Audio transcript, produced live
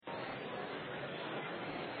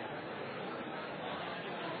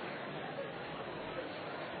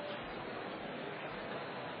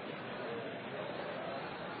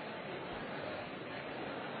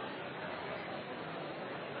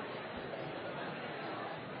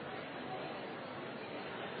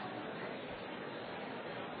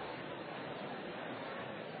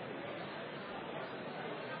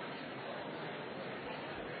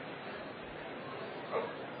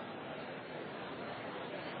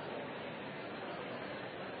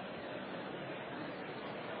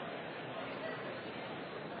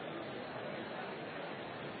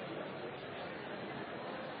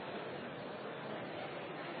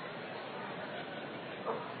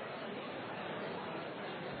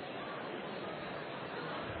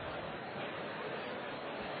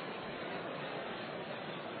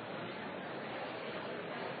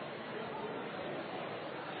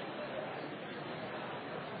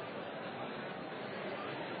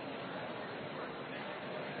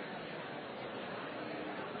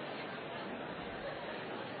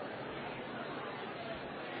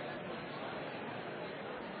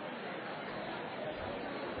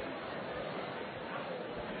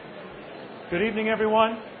Good evening,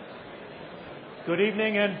 everyone. Good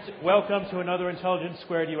evening and welcome to another Intelligence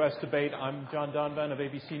Squared U.S. debate. I'm John Donvan of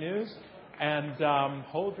ABC News, and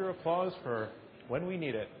hold your applause for when we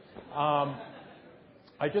need it.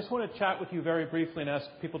 I just want to chat with you very briefly and ask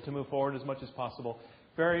people to move forward as much as possible.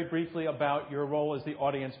 Very briefly about your role as the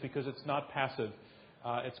audience, because it's not passive.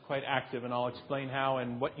 It's quite active, and I'll explain how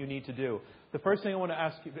and what you need to do. The first thing I want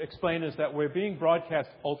to explain is that we're being broadcast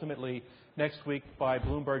ultimately next week by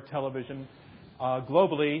Bloomberg Television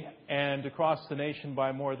globally and across the nation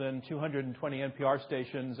by more than 220 NPR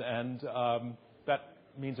stations, and that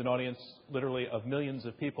means an audience literally of millions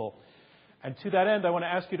of people. And to that end, I want to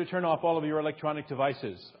ask you to turn off all of your electronic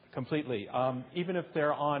devices completely. Even if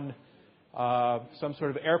they're on some sort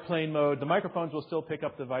of airplane mode, the microphones will still pick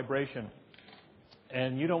up the vibration.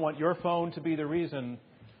 And you don't want your phone to be the reason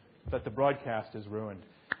that the broadcast is ruined.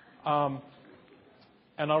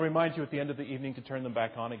 And I'll remind you at the end of the evening to turn them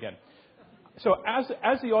back on again. So as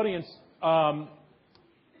the audience,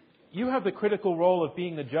 you have the critical role of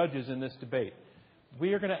being the judges in this debate.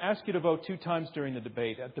 We are going to ask you to vote 2 times during the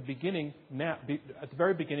debate. At the beginning, at the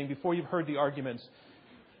very beginning, before you've heard the arguments,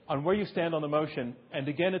 on where you stand on the motion, and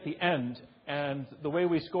again at the end. And the way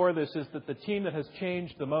we score this is that the team that has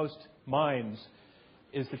changed the most minds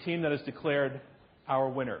is the team that has declared our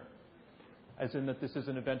winner, as in that this is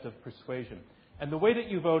an event of persuasion. And the way that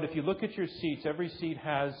you vote, if you look at your seats, every seat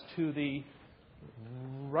has to the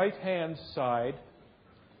right-hand side,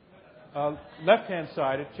 left-hand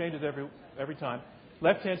side, it changes every time,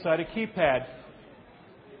 left-hand side, a keypad.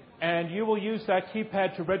 And you will use that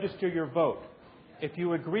keypad to register your vote. If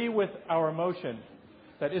you agree with our motion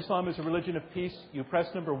that Islam is a religion of peace, you press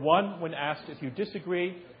number 1 when asked. If you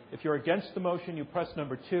disagree, if you're against the motion, you press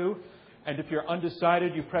number 2. And if you're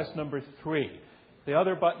undecided, you press number 3. The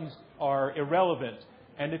other buttons are irrelevant.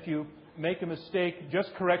 And if you make a mistake,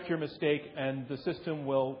 just correct your mistake, and the system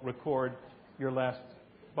will record your last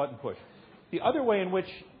button push. The other way in which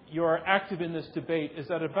you're active in this debate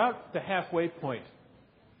is at about the halfway point,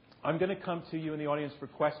 I'm going to come to you in the audience for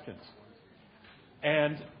questions.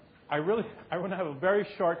 And I want to have a very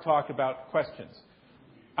short talk about questions.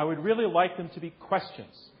 I would really like them to be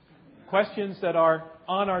questions. Questions that are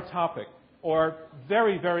on our topic or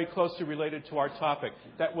very, very closely related to our topic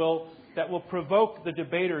that will provoke the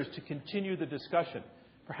debaters to continue the discussion,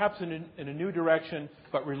 perhaps in a new direction,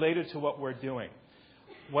 but related to what we're doing.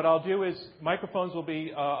 What I'll do is microphones will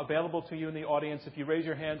be available to you in the audience. If you raise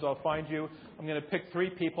your hands, I'll find you. I'm going to pick 3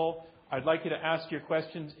 people. I'd like you to ask your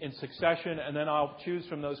questions in succession, and then I'll choose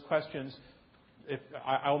from those questions.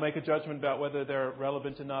 I will make a judgment about whether they're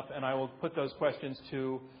relevant enough, and I will put those questions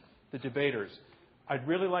to the debaters. I'd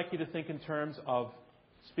really like you to think in terms of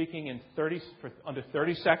speaking in under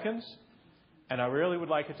 30 seconds, and I really would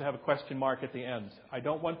like it to have a question mark at the end. I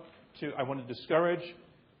want to discourage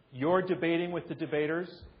your debating with the debaters.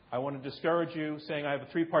 I want to discourage you saying I have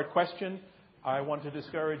a 3-part question. I want to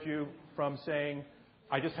discourage you from saying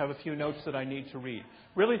I just have a few notes that I need to read.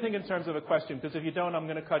 Really think in terms of a question, because if you don't, I'm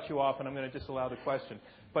going to cut you off and I'm going to disallow the question.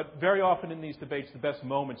 But very often in these debates, the best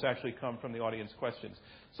moments actually come from the audience questions.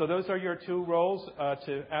 So those are your 2 roles,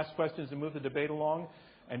 to ask questions and move the debate along,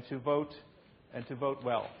 and to vote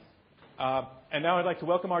well. And now I'd like to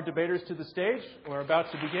welcome our debaters to the stage. We're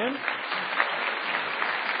about to begin.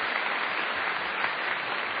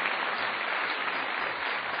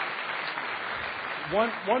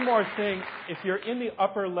 One more thing. If you're in the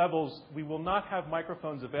upper levels, we will not have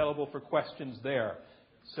microphones available for questions there.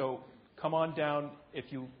 So come on down if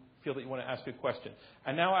you feel that you want to ask a question.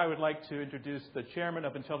 And now I would like to introduce the chairman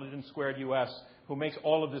of Intelligence Squared U.S., who makes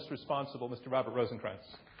all of this responsible, Mr. Robert Rosenkranz.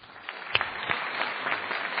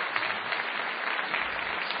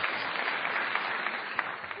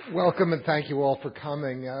 Welcome, and thank you all for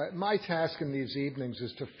coming. My task in these evenings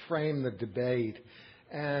is to frame the debate.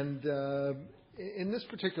 And in this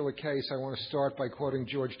particular case, I want to start by quoting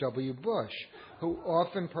George W. Bush, who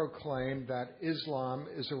often proclaimed that Islam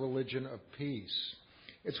is a religion of peace.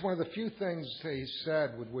 It's one of the few things he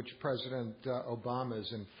said with which President Obama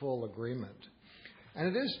is in full agreement.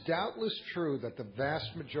 And it is doubtless true that the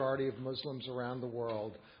vast majority of Muslims around the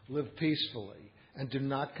world live peacefully and do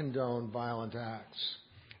not condone violent acts.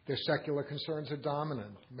 Their secular concerns are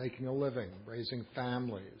dominant: making a living, raising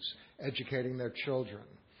families, educating their children.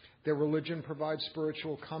 Their religion provides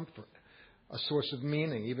spiritual comfort, a source of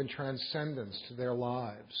meaning, even transcendence to their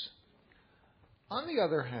lives. On the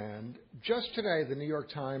other hand, just today, the New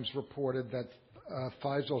York Times reported that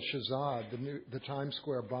Faisal Shahzad, the Times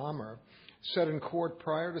Square bomber, said in court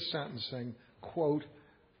prior to sentencing, quote,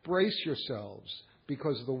 "Brace yourselves,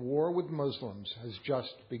 because the war with Muslims has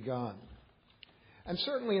just begun." And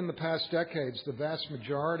certainly in the past decades, the vast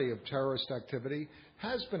majority of terrorist activity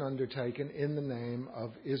has been undertaken in the name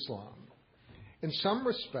of Islam. In some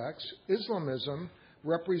respects, Islamism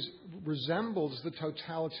resembles the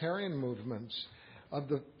totalitarian movements of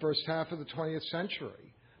the first half of the 20th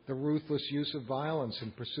century, the ruthless use of violence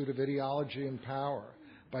in pursuit of ideology and power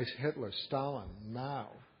by Hitler, Stalin, Mao.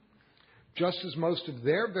 Just as most of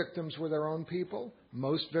their victims were their own people,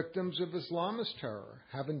 most victims of Islamist terror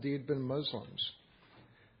have indeed been Muslims.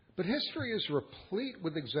 But history is replete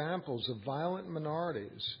with examples of violent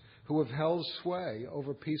minorities who have held sway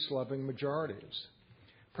over peace-loving majorities.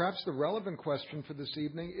 Perhaps the relevant question for this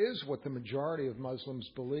evening is what the majority of Muslims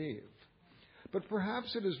believe. But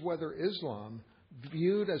perhaps it is whether Islam,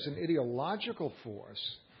 viewed as an ideological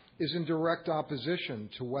force, is in direct opposition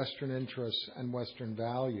to Western interests and Western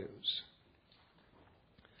values.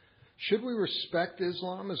 Should we respect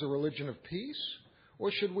Islam as a religion of peace,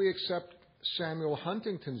 or should we accept Samuel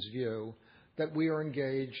Huntington's view that we are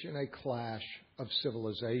engaged in a clash of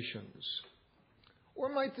civilizations? Or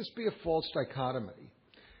might this be a false dichotomy?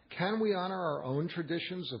 Can we honor our own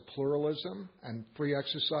traditions of pluralism and free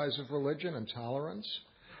exercise of religion and tolerance,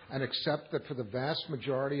 and accept that for the vast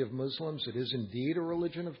majority of Muslims it is indeed a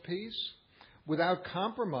religion of peace, without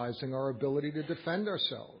compromising our ability to defend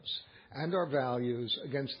ourselves and our values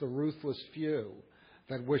against the ruthless few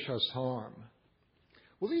that wish us harm?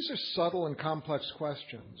 Well, these are subtle and complex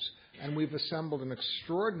questions, and we've assembled an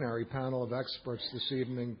extraordinary panel of experts this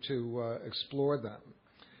evening to explore them.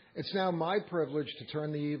 It's now my privilege to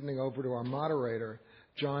turn the evening over to our moderator,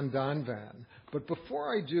 John Donvan. But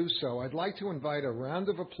before I do so, I'd like to invite a round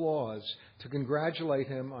of applause to congratulate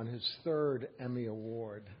him on his third Emmy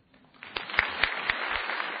Award.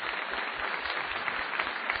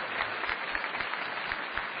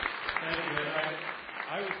 Thank you.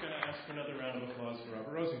 I was going to ask for another round of applause for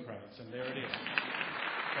Robert Rosencrantz, and there it is.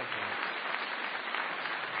 Thank you.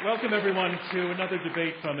 Welcome, everyone, to another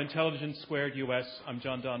debate from Intelligence Squared U.S. I'm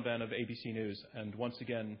John Donvan of ABC News, and once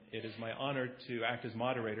again, it is my honor to act as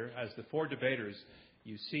moderator as the four debaters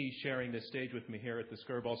you see sharing this stage with me here at the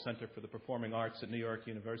Skirball Center for the Performing Arts at New York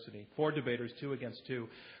University. Four debaters, 2 against 2,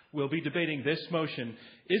 will be debating this motion: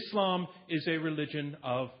 Islam is a religion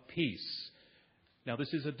of peace. Now,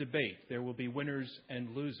 this is a debate. There will be winners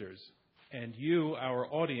and losers. And you, our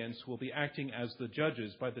audience, will be acting as the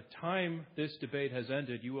judges. By the time this debate has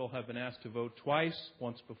ended, you will have been asked to vote twice,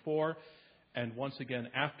 once before and once again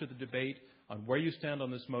after the debate, on where you stand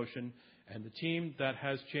on this motion. And the team that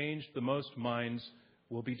has changed the most minds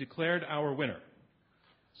will be declared our winner.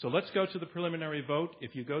 So let's go to the preliminary vote.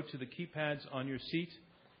 If you go to the keypads on your seat,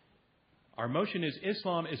 our motion is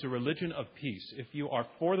Islam is a religion of peace. If you are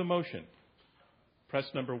for the motion, press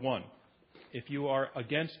number 1. If you are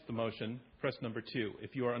against the motion, press number 2.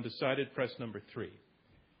 If you are undecided, press number 3.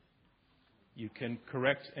 You can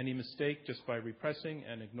correct any mistake just by repressing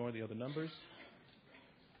and ignore the other numbers.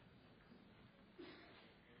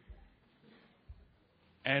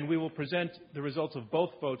 And we will present the results of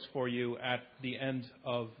both votes for you at the end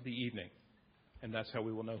of the evening. And that's how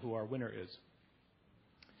we will know who our winner is.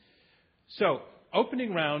 So,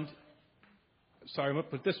 opening round, I'm going to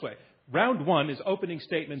put it this way. Round 1 is opening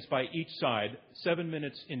statements by each side, 7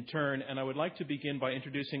 minutes in turn, and I would like to begin by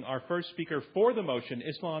introducing our first speaker for the motion,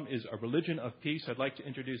 Islam is a religion of peace. I'd like to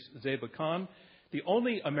introduce Zeba Khan, the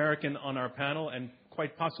only American on our panel and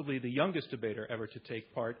quite possibly the youngest debater ever to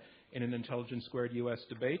take part in an Intelligence Squared U.S.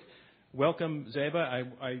 debate. Welcome, Zeba.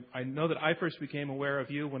 I know that I first became aware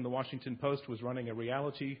of you when the Washington Post was running a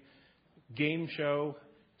reality game show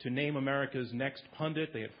to name America's next pundit.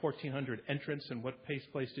 They had 1,400 entrants, and what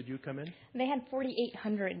place did you come in? They had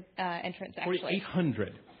 4,800 entrants, actually.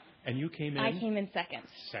 4,800. And you came in? I came in second.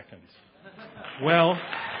 Second. Well,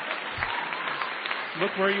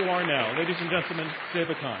 look where you are now. Ladies and gentlemen,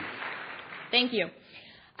 Zeba Khan. Thank you.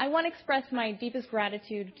 I want to express my deepest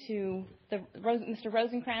gratitude to Mr.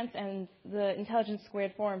 Rosencrantz and the Intelligence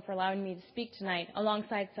Squared Forum for allowing me to speak tonight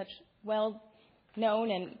alongside such well-known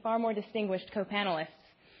and far more distinguished co-panelists.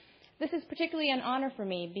 This is particularly an honor for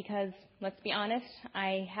me because, let's be honest,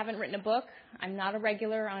 I haven't written a book. I'm not a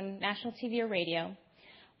regular on national TV or radio.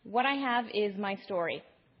 What I have is my story.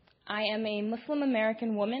 I am a Muslim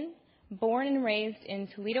American woman born and raised in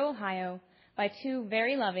Toledo, Ohio, by 2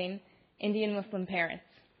 very loving Indian Muslim parents.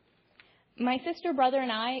 My sister, brother,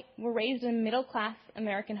 and I were raised in a middle-class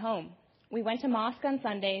American home. We went to mosque on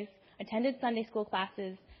Sundays, attended Sunday school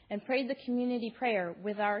classes, and prayed the community prayer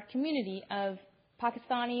with our community of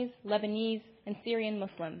Pakistanis, Lebanese, and Syrian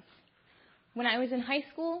Muslims. When I was in high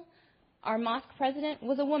school, our mosque president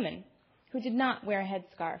was a woman who did not wear a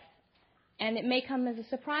headscarf. And it may come as a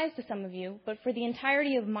surprise to some of you, but for the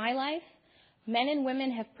entirety of my life, men and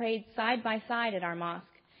women have prayed side by side at our mosque,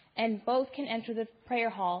 and both can enter the prayer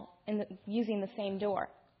hall using the same door.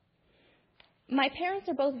 My parents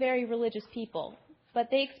are both very religious people, but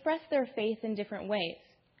they express their faith in different ways.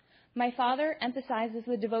 My father emphasizes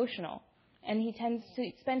the devotional, and he tends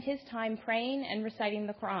to spend his time praying and reciting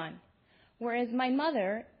the Quran, whereas my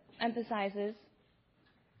mother emphasizes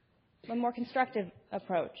a more constructive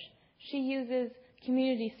approach. She uses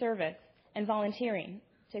community service and volunteering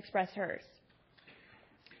to express hers.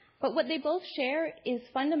 But what they both share is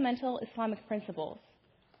fundamental Islamic principles.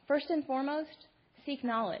 First and foremost, seek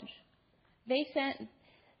knowledge.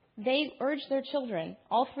 They urge their children,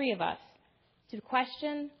 all three of us, to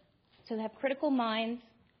question, to have critical minds,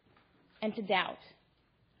 and to doubt.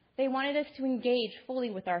 They wanted us to engage fully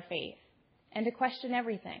with our faith and to question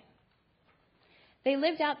everything. They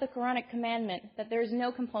lived out the Quranic commandment that there is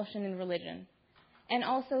no compulsion in religion, and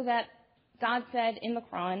also that God said in the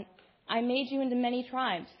Quran, I made you into many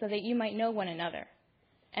tribes so that you might know one another.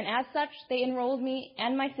 And as such, they enrolled me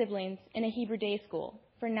and my siblings in a Hebrew day school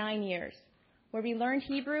for 9 years, where we learned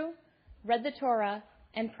Hebrew, read the Torah,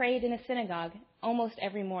 and prayed in a synagogue almost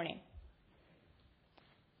every morning.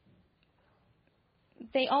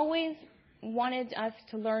 They always wanted us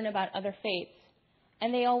to learn about other faiths,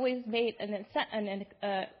 and they always made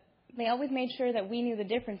sure that we knew the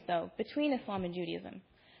difference, though, between Islam and Judaism.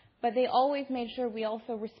 But they always made sure we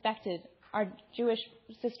also respected our Jewish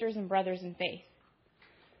sisters and brothers in faith.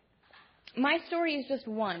 My story is just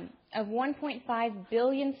one of 1.5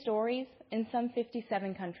 billion stories in some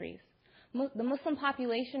 57 countries. The Muslim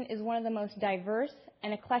population is one of the most diverse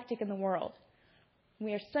and eclectic in the world.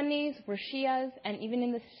 We are Sunnis, we're Shias, and even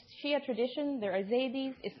in the Shia tradition, there are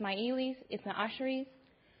Zaydis, Ismailis, Ithna Asharis.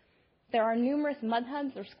 There are numerous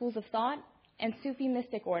madhabs or schools of thought and Sufi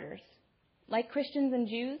mystic orders. Like Christians and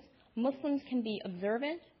Jews, Muslims can be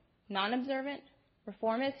observant, non-observant,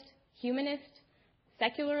 reformist, humanist,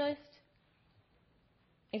 secularist,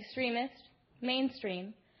 extremist,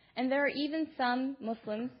 mainstream, and there are even some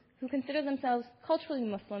Muslims who consider themselves culturally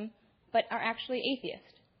Muslim but are actually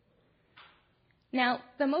atheist. Now,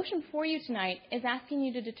 the motion for you tonight is asking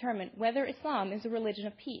you to determine whether Islam is a religion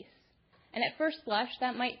of peace. And at first blush,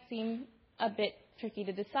 that might seem a bit tricky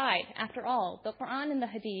to decide. After all, the Quran and the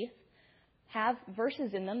Hadith have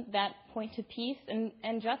verses in them that point to peace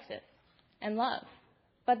and justice and love.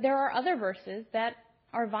 But there are other verses that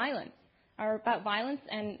are about violence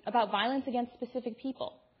against specific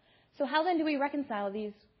people. So how then do we reconcile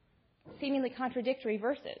these seemingly contradictory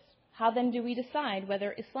verses? How then do we decide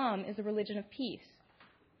whether Islam is a religion of peace?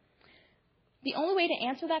 The only way to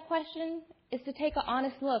answer that question is to take an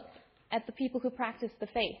honest look at the people who practice the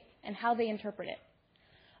faith and how they interpret it.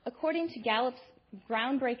 According to Gallup's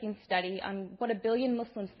groundbreaking study on what 1 billion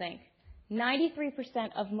Muslims think, 93%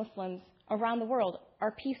 of Muslims around the world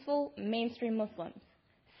are peaceful, mainstream Muslims.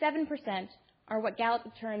 7% are what Gallup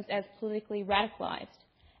terms as politically radicalized.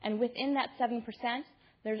 And within that 7%,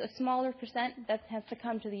 there's a smaller percent that has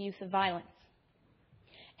succumbed to the use of violence.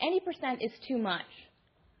 Any percent is too much.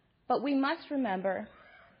 But we must remember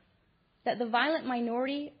that the violent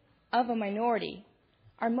minority of a minority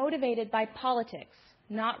are motivated by politics,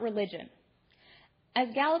 not religion. As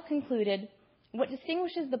Gallup concluded, what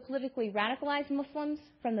distinguishes the politically radicalized Muslims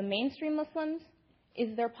from the mainstream Muslims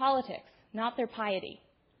is their politics, not their piety.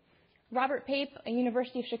 Robert Pape, a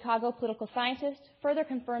University of Chicago political scientist, further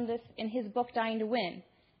confirmed this in his book Dying to Win,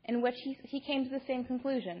 in which he came to the same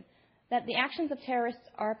conclusion, that the actions of terrorists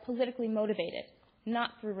are politically motivated,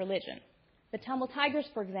 not through religion. The Tamil Tigers,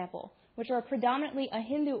 for example, which are predominantly a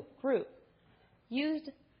Hindu group, used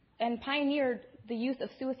and pioneered the use of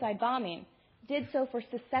suicide bombing, did so for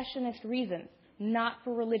secessionist reasons, not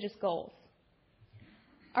for religious goals.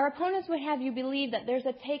 Our opponents would have you believe that there's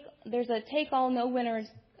a take-all, no-winners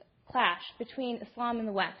clash between Islam and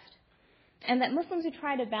the West, and that Muslims who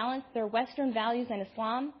try to balance their Western values and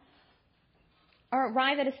Islam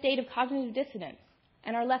arrive at a state of cognitive dissonance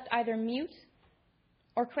and are left either mute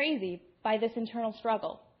or crazy by this internal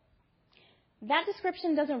struggle. That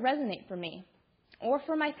description doesn't resonate for me, or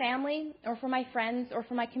for my family, or for my friends, or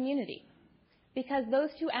for my community, because those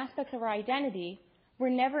two aspects of our identity were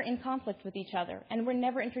never in conflict with each other and were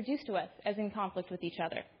never introduced to us as in conflict with each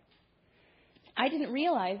other. I didn't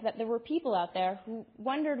realize that there were people out there who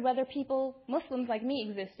wondered whether Muslims like me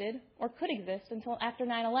existed or could exist until after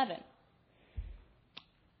 9/11.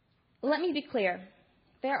 Let me be clear.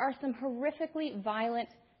 There are some horrifically violent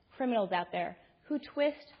criminals out there who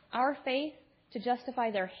twist our faith to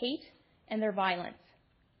justify their hate and their violence.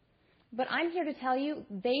 But I'm here to tell you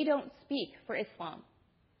they don't speak for Islam.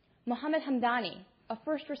 Mohammed Hamdani, a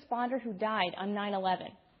first responder who died on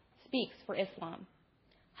 9/11, speaks for Islam.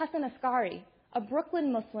 Hassan Askari, a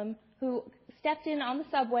Brooklyn Muslim who stepped in on the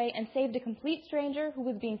subway and saved a complete stranger who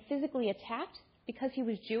was being physically attacked because he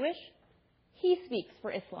was Jewish, he speaks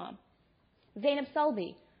for Islam. Zainab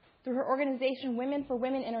Selby, through her organization Women for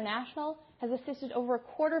Women International, has assisted over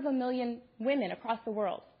 250,000 women across the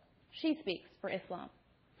world. She speaks for Islam.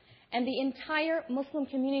 And the entire Muslim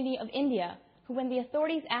community of India, who, when the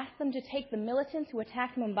authorities asked them to take the militants who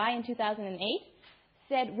attacked Mumbai in 2008,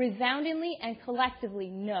 said resoundingly and collectively,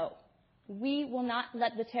 no, we will not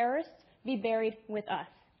let the terrorists be buried with us.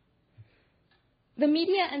 The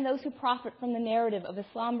media and those who profit from the narrative of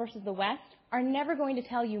Islam versus the West are never going to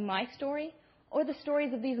tell you my story or the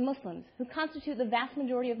stories of these Muslims, who constitute the vast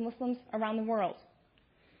majority of Muslims around the world.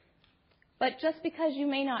 But just because you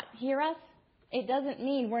may not hear us, it doesn't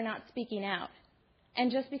mean we're not speaking out. And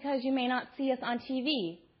just because you may not see us on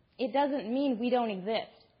TV, it doesn't mean we don't exist.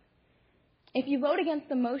 If you vote against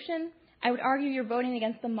the motion, I would argue you're voting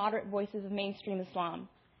against the moderate voices of mainstream Islam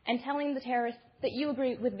and telling the terrorists that you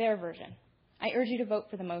agree with their version. I urge you to vote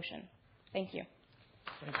for the motion. Thank you.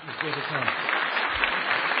 Thank you, David Cohn.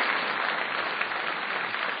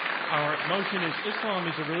 Our motion is Islam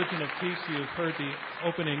is a religion of peace. You've heard the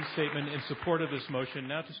opening statement in support of this motion.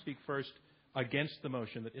 Now to speak first against the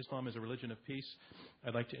motion that Islam is a religion of peace,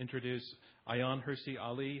 I'd like to introduce Ayaan Hirsi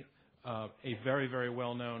Ali, a very, very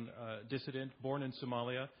well-known dissident, born in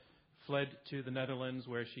Somalia, fled to the Netherlands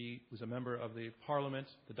where she was a member of the parliament,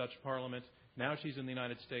 the Dutch parliament. Now she's in the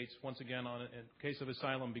United States, once again on a case of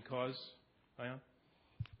asylum because, Ayaan?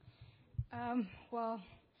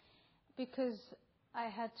 Because I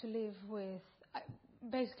had to live with,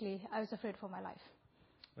 basically, I was afraid for my life.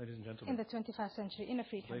 Ladies and gentlemen. In the 21st century, in a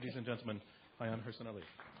free country. Ladies and gentlemen, Ayaan Hirsi Ali.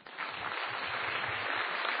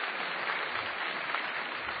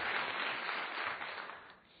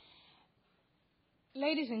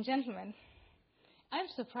 Ladies and gentlemen, I'm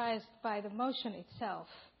surprised by the motion itself.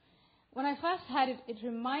 When I first had it, it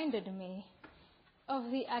reminded me of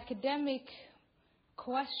the academic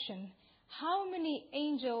question, how many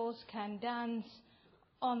angels can dance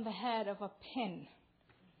on the head of a pin?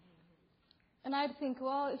 And I'd think,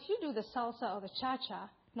 well, if you do the salsa or the cha-cha,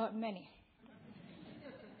 not many.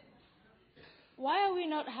 Why are we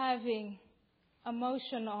not having a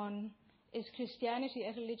motion on, is Christianity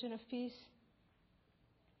a religion of peace?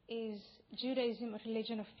 Is Judaism a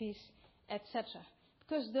religion of peace, etc.?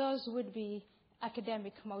 Because those would be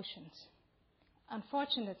academic motions.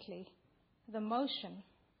 Unfortunately, the motion,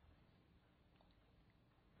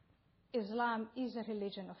 Islam is a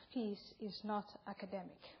religion of peace, is not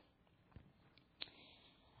academic.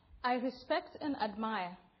 I respect and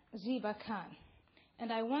admire Ziba Khan,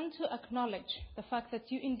 and I want to acknowledge the fact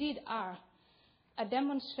that you indeed are a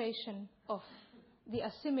demonstration of the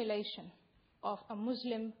assimilation of a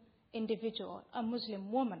Muslim individual, a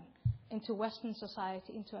Muslim woman, into Western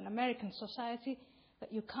society, into an American society,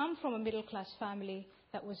 that you come from a middle-class family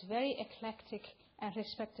that was very eclectic and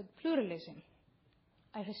respected pluralism.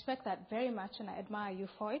 I respect that very much, and I admire you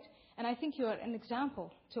for it, and I think you are an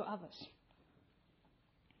example to others.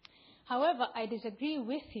 However, I disagree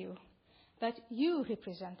with you that you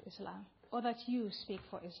represent Islam or that you speak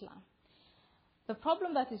for Islam. The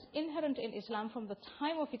problem that is inherent in Islam from the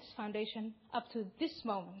time of its foundation up to this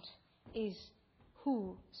moment is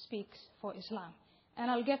who speaks for Islam.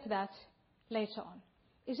 And I'll get to that later on.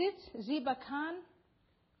 Is it Ziba Khan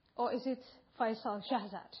or is it Faisal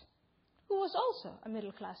Shahzad, who was also a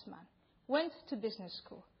middle-class man, went to business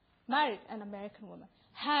school, married an American woman,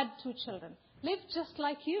 had 2 children, lived just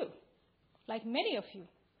like you, like many of you.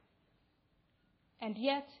 And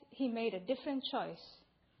yet he made a different choice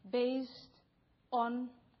based on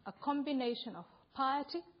a combination of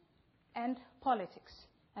piety and politics.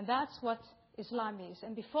 And that's what Islam is.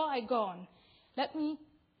 And before I go on, let me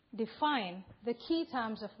define the key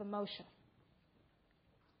terms of the motion.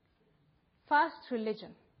 First,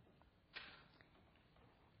 religion.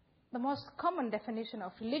 The most common definition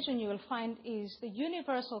of religion you will find is the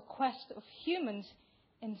universal quest of humans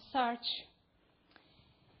in search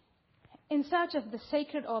of the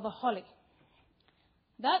sacred or the holy.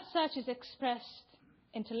 That search is expressed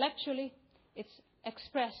intellectually, it's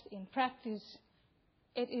expressed in practice,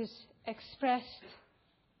 it is expressed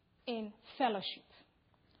in fellowship.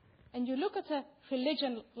 And you look at a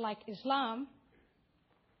religion like Islam,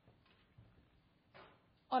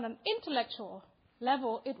 on an intellectual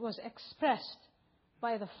level, it was expressed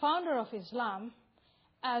by the founder of Islam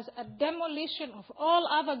as a demolition of all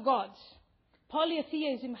other gods.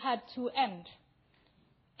 Polytheism had to end.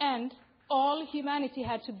 And all humanity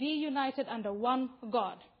had to be united under one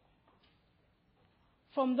God.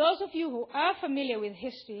 from those of you who are familiar with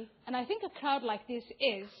history, and I think a crowd like this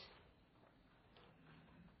is,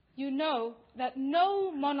 you know that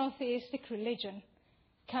no monotheistic religion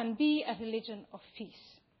can be a religion of peace.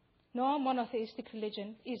 No monotheistic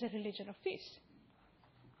religion is a religion of peace.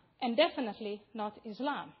 And definitely not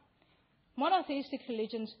Islam. Monotheistic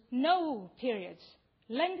religions know periods,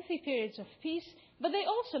 lengthy periods of peace, but they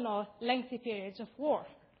also know lengthy periods of war.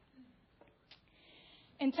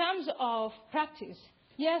 In terms of practice,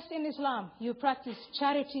 yes, in Islam, you practice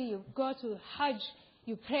charity, you go to Hajj,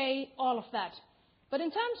 you pray, all of that. But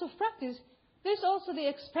in terms of practice, there's also the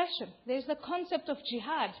expression. There's the concept of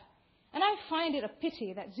jihad. And I find it a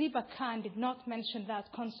pity that Ziba Khan did not mention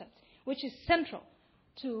that concept, which is central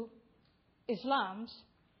to Islam's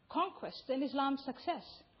conquest and Islam's success.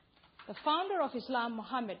 The founder of Islam,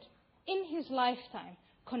 Muhammad, in his lifetime,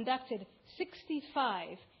 conducted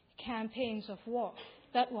 65 campaigns of war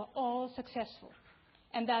that were all successful.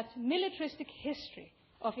 And that militaristic history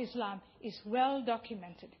of Islam is well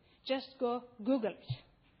documented. Just go Google it.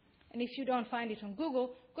 And if you don't find it on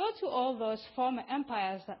Google, go to all those former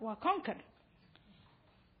empires that were conquered.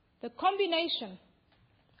 The combination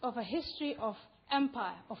of a history of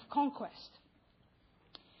empire, of conquest,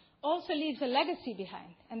 also leaves a legacy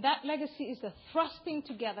behind. And that legacy is the thrusting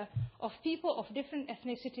together of people of different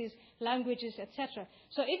ethnicities, languages, etc.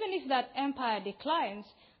 So even if that empire declines,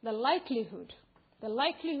 the likelihood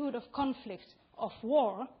of conflict, of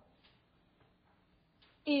war,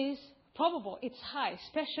 is probable. It's high,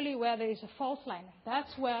 especially where there is a fault line.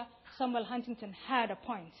 That's where Samuel Huntington had a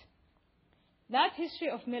point. That history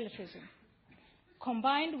of militarism,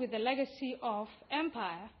 combined with the legacy of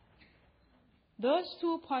empire, those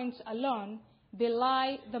 2 points alone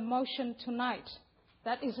belie the motion tonight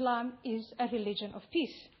that Islam is a religion of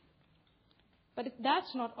peace. But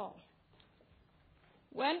that's not all.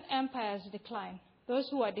 When empires decline, those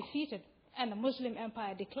who are defeated, and the Muslim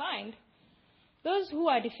empire declined, those who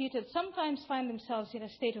are defeated sometimes find themselves in a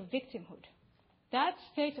state of victimhood. That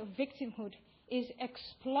state of victimhood is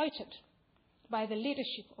exploited by the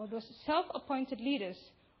leadership or those self-appointed leaders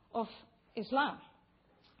of Islam.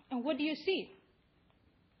 And what do you see?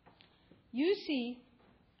 You see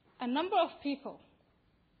a number of people,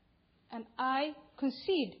 and I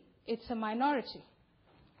concede it's a minority,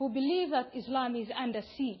 who believe that Islam is under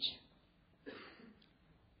siege.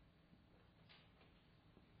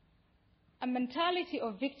 A mentality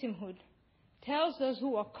of victimhood tells those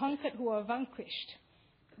who are conquered, who are vanquished,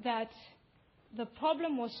 that the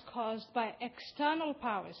problem was caused by external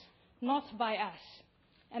powers, not by us.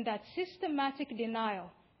 And that systematic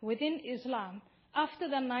denial within Islam after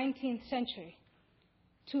the 19th century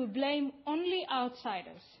to blame only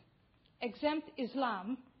outsiders exempt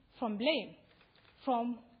Islam from blame,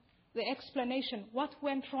 from the explanation, what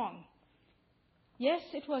went wrong. Yes,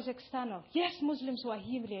 it was external. Yes, Muslims were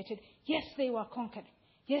humiliated. Yes, they were conquered.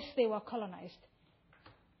 Yes, they were colonized.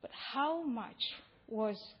 But how much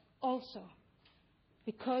was also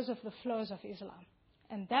because of the flaws of Islam?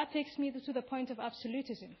 And that takes me to the point of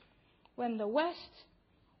absolutism. When the West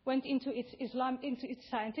went into its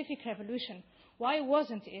scientific revolution, why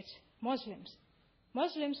wasn't it Muslims?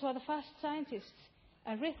 Muslims were the first scientists.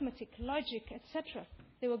 Arithmetic, logic, etc.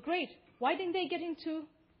 They were great. Why didn't they get into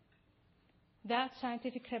that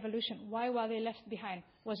scientific revolution? Why were they left behind?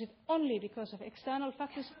 Was it only because of external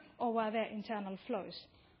factors, or were there internal flaws?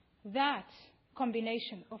 That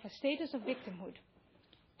combination of a status of victimhood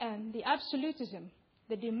and the absolutism,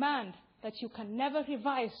 the demand that you can never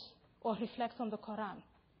revise or reflect on the Quran,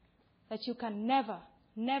 that you can never,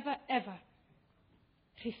 ever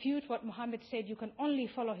refute what Muhammad said, you can only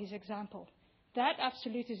follow his example. That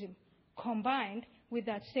absolutism, combined with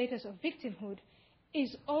that status of victimhood,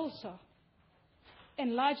 is also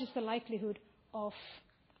enlarges the likelihood of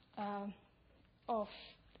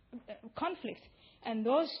conflict. And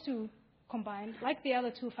those two combined, like the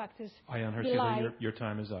other two factors, Ayaan belie... Hirsi, your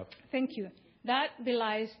time is up. Thank you. That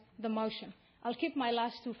belies the motion. I'll keep my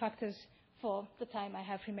last two factors for the time I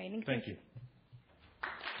have remaining. Thank you.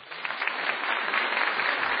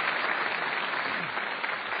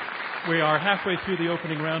 We are halfway through the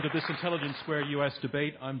opening round of this Intelligence Squared U.S.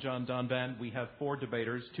 debate. I'm John Donvan. We have 4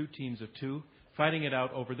 debaters, 2 teams of 2, fighting it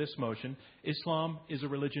out over this motion: Islam is a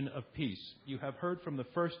religion of peace. You have heard from the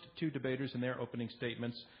first 2 debaters in their opening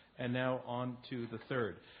statements, and now on to the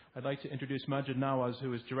third. I'd like to introduce Majid Nawaz,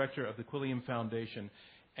 who is director of the Quilliam Foundation.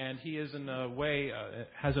 And he is, in a way,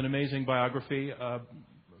 has an amazing biography.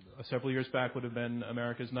 Several years back would have been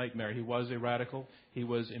America's nightmare. He was a radical. He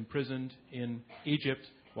was imprisoned in Egypt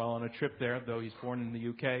while on a trip there, though he's born in the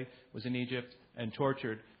UK, was in Egypt and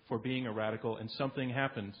tortured for being a radical, and something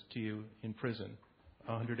happened to you in prison.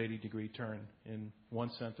 180-degree turn in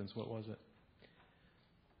one sentence. What was it?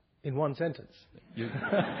 In one sentence? Yeah.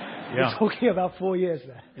 We're talking about 4 years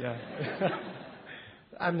there. Yeah.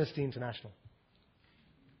 Amnesty International.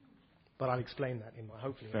 But I'll explain that in my,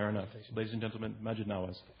 hopefully. Fair enough. Ladies and gentlemen, Majid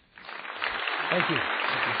Nawaz. Thank you.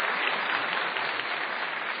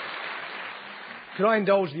 Could I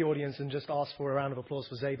indulge the audience and just ask for a round of applause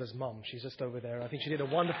for Zaba's mum? She's just over there. I think she did a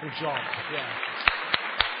wonderful job. Yeah.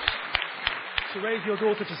 To raise your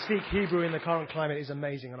daughter to speak Hebrew in the current climate is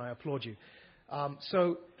amazing, and I applaud you.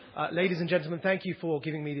 Ladies and gentlemen, thank you for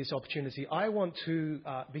giving me this opportunity. I want to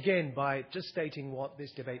begin by just stating what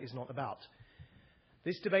this debate is not about.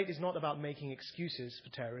 This debate is not about making excuses for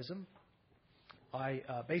terrorism.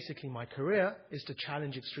 Basically, my career is to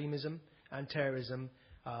challenge extremism and terrorism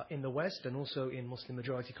in the West and also in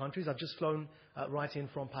Muslim-majority countries. I've just flown right in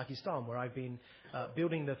from Pakistan, where I've been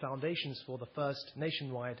building the foundations for the first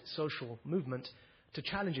nationwide social movement to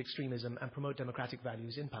challenge extremism and promote democratic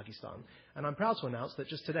values in Pakistan. And I'm proud to announce that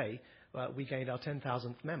just today, we gained our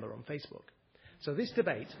 10,000th member on Facebook. So this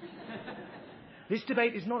debate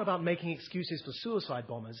is not about making excuses for suicide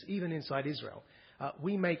bombers, even inside Israel.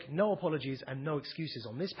 We make no apologies and no excuses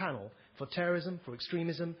on this panel for terrorism, for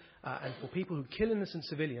extremism, and for people who kill innocent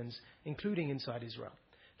civilians, including inside Israel.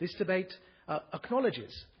 This debate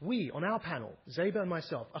acknowledges, we on our panel, Zeba and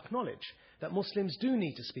myself, acknowledge that Muslims do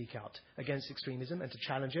need to speak out against extremism and to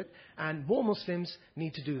challenge it, and more Muslims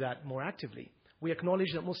need to do that more actively. We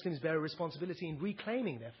acknowledge that Muslims bear a responsibility in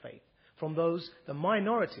reclaiming their faith from those, the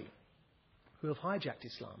minority, who have hijacked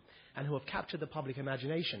Islam and who have captured the public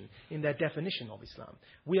imagination in their definition of Islam.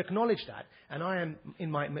 We acknowledge that, and I am,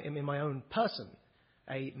 in my own person,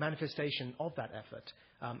 a manifestation of that effort,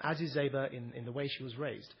 as is Zeba in the way she was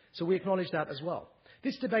raised. So we acknowledge that as well.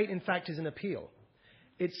 This debate, in fact, is an appeal.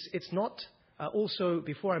 It's not, also,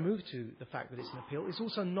 before I move to the fact that it's an appeal, it's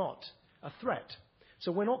also not a threat.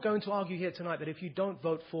 So we're not going to argue here tonight that if you don't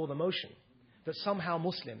vote for the motion, that somehow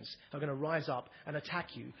Muslims are going to rise up and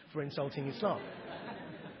attack you for insulting Islam.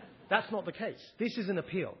 That's not the case. This is an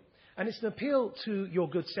appeal. And it's an appeal to your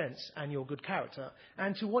good sense and your good character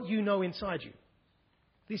and to what you know inside you.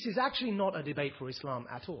 This is actually not a debate for Islam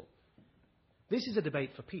at all. This is a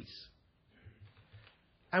debate for peace.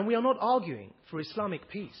 And we are not arguing for Islamic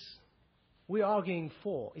peace. We are arguing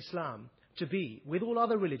for Islam to be, with all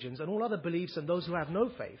other religions and all other beliefs and those who have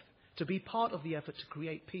no faith, to be part of the effort to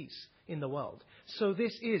create peace in the world. So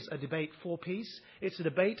this is a debate for peace. It's a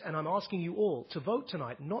debate, and I'm asking you all to vote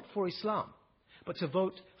tonight, not for Islam, but to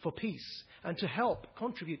vote for peace and to help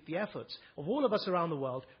contribute the efforts of all of us around the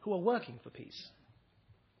world who are working for peace.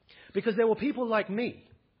 Because there were people like me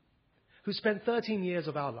who spent 13 years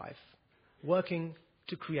of our life working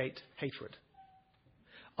to create hatred.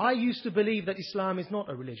 I used to believe that Islam is not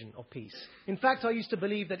a religion of peace. In fact, I used to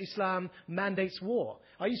believe that Islam mandates war.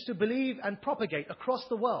 I used to believe and propagate across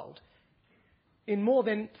the world, in more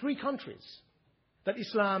than 3 countries, that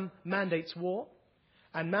Islam mandates war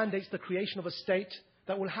and mandates the creation of a state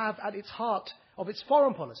that will have at its heart of its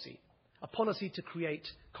foreign policy, a policy to create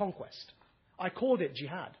conquest. I called it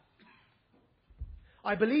jihad.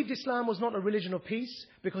 I believed Islam was not a religion of peace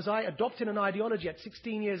because I adopted an ideology at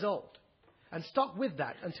 16 years old and stuck with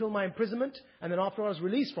that until my imprisonment, and then after I was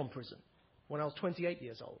released from prison when I was 28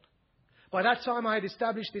 years old. By that time, I had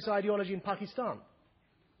established this ideology in Pakistan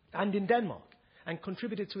and in Denmark and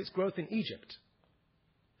contributed to its growth in Egypt.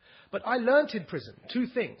 But I learnt in prison 2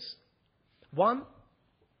 things. One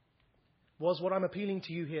was what I'm appealing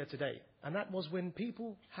to you here today, and that was when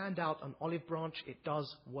people hand out an olive branch, it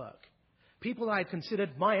does work. People I had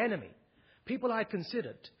considered my enemy, people I had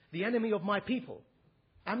considered the enemy of my people,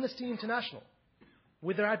 Amnesty International,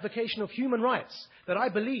 with their advocation of human rights that I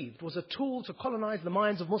believed was a tool to colonize the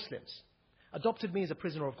minds of Muslims, adopted me as a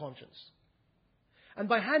prisoner of conscience. And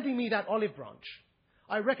by handing me that olive branch,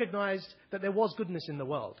 I recognized that there was goodness in the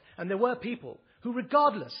world. And there were people who,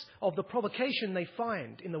 regardless of the provocation they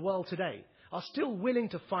find in the world today, are still willing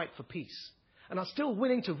to fight for peace and are still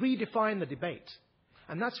willing to redefine the debate.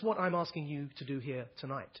 And that's what I'm asking you to do here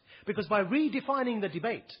tonight. Because by redefining the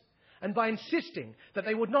debate, and by insisting that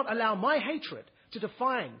they would not allow my hatred to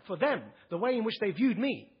define for them the way in which they viewed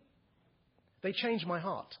me, they changed my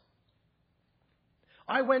heart.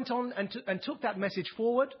 I went on and took that message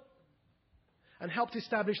forward and helped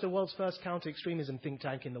establish the world's first counter-extremism think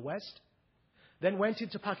tank in the West. Then went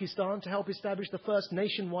into Pakistan to help establish the first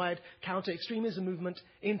nationwide counter-extremism movement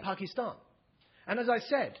in Pakistan. And as I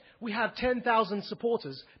said, we have 10,000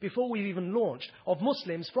 supporters before we've even launched of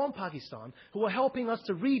Muslims from Pakistan who are helping us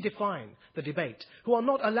to redefine the debate, who are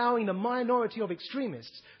not allowing the minority of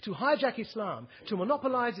extremists to hijack Islam, to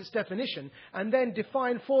monopolize its definition, and then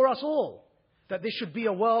define for us all that this should be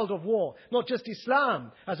a world of war. Not just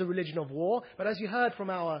Islam as a religion of war, but as you heard from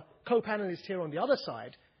our co-panelists here on the other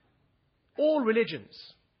side, all religions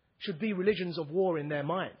should be religions of war in their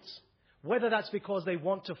minds. Whether that's because they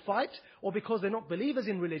want to fight or because they're not believers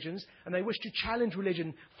in religions and they wish to challenge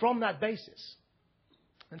religion from that basis.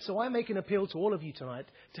 And so I make an appeal to all of you tonight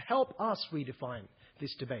to help us redefine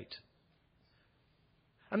this debate.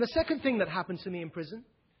 And the second thing that happened to me in prison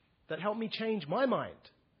that helped me change my mind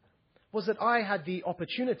was that I had the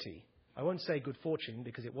opportunity, I won't say good fortune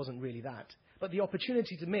because it wasn't really that, but the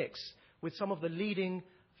opportunity to mix with some of the leading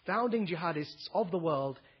founding jihadists of the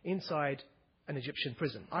world inside an Egyptian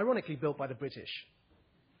prison, ironically built by the British.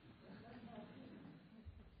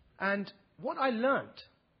 And what I learned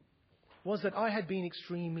was that I had been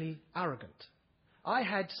extremely arrogant. I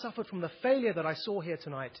had suffered from the failure that I saw here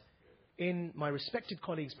tonight in my respected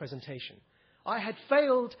colleague's presentation. I had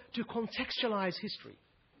failed to contextualize history.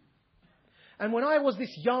 And when I was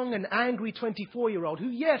this young and angry 24-year-old who,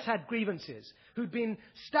 yes, had grievances, who'd been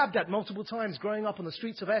stabbed at multiple times growing up on the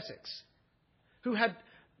streets of Essex, who had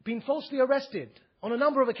been falsely arrested on a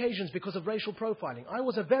number of occasions because of racial profiling. I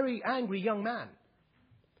was a very angry young man.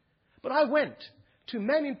 But I went to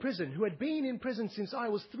men in prison who had been in prison since I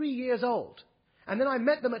was 3 years old. And then I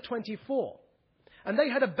met them at 24. And they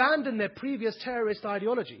had abandoned their previous terrorist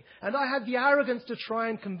ideology. And I had the arrogance to try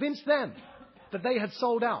and convince them that they had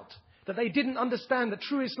sold out, that they didn't understand that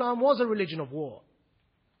true Islam was a religion of war.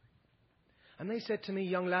 And they said to me,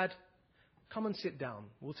 young lad, come and sit down.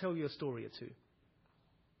 We'll tell you a story or two.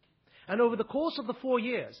 And over the course of the 4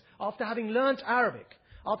 years, after having learnt Arabic,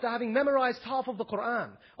 after having memorized half of the Quran,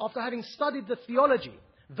 after having studied the theology,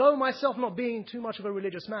 though myself not being too much of a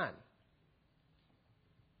religious man,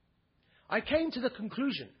 I came to the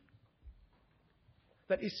conclusion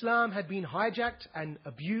that Islam had been hijacked and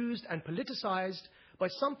abused and politicized by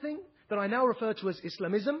something that I now refer to as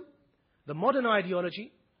Islamism, the modern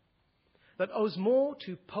ideology, that owes more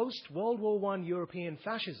to post-World War I European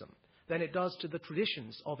fascism than it does to the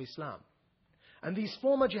traditions of Islam. And these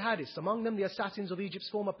former jihadists, among them the assassins of Egypt's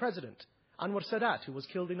former president, Anwar Sadat, who was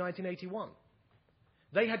killed in 1981,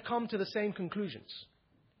 they had come to the same conclusions.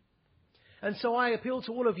 And so I appeal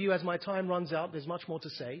to all of you as my time runs out, there's much more to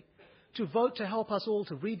say, to vote to help us all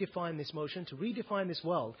to redefine this motion, to redefine this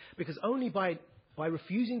world, because only by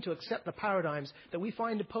refusing to accept the paradigms that we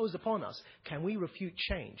find imposed upon us, can we refute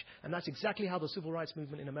change. And that's exactly how the civil rights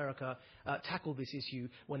movement in America tackled this issue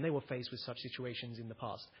when they were faced with such situations in the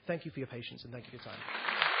past. Thank you for your patience and thank you for your time.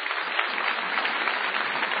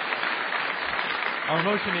 Our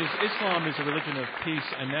motion is Islam is a religion of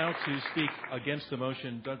peace. And now to speak against the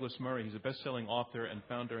motion, Douglas Murray. He's a best-selling author and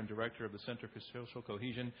founder and director of the Center for Social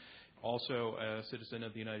Cohesion, also a citizen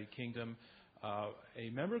of the United Kingdom, a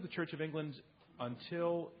member of the Church of England.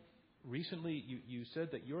 Until recently, you said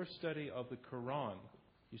that your study of the Quran,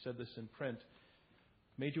 you said this in print,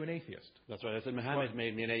 made you an atheist. That's right. I said Muhammad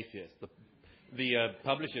made me an atheist. The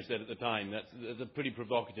publisher said at the time, that's a pretty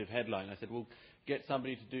provocative headline. I said, well, get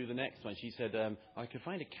somebody to do the next one. She said, I could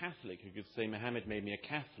find a Catholic who could say Muhammad made me a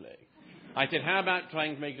Catholic. I said, how about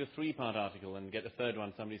trying to make it a 3-part article and get the third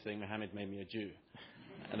one, somebody saying Muhammad made me a Jew?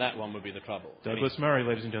 And that one would be the trouble. Douglas Murray,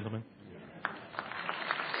 ladies and gentlemen.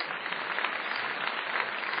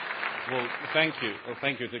 Well, thank you. Well,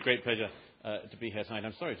 thank you. It's a great pleasure to be here tonight.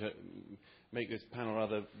 I'm sorry to make this panel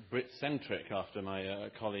rather Brit-centric after my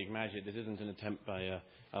colleague Majid. This isn't an attempt by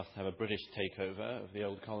us to have a British takeover of the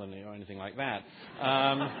old colony or anything like that.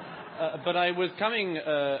 But I was coming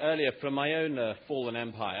earlier from my own fallen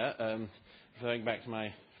empire, referring back to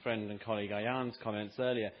my friend and colleague Ayan's comments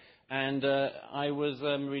earlier, and I was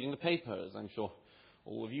reading the paper, as I'm sure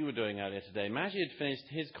all of you were doing earlier today. Majid finished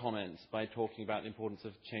his comments by talking about the importance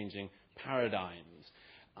of changing paradigms.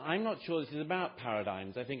 I'm not sure this is about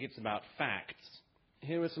paradigms. I think it's about facts.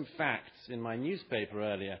 Here are some facts in my newspaper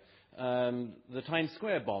earlier. The Times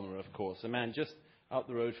Square bomber, of course, a man just up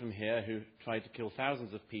the road from here who tried to kill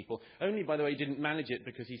thousands of people. Only, by the way, didn't manage it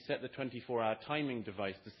because he set the 24-hour timing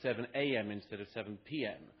device to 7 a.m. instead of 7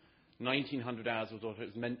 p.m. 1900 hours was what it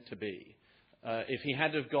was meant to be. If he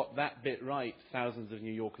had have got that bit right, thousands of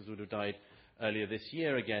New Yorkers would have died earlier this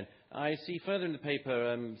year again. I see further in the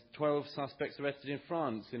paper 12 suspects arrested in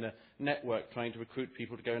France in a network trying to recruit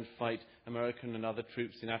people to go and fight American and other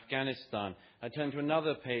troops in Afghanistan. I turn to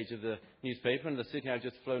another page of the newspaper in the city I've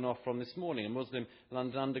just flown off from this morning, a Muslim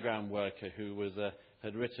London Underground worker who was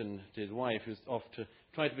had written to his wife, who was off to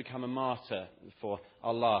try to become a martyr for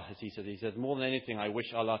Allah, as he said. He said, more than anything, I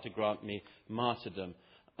wish Allah to grant me martyrdom.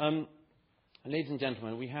 Ladies and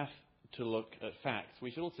gentlemen, we have to look at facts.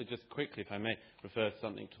 We should also just quickly, if I may, refer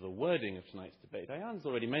something to the wording of tonight's debate. Ayan's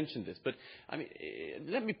already mentioned this, but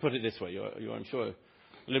let me put it this way. You're I'm sure, a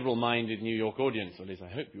liberal-minded New York audience, or at least I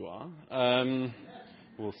hope you are.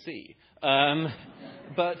 We'll see.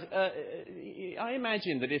 But I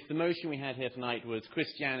imagine that if the motion we had here tonight was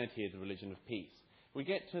Christianity as a religion of peace, we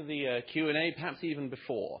get to the Q&A, perhaps even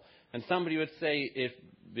before, and somebody would say, if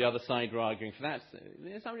the other side were arguing for that,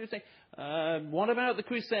 somebody would say, what about the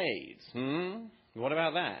Crusades? What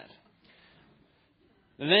about that?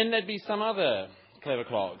 And then there'd be some other clever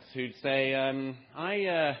clogs who'd say,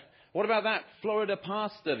 what about that Florida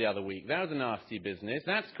pastor the other week? That was a nasty business.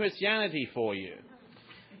 That's Christianity for you.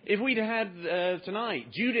 If we'd had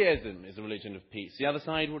tonight, Judaism is a religion of peace, the other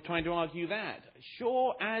side were trying to argue that.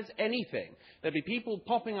 Sure as anything. There'd be people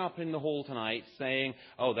popping up in the hall tonight saying,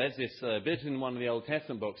 oh, there's this bit in one of the Old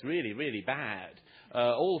Testament books, really, really bad.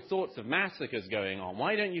 All sorts of massacres going on.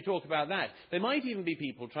 Why don't you talk about that? There might even be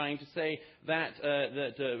people trying to say that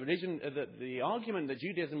the argument that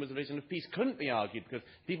Judaism was a religion of peace couldn't be argued because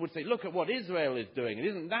people would say, look at what Israel is doing, and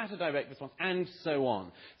isn't that a direct response, and so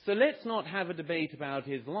on. So let's not have a debate about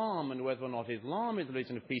Islam and whether or not Islam is a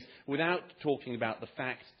religion of peace without talking about the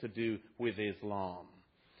facts to do with Islam.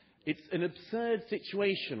 It's an absurd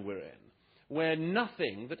situation we're in, where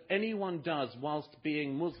nothing that anyone does whilst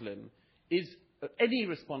being Muslim is any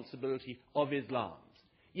responsibility of Islam's.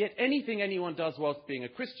 Yet anything anyone does whilst being a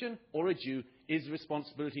Christian or a Jew is the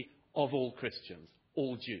responsibility of all Christians,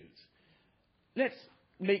 all Jews. Let's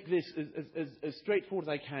make this as straightforward as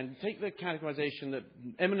I can. Take the categorization that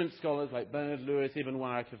eminent scholars like Bernard Lewis, Ibn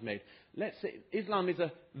Waraq have made. Let's say Islam is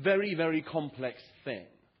a very, very complex thing.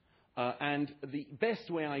 And the best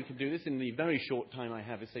way I can do this in the very short time I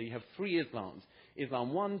have is say you have three Islams.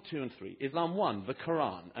 Islam 1, 2 and 3. Islam 1, the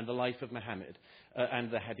Quran and the life of Muhammad and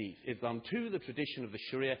the Hadith. Islam 2, the tradition of the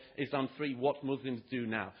Sharia. Islam 3, what Muslims do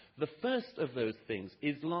now. The first of those things,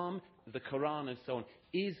 Islam, the Quran and so on,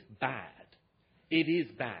 is bad. It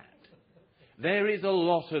is bad. There is a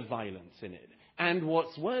lot of violence in it. And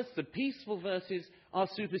what's worse, the peaceful verses are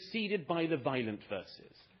superseded by the violent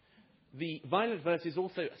verses. The violent verses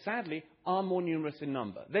also, sadly, are more numerous in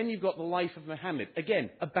number. Then you've got the life of Muhammad. Again,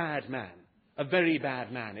 a bad man. A very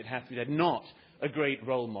bad man, it has to be said. Not a great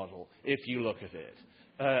role model, if you look at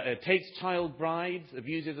it. Takes child brides,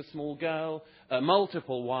 abuses a small girl,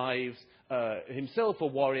 multiple wives, himself a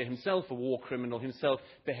warrior, himself a war criminal, himself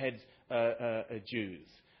beheads Jews.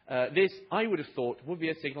 This, I would have thought, would be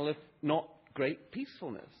a signal of not great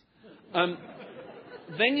peacefulness.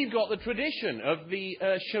 Then you've got the tradition of the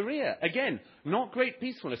Sharia. Again, not great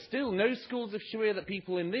peacefulness. Still, no schools of Sharia that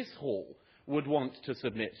people in this hall would want to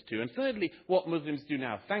submit to. And thirdly, what Muslims do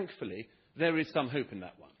now. Thankfully, there is some hope in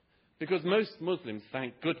that one. Because most Muslims,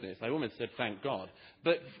 thank goodness, I almost said thank God,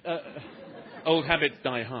 but old habits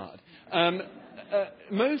die hard.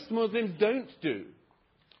 Most Muslims don't do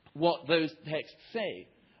what those texts say.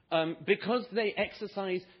 Because they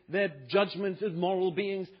exercise their judgment as moral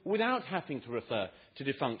beings without having to refer to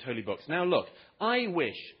defunct holy books. Now look, I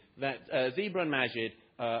wish that Zebra and Majid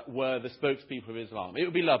were the spokespeople of Islam. It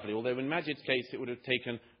would be lovely, although in Majid's case it would have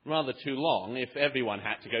taken rather too long if everyone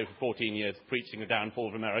had to go for 14 years preaching the downfall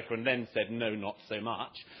of America and then said, no, not so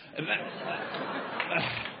much.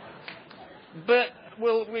 But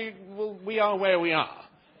we are where we are.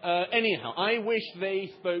 Anyhow, I wish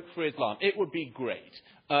they spoke for Islam. It would be great.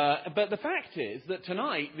 But the fact is that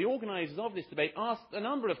tonight, the organisers of this debate asked a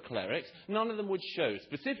number of clerics. None of them would show.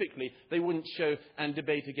 Specifically, they wouldn't show and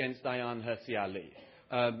debate against Ayaan Hirsi Ali.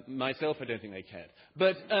 Myself, I don't think they cared.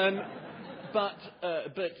 But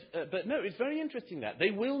no, it's very interesting that.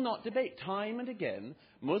 They will not debate. Time and again,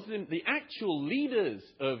 the actual leaders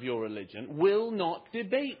of your religion will not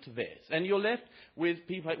debate this. And you're left with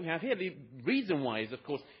people like we have here. The reason why is, of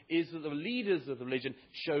course, is that the leaders of the religion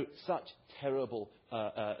show such terrible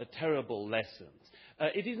lessons.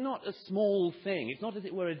 It is not a small thing. It's not as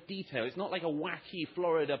it were a detail. It's not like a wacky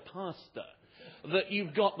Florida pastor. That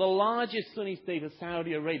you've got the largest Sunni state of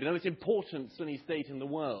Saudi Arabia, the most important Sunni state in the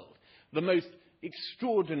world, the most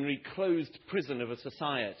extraordinary closed prison of a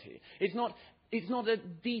society. It's not a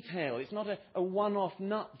detail. It's not a one-off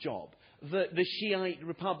nut job. The Shiite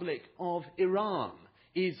Republic of Iran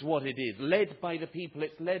is what it is, led by the people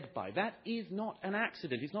it's led by. That is not an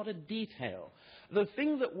accident. It's not a detail. The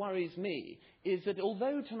thing that worries me is that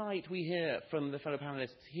although tonight we hear from the fellow panelists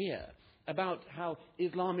here about how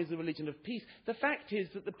Islam is a religion of peace. The fact is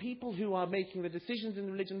that the people who are making the decisions in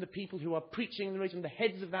the religion, the people who are preaching the religion, the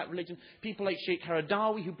heads of that religion, people like Sheikh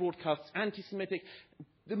Qaradawi, who broadcasts anti-Semitic,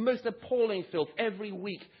 the most appalling filth every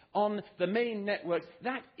week on the main networks,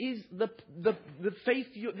 that is the faith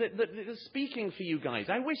that's speaking for you guys.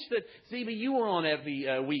 I wish that, Ziba, you were on every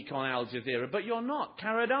week on Al Jazeera, but you're not.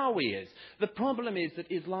 Qaradawi is. The problem is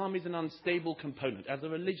that Islam is an unstable component. As a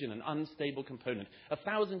religion, an unstable component.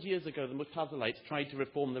 1,000 years ago, the Mu'tazilites tried to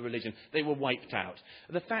reform the religion. They were wiped out.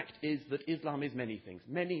 The fact is that Islam is many things.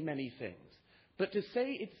 Many, many things. But to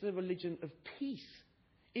say it's a religion of peace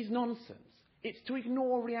is nonsense. It's to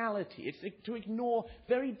ignore reality. It's to ignore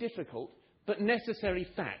very difficult but necessary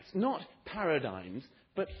facts. Not paradigms,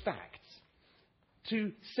 but facts.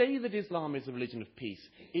 To say that Islam is a religion of peace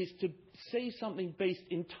is to say something based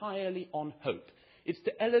entirely on hope. It's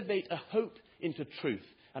to elevate a hope into truth.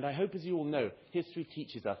 And I hope, as you all know, history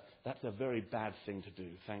teaches us that's a very bad thing to do.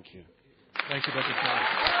 Thank you. Thank you, Dr.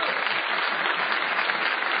 Charles.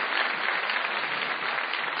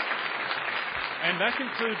 And that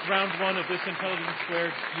concludes round one of this Intelligence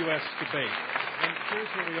Squared U.S. debate. And here's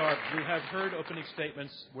where we are. We have heard opening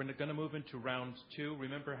statements. We're going to move into round two.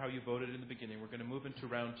 Remember how you voted in the beginning. We're going to move into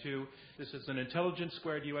round two. This is an Intelligence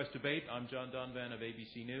Squared U.S. debate. I'm John Donvan of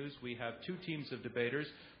ABC News. We have two teams of debaters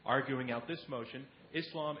arguing out this motion.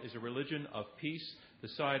 Islam is a religion of peace. The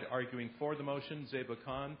side arguing for the motion, Zeba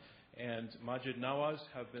Khan and Majid Nawaz,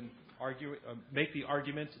 have been make the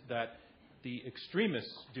argument that the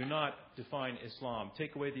extremists do not define Islam.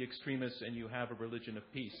 Take away the extremists and you have a religion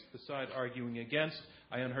of peace. The side arguing against,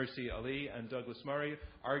 Ayaan Hirsi Ali and Douglas Murray,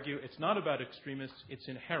 argue it's not about extremists, it's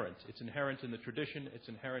inherent. It's inherent in the tradition, it's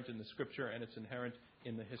inherent in the scripture, and it's inherent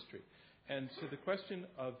in the history. And so the question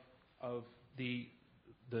of the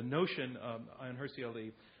notion, Ayaan Hirsi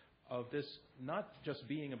Ali, of this not just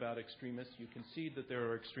being about extremists, you concede that there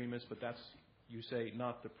are extremists, but that's, you say,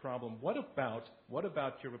 not the problem. What about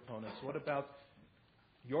your opponents? What about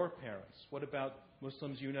your parents? What about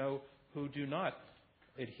Muslims you know who do not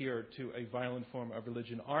adhere to a violent form of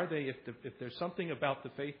religion? Are they, if there's something about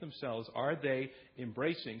the faith themselves, are they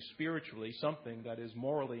embracing spiritually something that is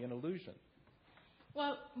morally an illusion?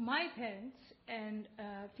 Well, my parents and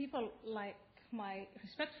people like my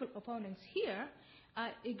respectful opponents here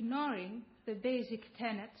are ignoring the basic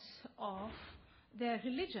tenets of their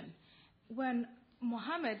religion. When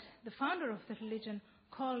Muhammad, the founder of the religion,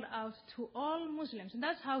 called out to all Muslims, and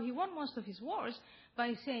that's how he won most of his wars,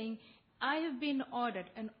 by saying, I have been ordered,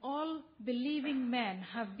 and all believing men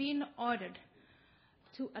have been ordered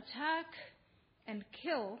to attack and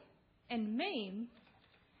kill and maim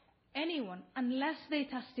anyone unless they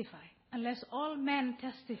testify, unless all men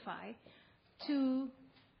testify to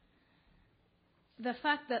the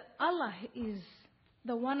fact that Allah is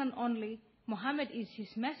the one and only, Muhammad is his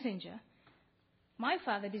messenger. My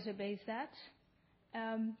father disobeys that.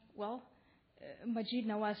 Majid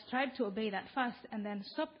Nawaz tried to obey that first and then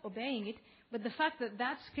stopped obeying it. But the fact that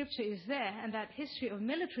that scripture is there and that history of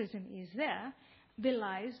militarism is there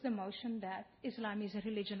belies the notion that Islam is a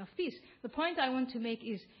religion of peace. The point I want to make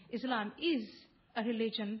is Islam is a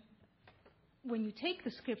religion, when you take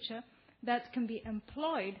the scripture, that can be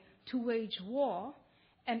employed to wage war,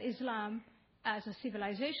 and Islam as a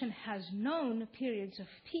civilization has known periods of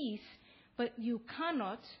peace, but you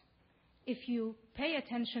cannot, if you pay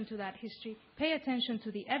attention to that history, pay attention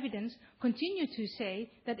to the evidence, continue to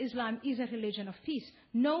say that Islam is a religion of peace.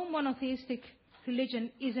 No monotheistic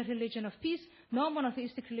religion is a religion of peace. No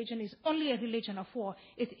monotheistic religion is only a religion of war.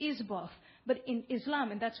 It is both. But in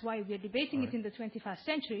Islam, and that's why we're debating it in the 21st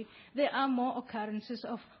century, there are more occurrences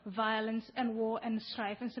of violence and war and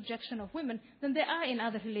strife and subjection of women than there are in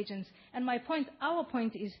other religions. And our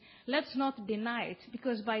point is, let's not deny it,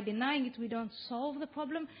 because by denying it, we don't solve the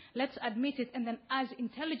problem. Let's admit it, and then as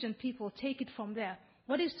intelligent people, take it from there.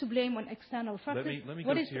 What is to blame on external factors? Let me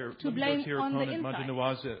go to your opponent, Majid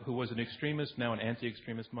Nawaz, who was an extremist, now an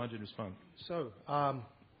anti-extremist. Majid, respond. So,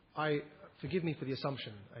 forgive me for the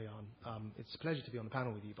assumption, Ayaan. It's a pleasure to be on the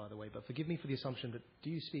panel with you, by the way, but forgive me for the assumption that, do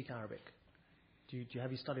you speak Arabic?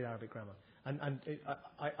 Have you studied Arabic grammar? And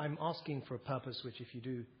I'm asking for a purpose which, if you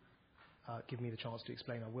do give me the chance to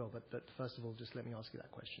explain, I will. But first of all, just let me ask you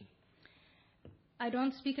that question. I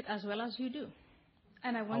don't speak it as well as you do.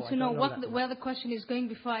 And I want to know where the question is going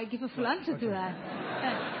before I give a full answer to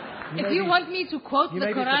that. If you want me to quote the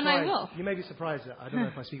Quran, I will. You may be surprised that I don't know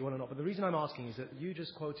if I speak well or not, but the reason I'm asking is that you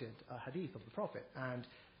just quoted a hadith of the Prophet, and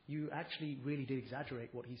you actually really did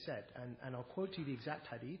exaggerate what he said. And I'll quote you the exact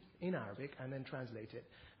hadith in Arabic and then translate it.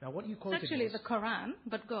 Now, what you quoted It's actually was, the Quran,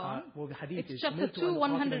 but go on. well, the hadith It's is chapter 2,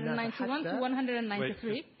 191 to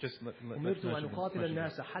 193. Wait, just let's Now,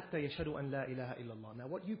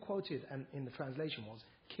 what you quoted in the translation was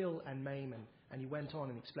kill and maim, and you went on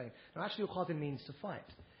and explained. Now, actually, uqatil means to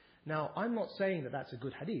fight. Now, I'm not saying that that's a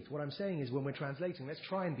good hadith. What I'm saying is when we're translating, let's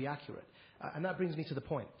try and be accurate. And that brings me to the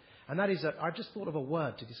point. And that is that I've just thought of a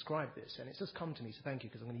word to describe this, and it's just come to me, so thank you,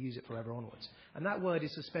 because I'm going to use it forever onwards. And that word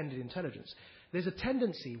is suspended intelligence. There's a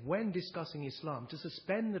tendency, when discussing Islam, to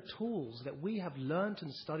suspend the tools that we have learnt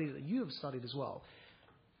and studied, that you have studied as well,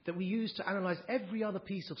 that we use to analyze every other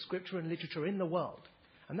piece of scripture and literature in the world.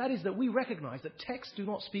 And that is that we recognize that texts do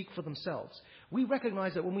not speak for themselves. We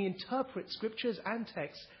recognize that when we interpret scriptures and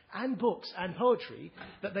texts and books and poetry,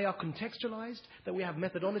 that they are contextualized, that we have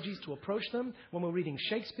methodologies to approach them. When we're reading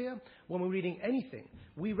Shakespeare, when we're reading anything,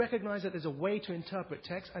 we recognize that there's a way to interpret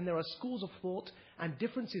text, and there are schools of thought and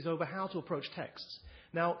differences over how to approach texts.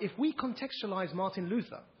 Now, if we contextualize Martin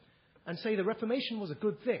Luther and say the Reformation was a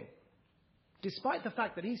good thing, despite the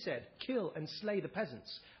fact that he said, kill and slay the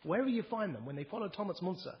peasants, wherever you find them, when they followed Thomas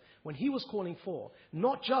Munzer, when he was calling for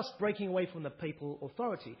not just breaking away from the papal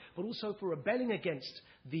authority, but also for rebelling against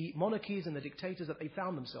the monarchies and the dictators that they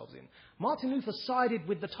found themselves in. Martin Luther sided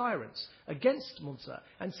with the tyrants against Munzer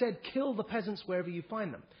and said, kill the peasants wherever you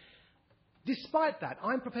find them. Despite that,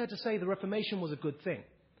 I'm prepared to say the Reformation was a good thing.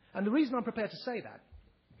 And the reason I'm prepared to say that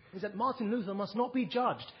is that Martin Luther must not be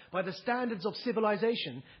judged by the standards of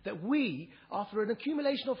civilization that we, after an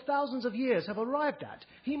accumulation of thousands of years, have arrived at.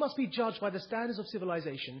 He must be judged by the standards of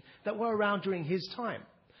civilization that were around during his time.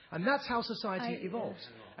 And that's how society evolves.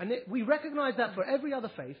 And we recognize that for every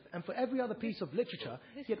other faith and for every other piece of literature,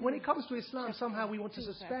 yet when it comes to Islam, somehow we want to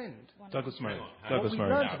suspend Douglas Murray. what we've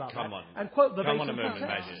learned about that and quote the Come on a verbatim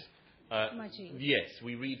moment, text. Majid. Yes,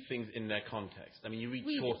 we read things in their context. I mean, you read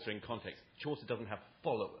Chaucer in context. Chaucer doesn't have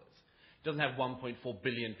followers. Doesn't have 1.4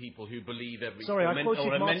 billion people who believe everything. Sorry, I quoted or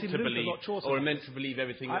are meant Martin to Luther, believe, not Chaucer. or are meant to believe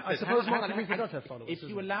everything. I suppose Martin Luther does have followers. If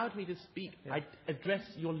you allowed me to speak, Yeah. I'd address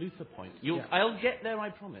your Luther point. Yeah. I'll get there, I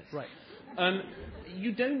promise. Right.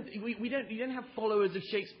 You don't have followers of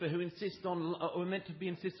Shakespeare who insist on, or are meant to be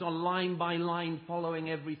insist on line by line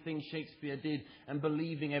following everything Shakespeare did and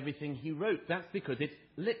believing everything he wrote. That's because it's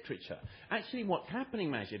literature. Actually, what's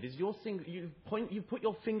happening, Majid, is you put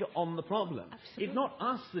your finger on the problem. Absolutely. It's not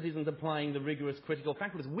us that isn't applying the rigorous critical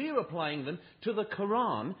faculties. We're applying them to the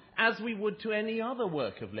Quran as we would to any other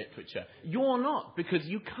work of literature. You're not, because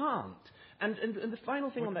you can't. And the final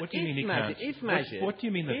thing on that, what do you mean he can't? What do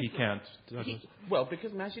you mean that he can't? Well,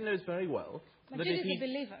 because Majid knows very well that Majid if is a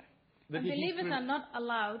believer. And believers are not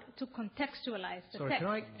allowed to contextualize the text.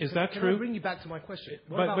 Is that Can true? I bring you back to my question?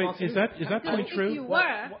 But wait, is that point true?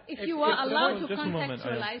 If you were allowed to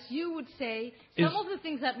contextualize, you would say some of the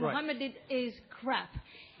things that Muhammad did is crap.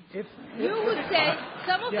 You would say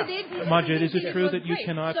some of the things Majid, is it true that you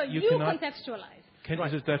cannot? So you contextualize.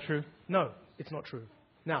 Is that true? No, it's not true.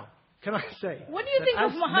 Now, can I say? What do you think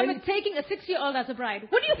of Muhammad taking a 6-year-old as a bride?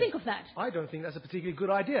 What do you think of that? I don't think that's a particularly good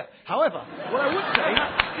idea. However, what I would say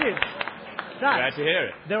is that glad to hear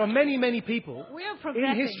it. There are many, many people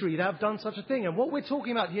in history that have done such a thing. And what we're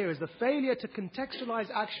talking about here is the failure to contextualize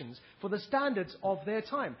actions for the standards of their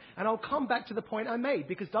time. And I'll come back to the point I made,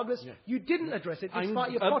 because, Douglas, you didn't address it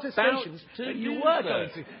despite your protestations that you were going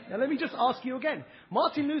to. Now, let me just ask you again.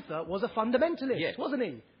 Martin Luther was a fundamentalist, wasn't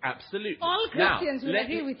he? Absolutely. All Christians will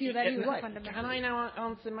agree with you that he was a fundamentalist. Can I now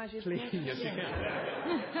answer Majid's question? Please. Yes, you can.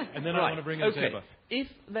 And then I want to bring in Zeba. If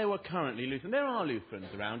there were currently Lutheran, there are Lutherans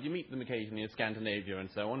around. You meet them occasionally in Scandinavia and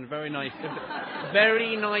so on. Very nice.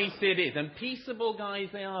 Very nice it is. And peaceable guys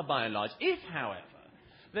they are by and large. If, however,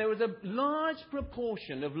 there was a large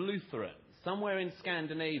proportion of Lutherans somewhere in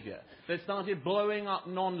Scandinavia that started blowing up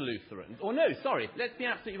non-Lutherans, or no, sorry, let's be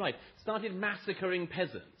absolutely right, started massacring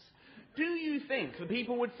peasants, do you think the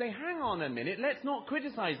people would say, hang on a minute, let's not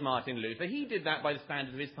criticize Martin Luther. He did that by the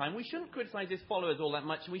standards of his time. We shouldn't criticize his followers all that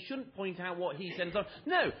much. We shouldn't point out what he said and so on.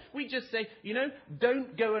 No, we just say,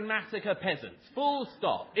 don't go and massacre peasants. Full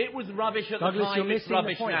stop. It was rubbish at the time, it's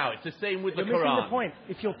rubbish now. It's the same with the Quran. You're missing the point.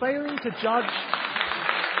 If you're failing to judge...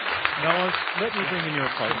 Now, let me bring in your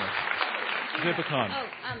partner. Zeba Khan.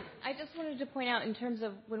 I just wanted to point out, in terms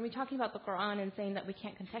of when we're talking about the Quran and saying that we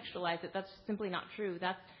can't contextualize it, that's simply not true.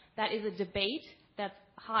 That is a debate that's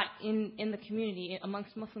hot in the community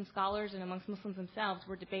amongst Muslim scholars and amongst Muslims themselves.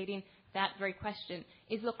 We're debating that very question.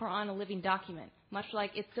 Is the Quran a living document? Much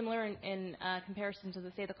like it's similar in comparison to,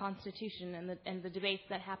 say, the Constitution and the debates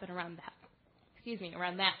that happen around that.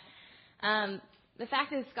 Around that. The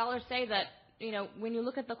fact is, scholars say that when you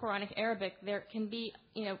look at the Quranic Arabic, there can be,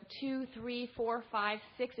 2, 3, 4, 5,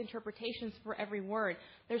 6 interpretations for every word.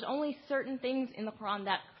 There's only certain things in the Quran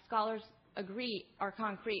that scholars agree are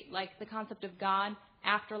concrete, like the concept of God,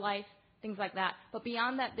 afterlife, things like that. But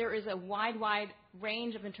beyond that, there is a wide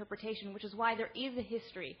range of interpretation, which is why there is a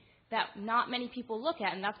history that not many people look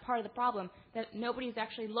at, and that's part of the problem, that nobody's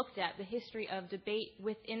actually looked at the history of debate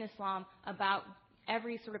within Islam about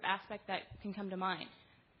every sort of aspect that can come to mind.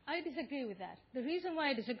 I disagree with that. The reason why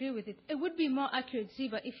I disagree with it would be more accurate,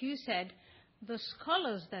 Ziba, if you said the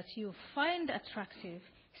scholars that you find attractive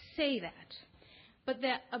say that. But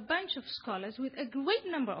there are a bunch of scholars with a great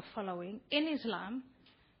number of following in Islam,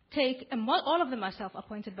 all of them are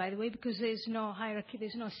self-appointed, by the way, because there's no hierarchy,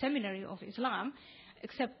 there's no seminary of Islam,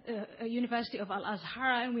 except a University of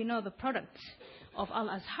Al-Azhar, and we know the products of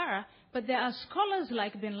Al-Azhar. But there are scholars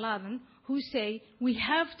like Bin Laden who say we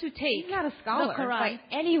have to take He's not a scholar the Quran. By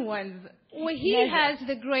anyone's Well, he measure. has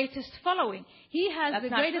the greatest following. He has That's the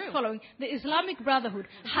not greatest true. following. The Islamic Brotherhood,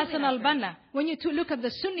 Hassan not true. al-Banna. When you look at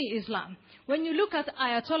the Sunni Islam, when you look at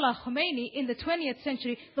Ayatollah Khomeini in the 20th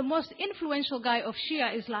century, the most influential guy of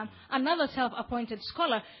Shia Islam, another self-appointed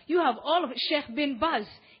scholar, you have all of Sheikh bin Baz.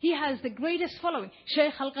 He has the greatest following.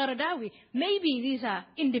 Sheikh al-Qaradawi. Maybe these are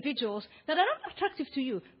individuals that are not attractive to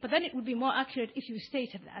you, but then it would be more accurate if you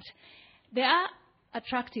stated that. They are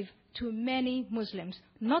attractive to many Muslims,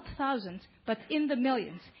 not thousands, but in the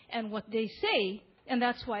millions. And what they say, and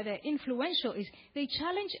that's why they're influential, is they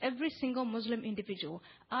challenge every single Muslim individual.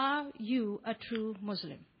 Are you a true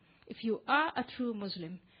Muslim? If you are a true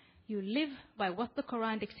Muslim, you live by what the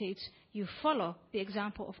Quran dictates, you follow the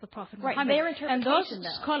example of the Prophet Muhammad. Their interpretation, and those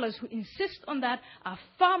though. scholars who insist on that are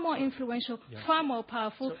far more influential, far more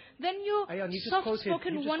powerful than your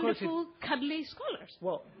soft-spoken, wonderful, cuddly scholars.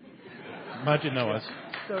 Well, Majid Nawaz.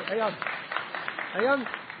 So, Ayan,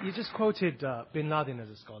 you just quoted Bin Laden as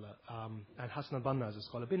a scholar and Hassan al-Banna as a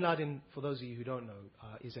scholar. Bin Laden, for those of you who don't know,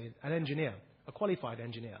 is an engineer, a qualified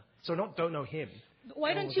engineer. So don't know him.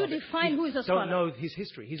 Why don't you define who is a scholar? Don't know his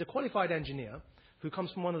history. He's a qualified engineer who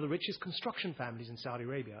comes from one of the richest construction families in Saudi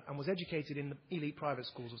Arabia and was educated in the elite private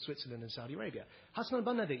schools of Switzerland and Saudi Arabia. Hassan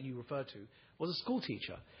al-Banna that you refer to was a school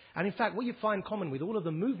teacher. And in fact, what you find common with all of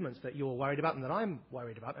the movements that you're worried about and that I'm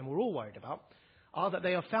worried about and we're all worried about are that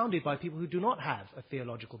they are founded by people who do not have a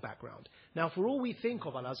theological background. Now, for all we think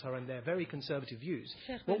of Al-Azhar and their very conservative views,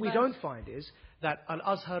 what we don't find is that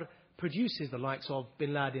Al-Azhar produces the likes of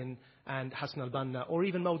Bin Laden and Hassan al-Banna or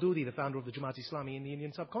even Maududi, the founder of the Jamaat Islami in the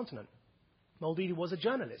Indian subcontinent. Maududi was a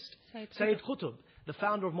journalist. Sayyid Qutb, the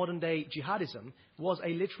founder of modern-day jihadism, was a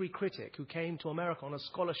literary critic who came to America on a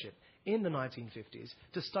scholarship in the 1950s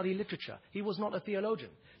to study literature. He was not a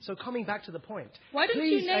theologian. So coming back to the point, why don't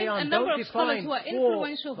please, you name Ayan, a number don't of scholars define who are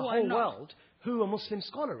influential for who the are whole not? world who a Muslim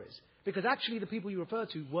scholar is. Because actually the people you refer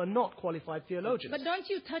to were not qualified theologians. But don't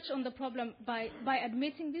you touch on the problem by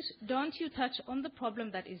admitting this? Don't you touch on the problem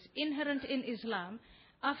that is inherent in Islam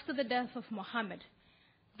after the death of Muhammad?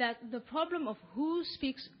 That the problem of who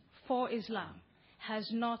speaks for Islam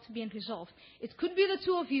has not been resolved. It could be the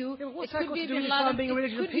two of you. It could be Bin Laden.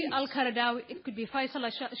 It could be Al-Qaradawi. It could be Faisal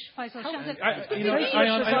Shah. I want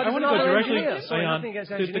to go directly, Ayan,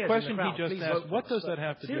 to the question he just asked. What does that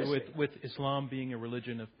have to do with Islam being a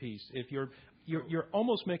religion of peace? If you're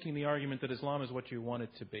almost making the argument that Islam is what you want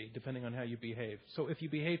it to be, depending on how you behave. So if you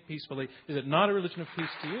behave peacefully, is it not a religion of peace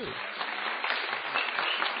to you?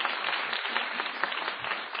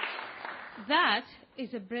 That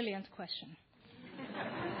is a brilliant question.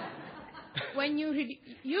 When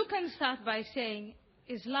you can start by saying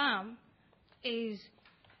Islam is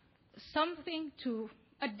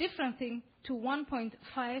a different thing to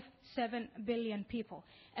 1.57 billion people.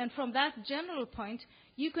 And from that general point,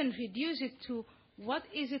 you can reduce it to what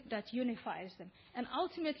is it that unifies them. And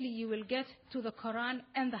ultimately, you will get to the Quran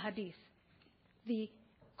and the Hadith. The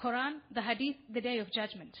Quran, the Hadith, the Day of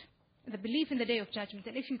Judgment. The belief in the Day of Judgment.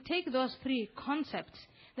 And if you take those three concepts,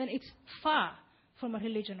 then it's far from a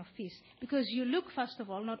religion of peace. Because you look, first of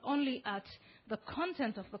all, not only at the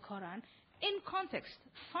content of the Quran, in context,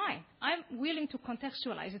 fine. I'm willing to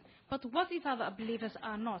contextualize it. But what if other believers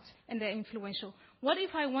are not and they're influential? What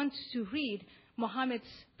if I want to read Muhammad's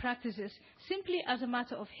practices simply as a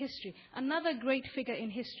matter of history? Another great figure in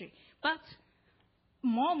history. But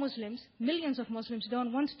more Muslims, millions of Muslims,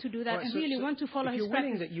 don't want to do that and really want to follow his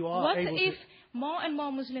practice. What if more and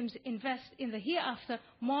more Muslims invest in the hereafter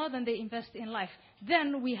more than they invest in life?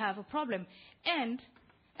 Then we have a problem. And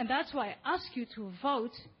that's why I ask you to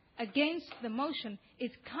vote against the motion,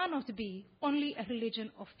 it cannot be only a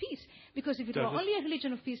religion of peace. Because if it were only a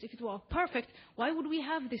religion of peace, if it were perfect, why would we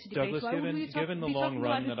have this debate? Douglas, why would we given the long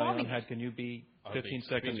run that Ion had, can you be 15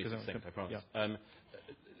 seconds? I promise. Yeah.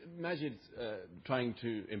 Majid's trying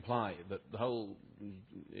to imply that the whole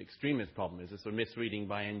extremist problem is a sort of misreading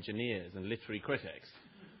by engineers and literary critics.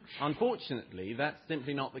 Unfortunately, that's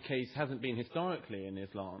simply not the case, hasn't been historically in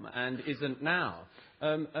Islam, and isn't now.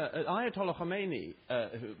 Ayatollah Khomeini,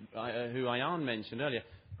 who Ion mentioned earlier,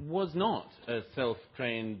 was not a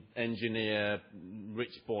self-trained engineer,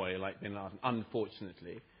 rich boy like Bin Laden,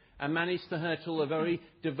 unfortunately, and managed to hurtle a very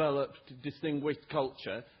developed, distinguished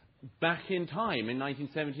culture back in time in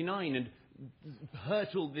 1979 and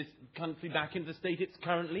hurtled this country back into the state it's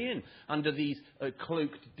currently in under these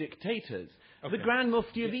cloaked dictators. Okay. The Grand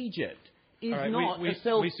Mufti of Egypt is not a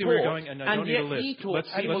self-taught, we see where you're going, and I don't need a list. He taught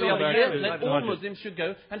that all Muslims should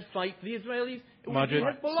go and fight the Israelis with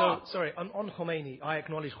Hezbollah. Sorry, on Khomeini, I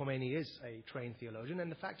acknowledge Khomeini is a trained theologian,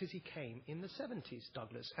 and the fact is he came in the 70s,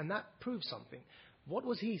 Douglas, and that proves something. What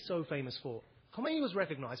was he so famous for? Khomeini was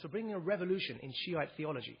recognized for bringing a revolution in Shiite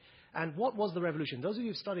theology. And what was the revolution? Those of you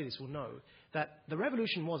who've studied this will know that the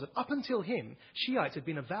revolution was that up until him, Shiites had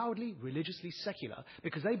been avowedly religiously secular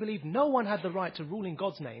because they believed no one had the right to rule in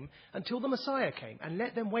God's name until the Messiah came, and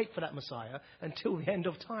let them wait for that Messiah until the end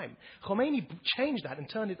of time. Khomeini changed that and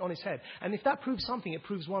turned it on its head. And if that proves something, it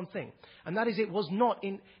proves one thing. And that is it was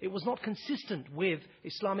not consistent with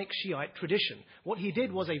Islamic Shiite tradition. What he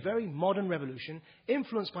did was a very modern revolution,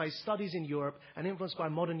 influenced by his studies in Europe and influenced by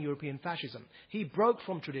modern European fascism. He broke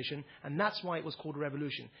from tradition, and that's why it was called a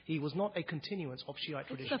revolution. He was not a continuance of Shiite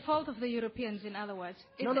tradition. It's the fault of the Europeans, in other words.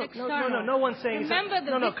 It's no one's saying Remember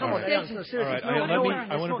that. Come on. Seriously. All right,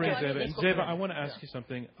 I want to bring Zeba in. Zeba, I want to ask you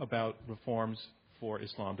something about reforms for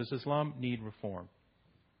Islam. Does Islam need reform?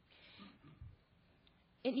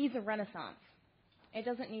 It needs a renaissance. It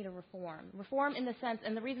doesn't need a reform. Reform in the sense,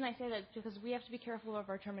 and the reason I say that is because we have to be careful of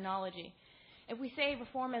our terminology. If we say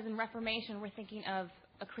reform as in Reformation, we're thinking of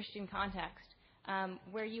a Christian context,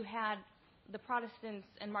 where you had the Protestants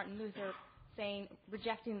and Martin Luther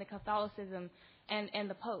rejecting the Catholicism and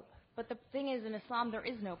the Pope. But the thing is, in Islam, there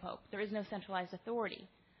is no Pope. There is no centralized authority.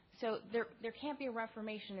 So there can't be a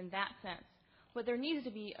reformation in that sense. What there needs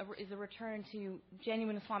to be is a return to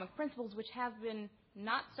genuine Islamic principles, which have been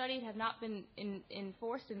not studied, have not been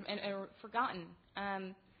enforced, and are forgotten.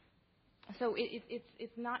 So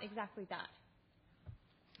it's not exactly that.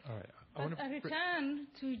 All right. But a return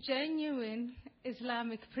to genuine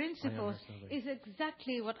Islamic principles is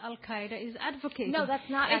exactly what Al-Qaeda is advocating. No, that's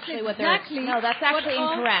not actually what they're... No, that's actually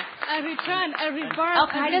incorrect. A return, a rebirth,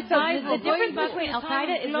 Al-Qaeda, the difference between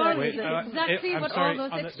Al-Qaeda is exactly what all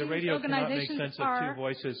those extremist the radio cannot make sense of two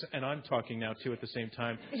voices, and I'm talking now, too, at the same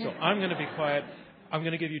time. So I'm going to be quiet. I'm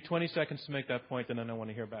going to give you 20 seconds to make that point, and then I want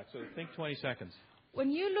to hear back. So think 20 seconds. When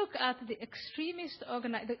you look at the extremist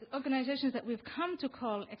the organizations that we've come to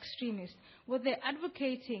call extremist, what they're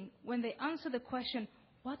advocating when they answer the question,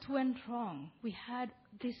 what went wrong? We had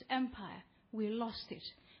this empire. We lost it.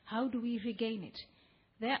 How do we regain it?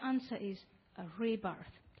 Their answer is a rebirth.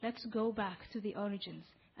 Let's go back to the origins,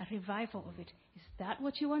 a revival of it. Is that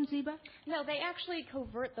what you want, Zeba? No, they actually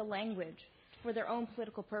covert the language for their own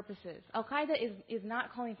political purposes. Al-Qaeda is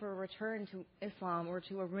not calling for a return to Islam or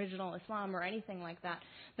to original Islam or anything like that.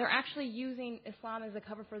 They're actually using Islam as a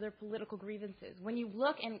cover for their political grievances. When you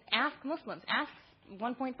look and ask Muslims, ask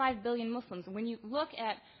 1.5 billion Muslims, when you look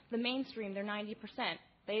at the mainstream, they're 90%.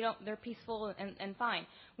 They're peaceful and fine.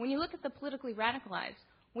 When you look at the politically radicalized,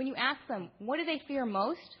 when you ask them, what do they fear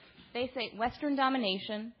most? They say Western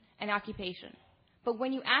domination and occupation. But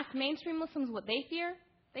when you ask mainstream Muslims what they fear,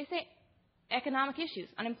 they say economic issues,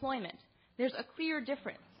 unemployment. There's a clear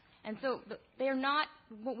difference. And so they are not,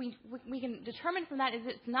 what we can determine from that is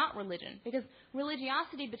it's not religion, because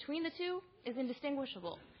religiosity between the two is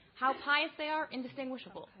indistinguishable. How pious they are,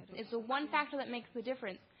 indistinguishable. It's the one factor that makes the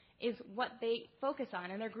difference is what they focus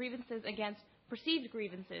on and their grievances against, perceived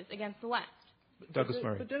grievances against the West. Douglas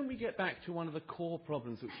Murray. But don't we get back to one of the core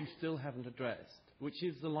problems which you still haven't addressed, which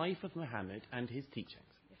is the life of Muhammad and his teachings?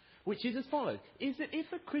 Which is as follows, is that if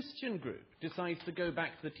a Christian group decides to go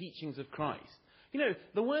back to the teachings of Christ,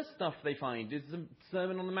 the worst stuff they find is the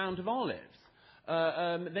Sermon on the Mount of Olives.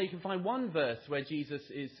 They can find one verse where Jesus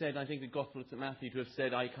is said, I think the Gospel of St. Matthew, to have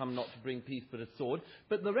said, I come not to bring peace but a sword.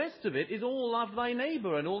 But the rest of it is all love thy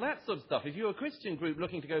neighbour and all that sort of stuff. If you're a Christian group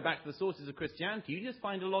looking to go back to the sources of Christianity, you just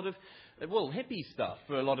find a lot of, hippie stuff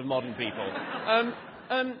for a lot of modern people.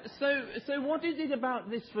 So what is it about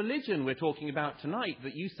this religion we're talking about tonight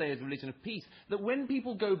that you say is a religion of peace, that when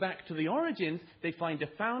people go back to the origins, they find a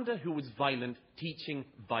founder who was violent, teaching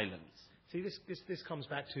violence? See, this comes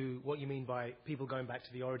back to what you mean by people going back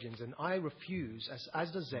to the origins. And I refuse,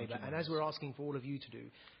 as does Zeba, and as we're asking for all of you to do,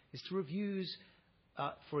 is to refuse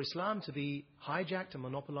for Islam to be hijacked and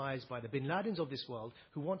monopolized by the bin Ladens of this world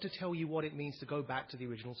who want to tell you what it means to go back to the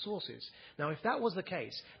original sources. Now, if that was the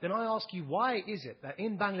case, then I ask you, why is it that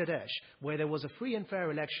in Bangladesh, where there was a free and fair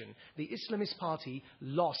election, the Islamist party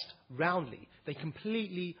lost roundly? They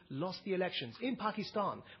completely lost the elections. In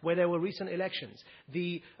Pakistan, where there were recent elections,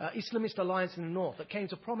 the Islamist alliance in the north that came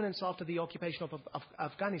to prominence after the occupation of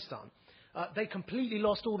Afghanistan, they completely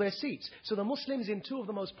lost all their seats. So the Muslims in two of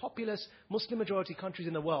the most populous Muslim-majority countries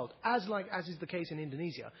in the world, as is the case in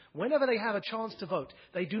Indonesia, whenever they have a chance to vote,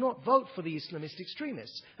 they do not vote for the Islamist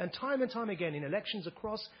extremists. And time again in elections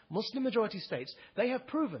across Muslim-majority states, they have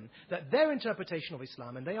proven that their interpretation of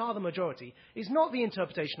Islam, and they are the majority, is not the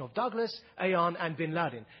interpretation of Douglas, Ayan, and bin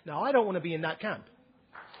Laden. Now, I don't want to be in that camp.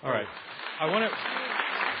 All right. I want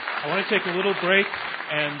to take a little break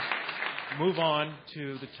and move on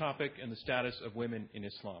to the topic and the status of women in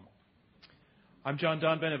Islam. I'm John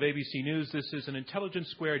Donvan of ABC News. This is an Intelligence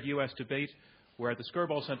Squared U.S. debate. We're at the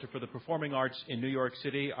Skirball Center for the Performing Arts in New York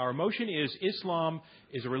City. Our motion is Islam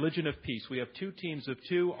is a religion of peace. We have two teams of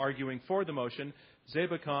two arguing for the motion,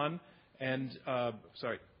 Zeba Khan and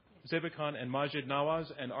Majid Nawaz,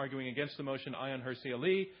 and arguing against the motion, Ayan Hirsi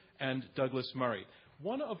Ali and Douglas Murray.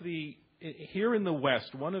 Here in the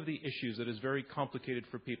West, one of the issues that is very complicated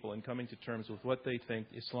for people in coming to terms with what they think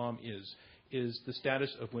Islam is the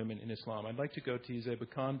status of women in Islam. I'd like to go to Zeba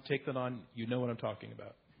Khan. Take that on. You know what I'm talking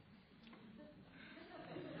about.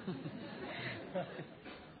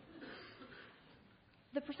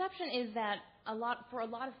 The perception is that for a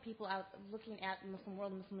lot of people out looking at the Muslim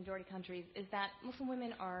world, Muslim majority countries, is that Muslim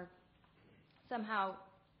women are somehow,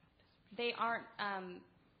 they aren't,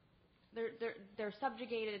 they're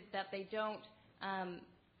subjugated, that they don't,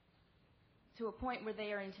 to a point where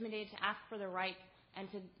they are intimidated to ask for their rights and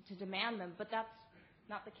to demand them. But that's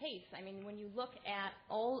not the case. I mean, when you look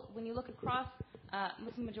across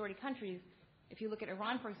Muslim majority countries, if you look at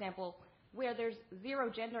Iran, for example, where there's zero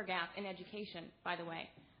gender gap in education, by the way,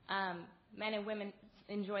 men and women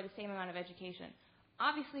enjoy the same amount of education.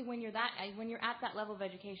 Obviously, when you're at that level of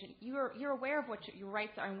education, you're aware of what your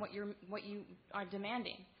rights are and what you are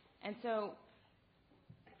demanding. And so,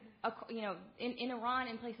 in Iran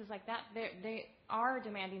and places like that, they are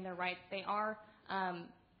demanding their rights. They are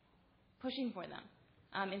pushing for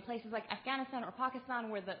them. In places like Afghanistan or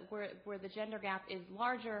Pakistan, where the gender gap is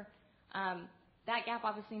larger, that gap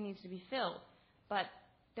obviously needs to be filled. But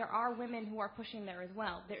there are women who are pushing there as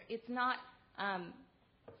well. It's not.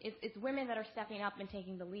 It's women that are stepping up and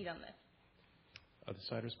taking the lead on this. Other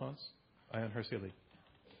side response? Ayan Hirsi Ali.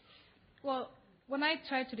 Well, when I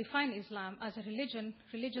try to define Islam as a religion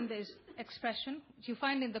there is expression. What you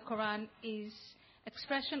find in the Quran is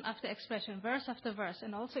expression after expression, verse after verse,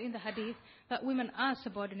 and also in the Hadith that women are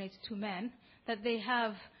subordinate to men, that they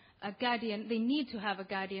have a guardian, they need to have a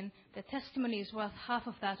guardian. Their testimony is worth half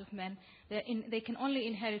of that of men. They can only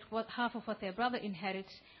inherit half of what their brother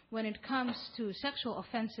inherits. When it comes to sexual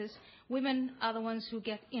offenses, women are the ones who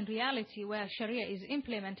get, in reality, where Sharia is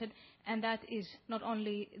implemented, and that is not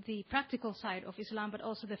only the practical side of Islam, but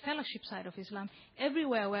also the fellowship side of Islam,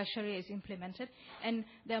 everywhere where Sharia is implemented. And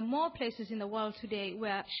there are more places in the world today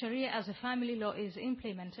where Sharia as a family law is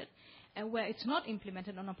implemented, and where it's not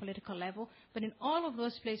implemented on a political level. But in all of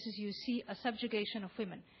those places, you see a subjugation of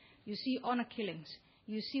women. You see honor killings.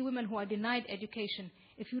 You see women who are denied education.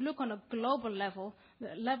 If you look on a global level,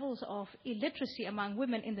 the levels of illiteracy among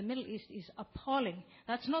women in the Middle East is appalling.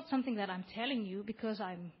 That's not something that I'm telling you because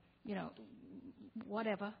I'm,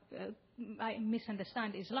 I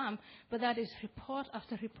misunderstand Islam, but that is report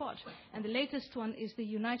after report. And the latest one is the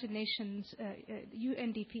United Nations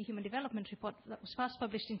UNDP Human Development Report that was first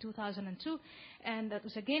published in 2002, and that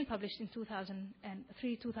was again published in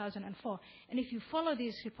 2003, 2004. And if you follow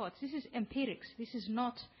these reports, this is empirics. This is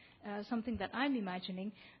not something that I'm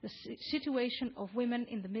imagining. The situation of women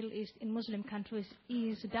in the Middle East, in Muslim countries,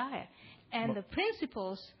 is dire. And the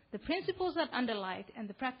principles that underlie it and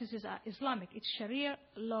the practices are Islamic. It's Sharia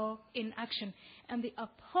law in action. And the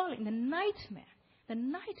appalling, the nightmare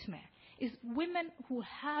is women who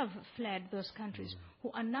have fled those countries,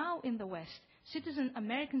 who are now in the West, citizens,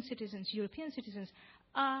 American citizens, European citizens,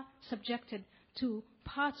 are subjected to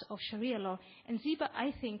parts of Sharia law. And Ziba,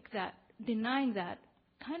 I think that denying that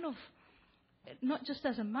kind of, not just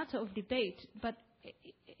as a matter of debate, but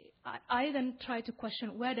I then try to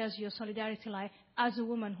question, where does your solidarity lie as a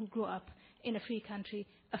woman who grew up in a free country,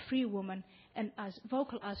 a free woman, and as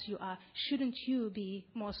vocal as you are, shouldn't you be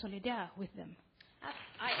more solidar with them?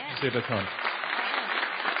 I am. Sibaton.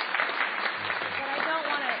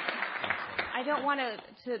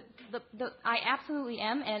 I absolutely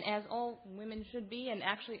am, and as all women should be, and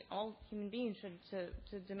actually all human beings should,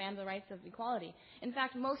 to demand the rights of equality. In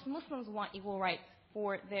fact, most Muslims want equal rights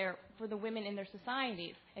for the women in their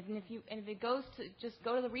societies. And if it goes to, just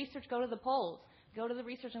go to the research, go to the polls, go to the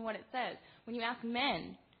research and what it says. When you ask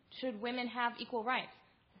men, should women have equal rights?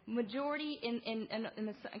 Majority in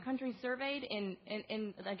the countries surveyed in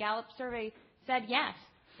the Gallup survey said yes,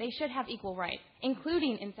 they should have equal rights,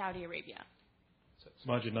 including in Saudi Arabia.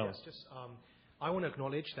 I want to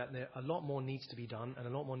acknowledge that a lot more needs to be done and a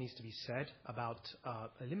lot more needs to be said about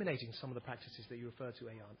eliminating some of the practices that you refer to,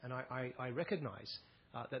 Ayan. And I recognize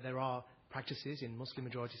that there are practices in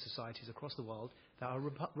Muslim-majority societies across the world that are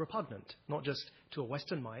repugnant, not just to a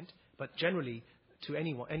Western mind, but generally to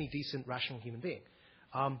any decent, rational human being.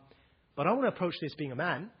 But I want to approach this being a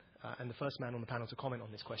man, and the first man on the panel to comment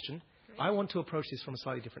on this question. Great. I want to approach this from a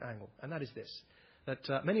slightly different angle, and that is this,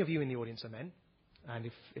 that many of you in the audience are men, and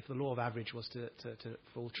if the law of average was to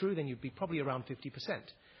fall true, then you'd be probably around 50%.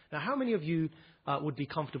 Now, how many of you would be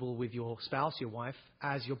comfortable with your spouse, your wife,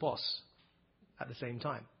 as your boss at the same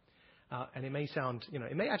time? And it may sound,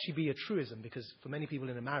 it may actually be a truism, because for many people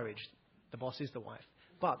in a marriage, the boss is the wife.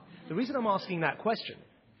 But the reason I'm asking that question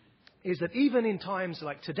is that even in times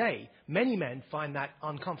like today, many men find that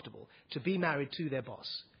uncomfortable, to be married to their boss.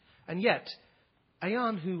 And yet,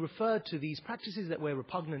 Ayan, who referred to these practices that were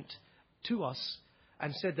repugnant to us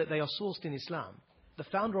and said that they are sourced in Islam, the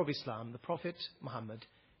founder of Islam, the Prophet Muhammad,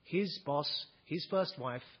 his boss, his first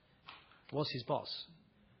wife, was his boss.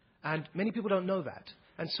 And many people don't know that.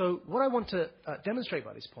 And so what I want to demonstrate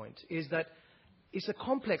by this point is that it's a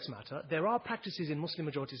complex matter. There are practices in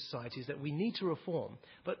Muslim-majority societies that we need to reform,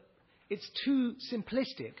 but it's too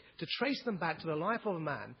simplistic to trace them back to the life of a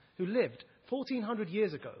man who lived 1,400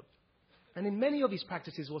 years ago, and in many of his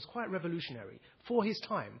practices was quite revolutionary for his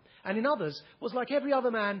time, and in others was like every other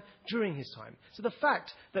man during his time. So the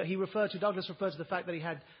fact that Douglas referred to the fact that he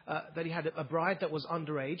had a bride that was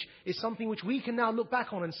underage is something which we can now look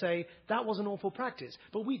back on and say that was an awful practice.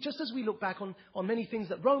 But just as we look back on many things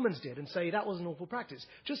that Romans did and say that was an awful practice,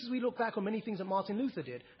 just as we look back on many things that Martin Luther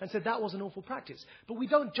did and said that was an awful practice. But we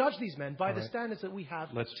don't judge these men by the standards that we have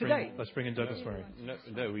today. Let's bring in Douglas Murray.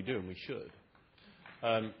 No, we do, and we should.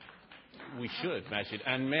 We should, Majid.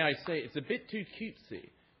 And may I say, it's a bit too cutesy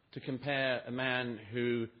to compare a man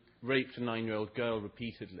who raped a 9-year-old girl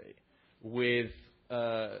repeatedly with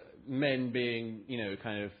men being,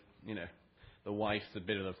 the wife's a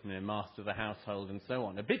bit of the master of the household and so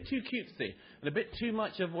on. A bit too cutesy and a bit too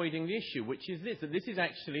much avoiding the issue, which is this, that this is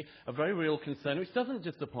actually a very real concern, which doesn't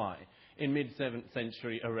just apply in mid-7th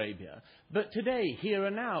century Arabia, but today, here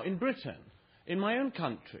and now, in Britain, in my own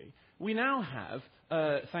country, we now have,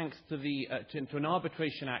 thanks to an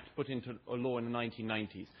arbitration act put into a law in the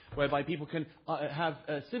 1990s, whereby people can have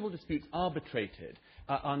civil disputes arbitrated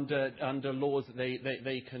under laws that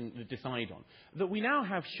they can decide on, that we now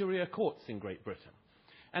have Sharia courts in Great Britain.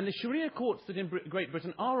 And the Sharia courts that in Great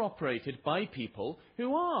Britain are operated by people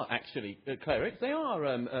who are actually clerics. They are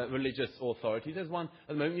religious authorities. There's one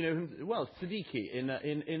at the moment, Siddiqui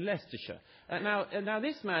in Leicestershire. Now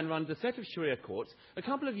this man runs a set of Sharia courts. A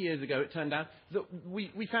couple of years ago, it turned out that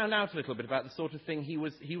we found out a little bit about the sort of thing he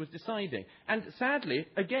was deciding. And sadly,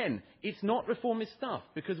 again, it's not reformist stuff,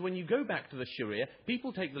 because when you go back to the Sharia,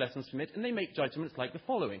 people take the lessons from it and they make judgments like the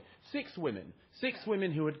following. Six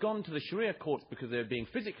women who had gone to the Sharia courts because they were being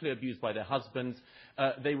physically abused by their husbands.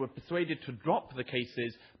 They were persuaded to drop the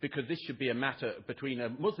cases because this should be a matter between a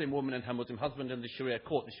Muslim woman and her Muslim husband and the Sharia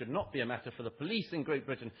court. This should not be a matter for the police in Great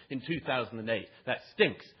Britain in 2008. That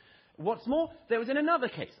stinks. What's more, there was in another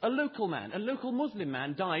case, a local Muslim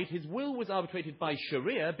man died. His will was arbitrated by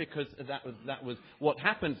Sharia because that was what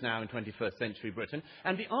happens now in 21st century Britain.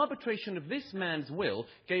 And the arbitration of this man's will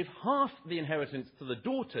gave half the inheritance to the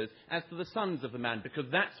daughters as to the sons of the man, because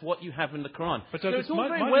that's what you have in the Quran. But so it's all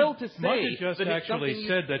very well to say just that actually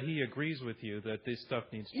said that he agrees with you that this stuff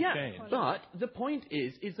needs to change. But the point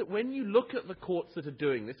is that when you look at the courts that are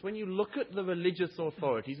doing this, when you look at the religious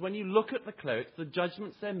authorities, when you look at the clerics, the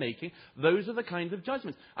judgments they're making, those are the kinds of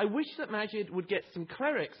judgments. I wish that Majid would get some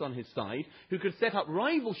clerics on his side who could set up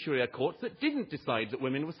rival Sharia courts that didn't decide that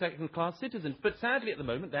women were second-class citizens. But sadly, at the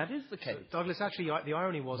moment, that is the case. So, Douglas, actually, the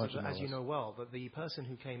irony was, as you know well, that the person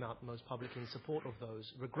who came out most publicly in support of those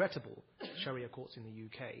regrettable Sharia courts in the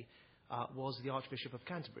UK was the Archbishop of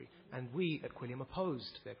Canterbury. And we at Quilliam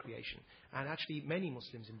opposed their creation. And actually, many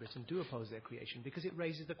Muslims in Britain do oppose their creation because it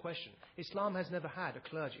raises the question. Islam has never had a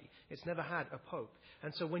clergy. It's never had a pope.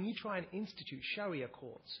 And so when you try and institute Sharia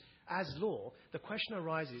courts as law, the question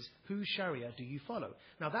arises, whose Sharia do you follow?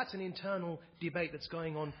 Now, that's an internal debate that's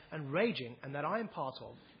going on and raging, and that I am part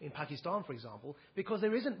of in Pakistan, for example, because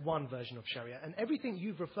there isn't one version of Sharia, and everything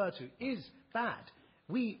you've referred to is bad.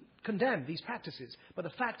 We condemn these practices, but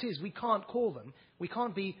the fact is we can't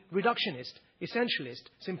be reductionist, essentialist,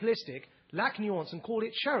 simplistic, lack nuance and call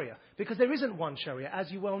it Sharia, because there isn't one Sharia, as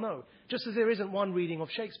you well know, just as there isn't one reading of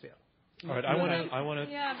Shakespeare. All right, I want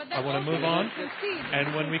to move on,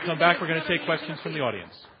 and when we come back, we're going to take questions from the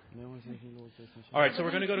audience. All right, so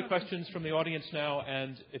we're going to go to questions from the audience now,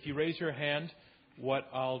 and if you raise your hand, what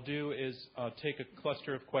I'll do is take a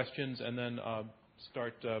cluster of questions and then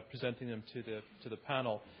start presenting them to the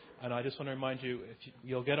panel. And I just want to remind you, if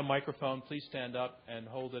you'll get a microphone, please stand up and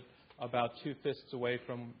hold it about 2 fists away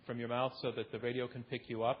from your mouth so that the radio can pick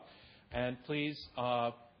you up. And please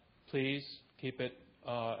keep it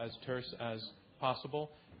as terse as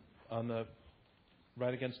possible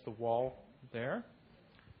right against the wall there.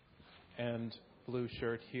 And blue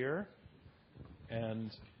shirt here.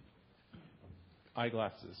 And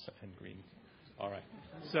eyeglasses and green. All right.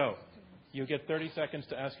 So you get 30 seconds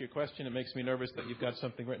to ask your question. It makes me nervous that you've got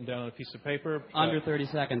something written down on a piece of paper. Under 30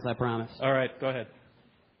 seconds, I promise. All right, go ahead.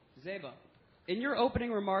 Zeba, in your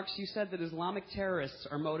opening remarks, you said that Islamic terrorists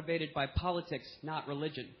are motivated by politics, not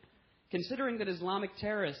religion. Considering that Islamic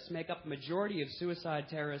terrorists make up a majority of suicide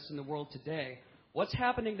terrorists in the world today, what's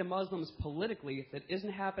happening to Muslims politically that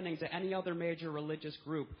isn't happening to any other major religious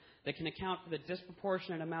group that can account for the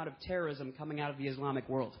disproportionate amount of terrorism coming out of the Islamic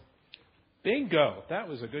world? Bingo. That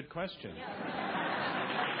was a good question.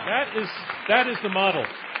 That is the model.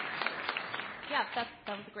 Yeah, that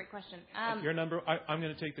was a great question. Your number, I'm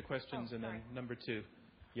going to take the questions and then number 2.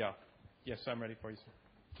 Yeah. Yes, I'm ready for you, sir.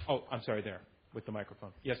 Oh, I'm sorry, there, with the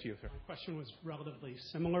microphone. Yes, you, sir. My question was relatively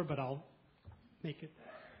similar, but I'll make it.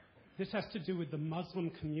 This has to do with the Muslim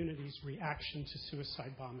community's reaction to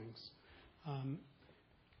suicide bombings.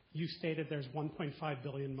 You stated there's 1.5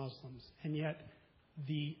 billion Muslims, and yet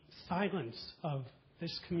the silence of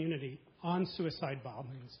this community on suicide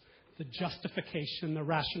bombings, the justification, the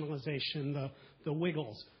rationalization, the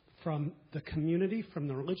wiggles from the community, from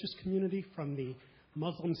the religious community, from the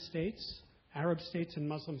Muslim states, Arab states and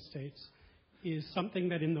Muslim states, is something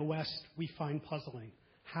that in the West we find puzzling.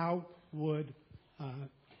 How would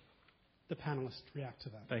the panelists react to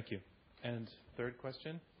that? Thank you. And third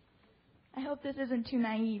question? I hope this isn't too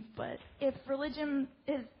naive, but if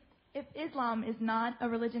Islam is not a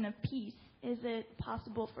religion of peace, is it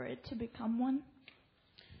possible for it to become one?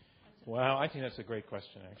 Wow, I think that's a great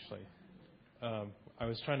question, actually. I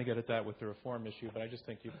was trying to get at that with the reform issue, but I just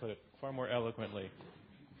think you put it far more eloquently.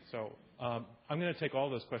 So I'm going to take all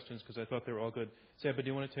those questions because I thought they were all good. Seba, do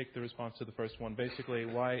you want to take the response to the first one? Basically,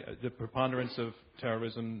 why the preponderance of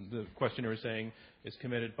terrorism, the questioner is saying, is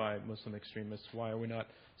committed by Muslim extremists. Why are we not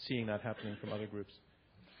seeing that happening from other groups?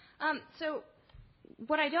 So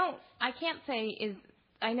what I can't say is,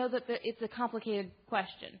 I know that it's a complicated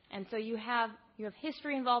question. And so you have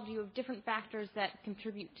history involved, you have different factors that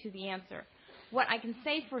contribute to the answer. What I can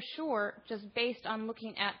say for sure, just based on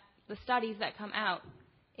looking at the studies that come out,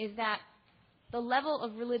 is that the level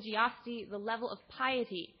of religiosity, the level of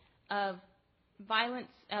piety of violence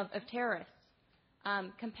of terrorists,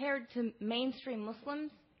 compared to mainstream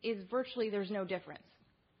Muslims, is virtually there's no difference.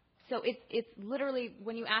 So it's literally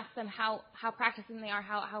when you ask them how practicing they are,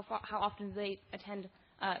 how often they attend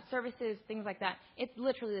services, things like that, it's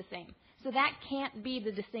literally the same. So that can't be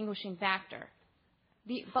the distinguishing factor.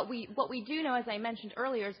 But what we do know, as I mentioned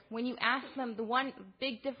earlier, is when you ask them, the one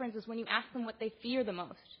big difference is when you ask them what they fear the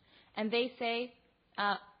most. And they say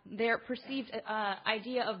their perceived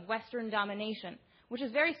idea of Western domination, which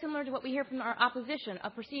is very similar to what we hear from our opposition, a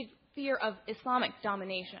perceived fear of Islamic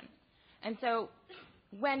domination. And so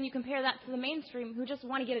when you compare that to the mainstream, who just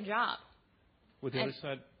want to get a job. Would the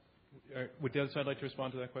other side like to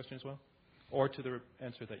respond to that question as well? Or to the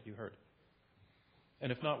answer that you heard?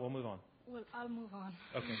 And if not, we'll move on. Well, I'll move on.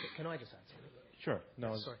 Okay. Can I just add something? Sure.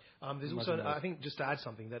 No. Sorry. There's also, I think, just to add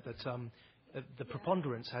something, that the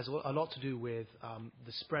preponderance has a lot to do with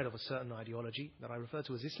the spread of a certain ideology that I refer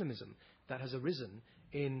to as Islamism that has arisen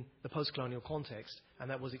in the post-colonial context and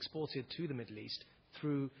that was exported to the Middle East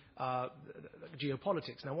through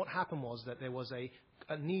geopolitics. Now, what happened was that there was a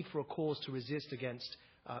need for a cause to resist against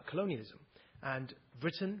colonialism. And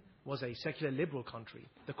Britain was a secular liberal country.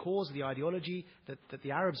 The cause of the ideology that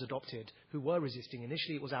the Arabs adopted, who were resisting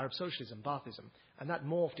initially, it was Arab socialism, Baathism, and that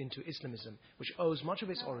morphed into Islamism, which owes much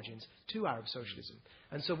of its origins to Arab socialism.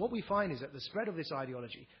 And so what we find is that the spread of this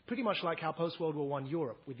ideology, pretty much like how post-World War I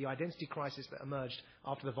Europe, with the identity crisis that emerged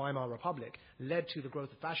after the Weimar Republic, led to the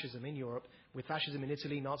growth of fascism in Europe, with fascism in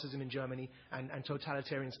Italy, Nazism in Germany, and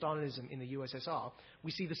totalitarian Stalinism in the USSR,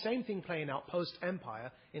 we see the same thing playing out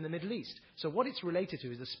post-empire in the Middle East. So what it's related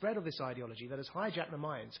to is the spread of this ideology that has hijacked the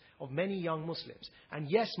minds of many young Muslims.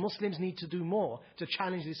 And yes, Muslims need to do more to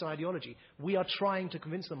challenge this ideology. We are trying to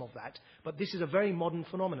convince them of that. But this is a very modern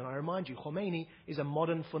phenomenon. I remind you, Khomeini is a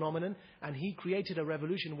modern phenomenon, and he created a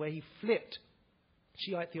revolution where he flipped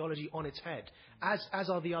Shiite theology on its head, as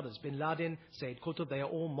are the others. Bin Laden, Sayyid Qutb, they are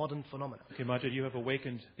all modern phenomena. Okay, Majid, you have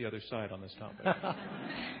awakened the other side on this topic.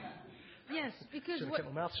 Yes, because Should have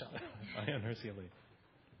kept my mouth shut. I am Hirsi Ali.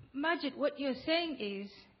 Majid, what you're saying is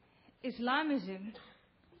Islamism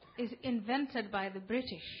is invented by the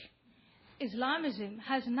British. Islamism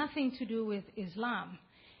has nothing to do with Islam.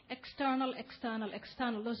 External, external,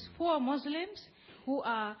 external. Those poor Muslims who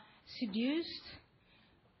are seduced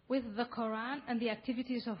with the Quran and the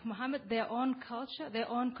activities of Muhammad, their own culture, their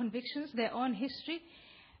own convictions, their own history,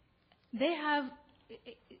 they have,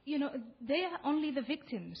 they are only the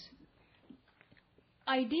victims.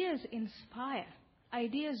 Ideas inspire.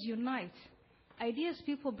 Ideas unite. Ideas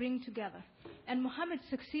people bring together. And Muhammad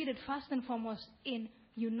succeeded first and foremost in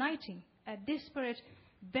uniting a disparate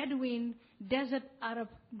Bedouin desert Arab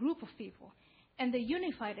group of people. And they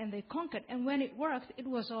unified and they conquered. And when it worked, it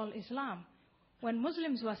was all Islam. When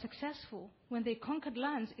Muslims were successful, when they conquered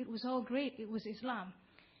lands, it was all great. It was Islam.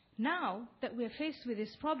 Now that we're faced with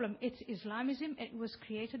this problem, it's Islamism. It was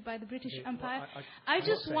created by the British Empire. Well, I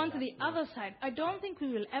just want the other side. I don't think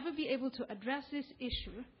we will ever be able to address this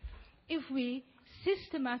issue if we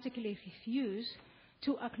systematically refuse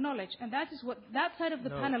to acknowledge, and that is what that side of the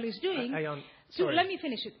panel is doing. Let me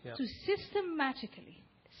finish it. Yeah. To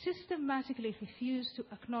systematically refuse to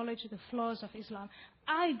acknowledge the flaws of Islam.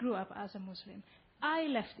 I grew up as a Muslim. I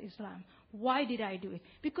left Islam. Why did I do it?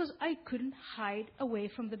 Because I couldn't hide away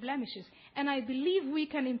from the blemishes. And I believe we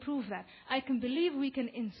can improve that. I can believe we can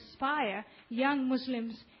inspire young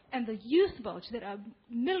Muslims and the youth boat. There are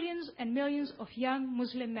millions and millions of young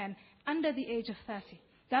Muslim men under the age of 30.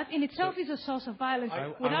 That in itself is a source of violence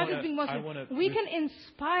without it being Muslim. We can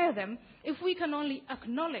inspire them if we can only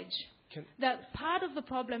acknowledge that part of the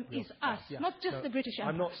problem is us, not just the British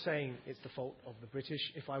Empire. I'm not saying it's the fault of the British.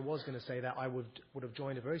 If I was going to say that, I would have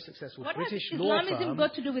joined a very successful British law firm. What has Islamism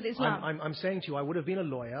got to do with Islam? I'm saying to you, I would have been a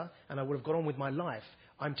lawyer and I would have got on with my life.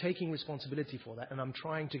 I'm taking responsibility for that, and I'm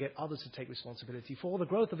trying to get others to take responsibility for the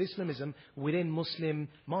growth of Islamism within Muslim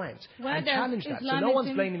minds and challenge that. So no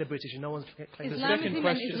one's blaming the British and no one's claiming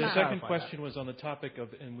the second question was on the topic of,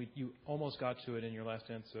 and you almost got to it in your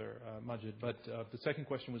last answer, Majid, but the second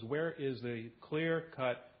question was, where is the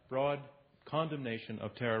clear-cut, broad condemnation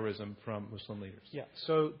of terrorism from Muslim leaders? Yeah,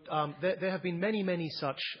 so there have been many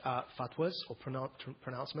such fatwas or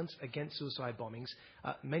pronouncements against suicide bombings.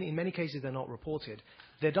 In many cases, they're not reported.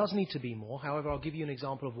 There does need to be more. However, I'll give you an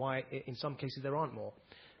example of why in some cases there aren't more.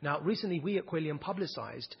 Now, recently we at Quilliam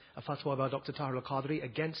publicized a fatwa by Dr. Tahir al-Qadri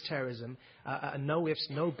against terrorism, a no ifs,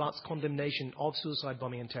 no buts condemnation of suicide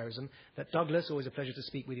bombing and terrorism that Douglas, always a pleasure to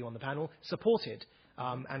speak with you on the panel, supported.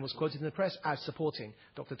 And was quoted in the press as supporting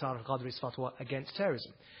Dr. Tahir al-Qadri's fatwa against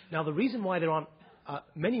terrorism. Now, the reason why there aren't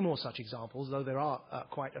many more such examples, though there are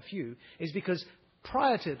quite a few, is because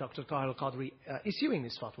prior to Dr. Tahir al-Qadri issuing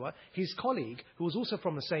this fatwa, his colleague, who was also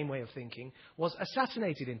from the same way of thinking, was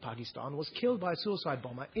assassinated in Pakistan, was killed by a suicide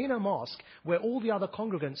bomber in a mosque where all the other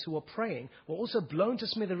congregants who were praying were also blown to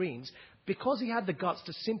smithereens because he had the guts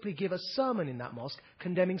to simply give a sermon in that mosque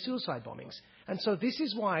condemning suicide bombings. And so this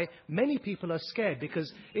is why many people are scared,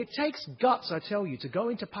 because it takes guts, I tell you, to go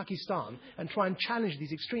into Pakistan and try and challenge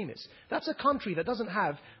these extremists. That's a country that doesn't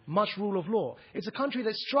have much rule of law. It's a country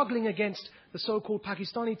that's struggling against the so-called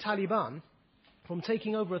Pakistani Taliban from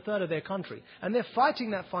taking over a third of their country. And they're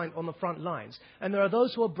fighting that fight on the front lines. And there are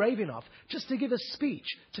those who are brave enough just to give a speech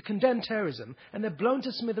to condemn terrorism, and they're blown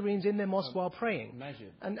to smithereens in their mosque while praying.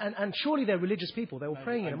 And surely they're religious people. They were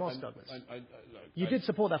praying in a mosque, Douglas. You did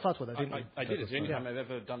support that fatwa, though, didn't you? I did. It's the only time I've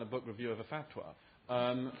ever done a book review of a fatwa.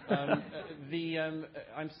 I'm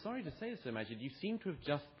sorry to say this, Sir Majid, you seem to have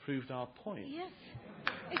just proved our point. Yes.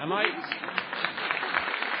 Am I...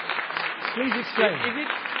 Please explain.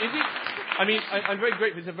 Is it... I mean, I'm very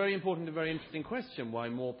grateful. It's a very important and very interesting question, why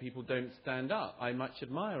more people don't stand up. I much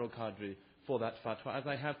admire al-Qadri for that fatwa, as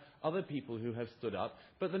I have other people who have stood up.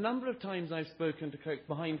 But the number of times I've spoken to clerics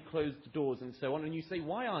behind closed doors and so on, and you say,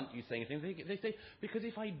 why aren't you saying anything? They say, because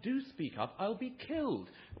if I do speak up, I'll be killed.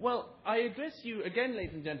 Well, I address you again,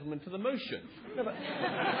 ladies and gentlemen, to the motion. No, but,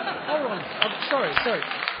 hold on. Sorry.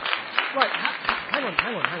 Right, hang on.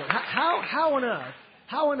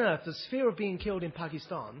 How on earth does fear of being killed in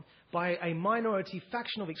Pakistan by a minority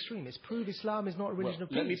faction of extremists prove Islam is not a religion of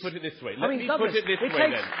peace? Let me put it this way. No,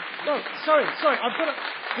 sorry. I've got to...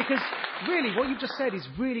 Because really, what you've just said is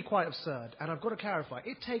really quite absurd, and I've got to clarify.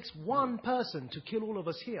 It takes one person to kill all of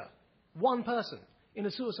us here. One person in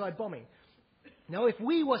a suicide bombing. Now, if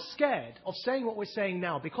we were scared of saying what we're saying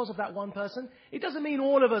now because of that one person, it doesn't mean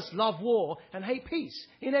all of us love war and hate peace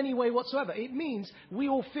in any way whatsoever. It means we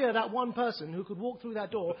all fear that one person who could walk through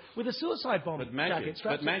that door with a suicide bomb jacket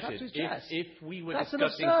strapped to his chest. If we were That's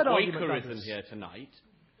discussing Quakerism here tonight,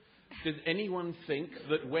 does anyone think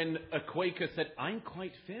that when a Quaker said, I'm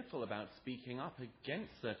quite fearful about speaking up against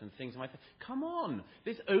certain things, might say, come on,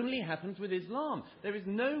 this only happens with Islam. There is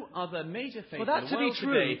no other major faith in the world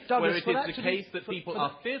today where it is the case that people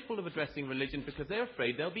are fearful of addressing religion because they're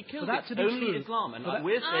afraid they'll be killed. It's only Islam. And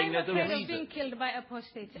we're saying there's a reason. I'm afraid of being killed by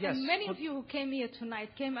apostates. Yes. And many of you who came here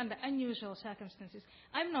tonight came under unusual circumstances.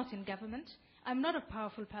 I'm not in government. I'm not a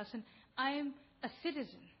powerful person. I'm a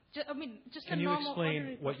citizen. Just Can a you normal,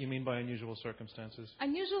 explain what you mean by unusual circumstances?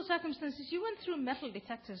 Unusual circumstances. You went through metal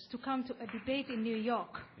detectors to come to a debate in New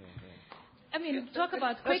York. Talk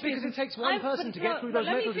about That's because it takes one person to get through those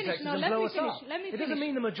metal detectors and blow us up. It doesn't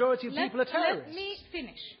mean the majority of people are terrorists.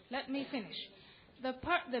 Let me finish.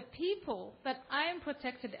 The people that I am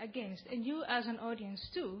protected against, and you as an audience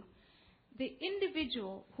too, the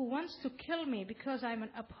individual who wants to kill me because I'm an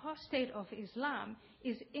apostate of Islam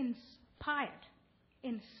is inspired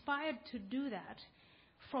to do that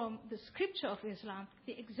from the scripture of Islam,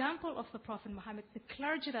 the example of the Prophet Muhammad, the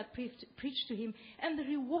clergy that preached to him, and the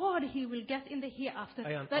reward he will get in the hereafter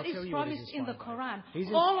that is promised in the Quran.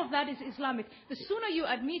 All of that is Islamic. The sooner you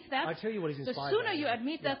admit that, I'll tell you what he's inspired the sooner you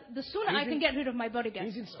admit that, the sooner I can get rid of my bodyguard.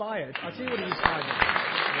 He's inspired. I'll tell you what he's inspired by.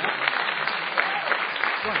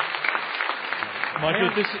 Right. Michael,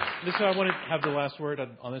 I want to have the last word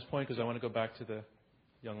on this point because I want to go back to the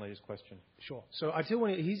young lady's question. Sure. So I tell you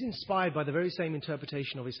what, he's inspired by the very same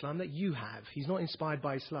interpretation of Islam that you have. He's not inspired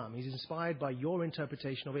by Islam. He's inspired by your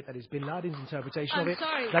interpretation of it, that is Bin Laden's interpretation of it,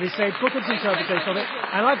 that is Sayyid Qutb's interpretation of it.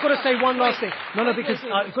 And I've got to say one last thing. Because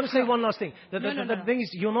I've got to say one last thing. The thing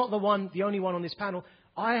is, you're not the only one on this panel.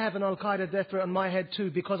 I have an Al-Qaeda death threat on my head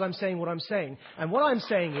too because I'm saying what I'm saying. And what I'm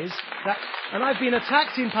saying is that, and I've been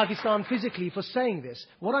attacked in Pakistan physically for saying this.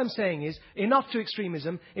 What I'm saying is, enough to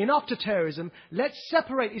extremism, enough to terrorism. Let's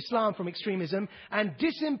separate Islam from extremism and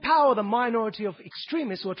disempower the minority of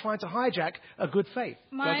extremists who are trying to hijack a good faith.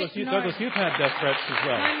 Douglas, you've had death threats as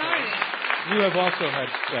well. You have also had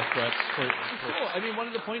death threats. Sure. One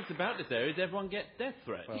of the points about this area is everyone gets death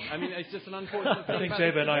threats. Well, it's just an unfortunate thing. I think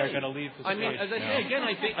Zeba and I are going to leave the stage. As I say again,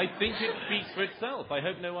 I think it speaks for itself. I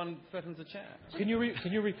hope no one threatens a chair. Can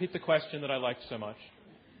you repeat the question that I liked so much?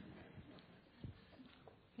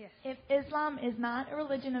 Yes. If Islam is not a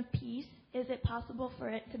religion of peace, is it possible for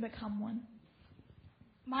it to become one?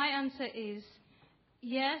 My answer is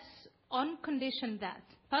yes, on condition that,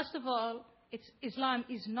 first of all, Islam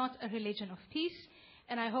is not a religion of peace,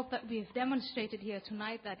 and I hope that we've demonstrated here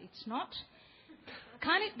tonight that it's not.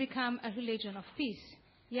 Can it become a religion of peace?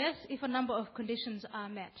 Yes, if a number of conditions are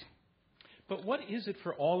met. But what is it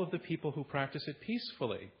for all of the people who practice it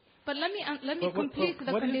peacefully? But let me complete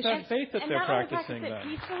the what conditions. What is that faith that they're practicing then?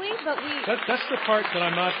 Peacefully, but That's the part that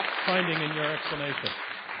I'm not finding in your explanation.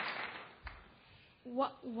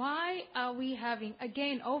 Why are we having,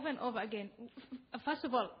 again, over and over again, first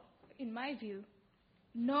of all, in my view,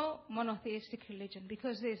 no monotheistic religion,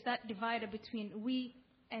 because there's that divider between we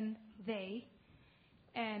and they,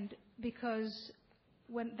 and because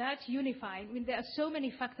when that's unified, there are so many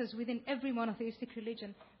factors within every monotheistic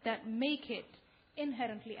religion that make it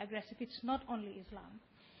inherently aggressive. It's not only Islam.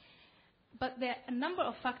 But there are a number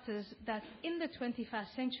of factors that in the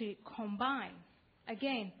 21st century combine.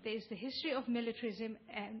 Again, there is the history of militarism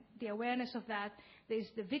and the awareness of that. There's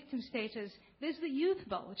the victim status. There's the youth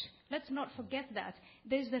bulge. Let's not forget that.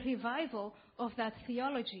 There's the revival of that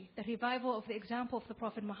theology, the revival of the example of the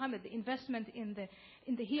Prophet Muhammad, the investment in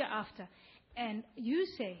the hereafter. And you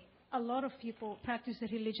say a lot of people practice the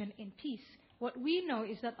religion in peace. What we know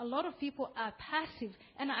is that a lot of people are passive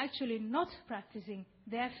and are actually not practicing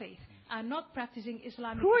their faith, are not practicing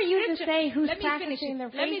Islamic. Who are you to say who's practicing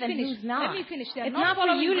their faith and who's not? Let me finish. It's not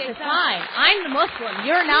for you to decide. I'm the Muslim.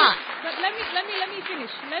 You're not. But let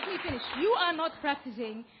me finish. You are not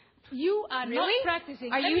practicing You are not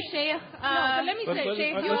practicing. Are you Sheikh? No, but let me say,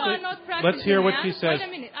 Sheikh, you are not practicing. Let's hear what she says. Wait a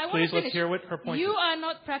minute. Please, let's hear what her point is. You are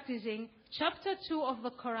not practicing chapter 2 of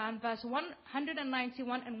the Quran, verse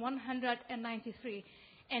 191 and 193.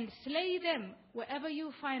 And slay them wherever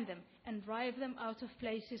you find them, and drive them out of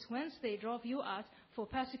places whence they drove you out, for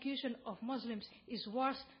persecution of Muslims is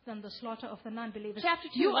worse than the slaughter of the non-believers. Chapter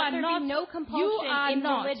 2, let there be no compulsion in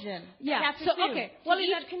religion. Yeah. Chapter 2. Okay. Well,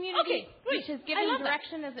 each community which is given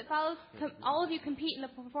direction as it follows, all of you compete in the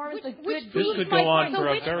performance of good deeds. This could go on for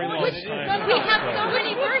a very long time. We have so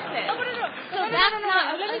many verses. So that's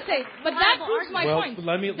not. Let me say. But that proves my point.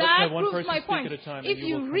 Let's have one person speak at a time. If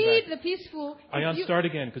you read the peaceful, Ayan, start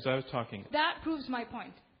again because I was talking. That proves my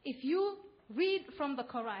point. If you read from the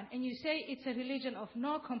Quran and you say it's a religion of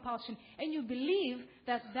no compulsion, and you believe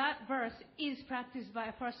that that verse is practiced by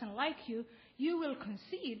a person like you, you will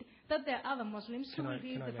concede that there are other Muslims who will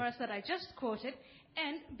read the verse that I just quoted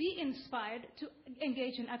and be inspired to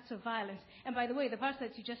engage in acts of violence. And by the way, the verse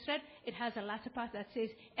that you just read, it has a latter part that says,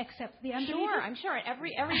 except the unbelievers. Sure, I'm sure.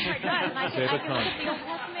 Every part does. I can look at the Old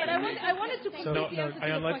Testament. But I wanted to complete the answer to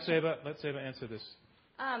your question. Let Seba answer this.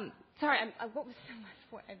 Sorry, what was my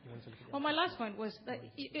point? Well, my last point was that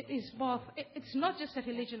it is both. It's not just a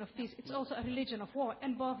religion of peace; it's also a religion of war,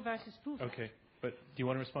 and both verses prove that. Okay, but do you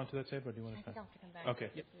want to respond to that, Seba, or do you want to? I think I'll have to come back. Okay,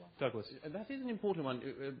 yep. Douglas. That is an important one.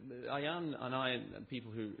 Ayan and I and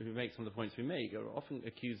people who make some of the points we make are often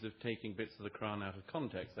accused of taking bits of the Quran out of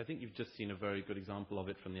context. I think you've just seen a very good example of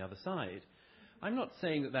it from the other side. I'm not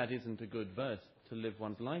saying that that isn't a good verse to live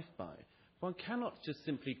one's life by. One cannot just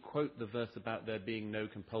simply quote the verse about there being no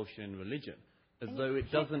compulsion in religion as though it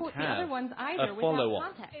doesn't have a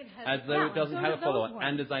follow-on. As though it doesn't have a follow-on.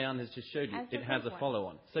 And as Ayan has just showed you, it has a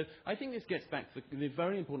follow-on. So I think this gets back to the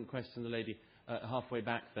very important question the lady halfway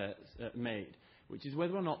back there made, which is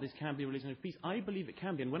whether or not this can be a religion of peace. I believe it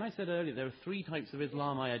can be. And when I said earlier there are 3 types of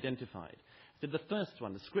Islam I identified, I said the first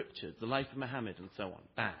one, the scriptures, the life of Muhammad and so on,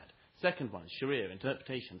 bad. Second one, Sharia,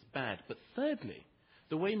 interpretations, bad. But thirdly,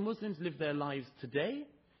 the way Muslims live their lives today,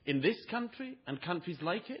 in this country and countries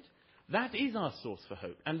like it, that is our source for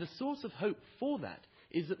hope. And the source of hope for that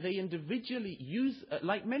is that they individually use,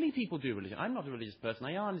 like many people do religion. I'm not a religious person,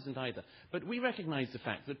 Ayan isn't either. But we recognize the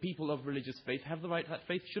fact that people of religious faith have the right to that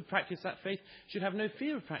faith, should practice that faith, should have no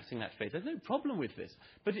fear of practicing that faith. There's no problem with this.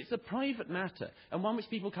 But it's a private matter, and one which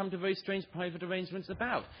people come to very strange private arrangements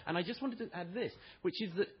about. And I just wanted to add this, which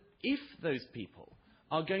is that if those people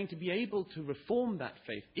are going to be able to reform that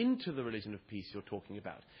faith into the religion of peace you're talking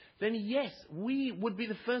about, then yes, we would be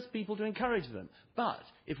the first people to encourage them. But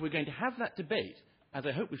if we're going to have that debate, as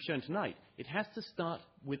I hope we've shown tonight, it has to start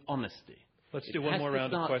with honesty. Let's do one more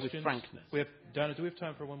round of questions. With frankness. Donna, do we have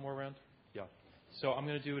time for one more round? Yeah. So I'm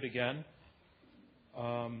going to do it again.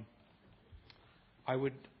 I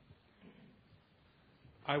would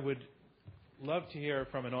love to hear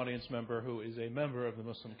from an audience member who is a member of the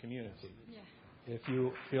Muslim community. Yeah. If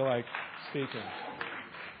you feel like speaking.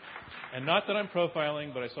 And not that I'm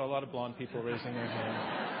profiling, but I saw a lot of blonde people raising their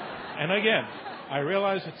hands. And again, I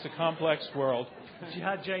realize it's a complex world.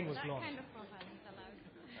 Jihad Jane was blonde. Kind of profiling is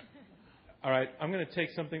allowed. All right, I'm going to take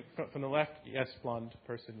something from the left. Yes, blonde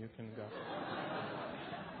person, you can go.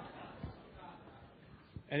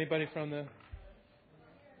 Anybody from the...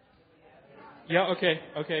 Yeah,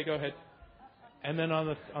 okay, go ahead. And then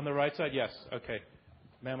on the right side, yes, okay.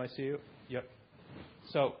 Ma'am, I see you. Yep.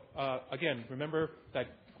 So, again, remember that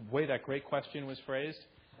way that great question was phrased?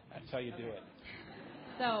 That's how you do it.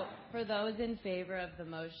 So, for those in favor of the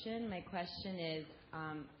motion, my question is,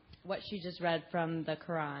 what she just read from the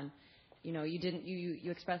Quran. You know,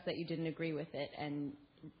 you expressed that you didn't agree with it, and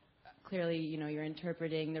clearly, you know, you're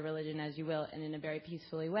interpreting the religion as you will, and in a very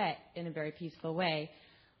peaceful way,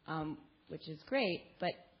 which is great.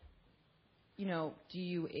 But you know, do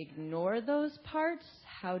you ignore those parts?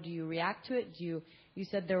 How do you react to it? You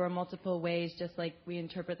said there were multiple ways, just like we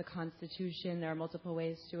interpret the Constitution, there are multiple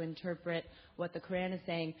ways to interpret what the Quran is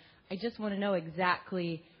saying. I just want to know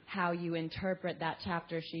exactly how you interpret that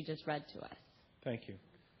chapter she just read to us. Thank you.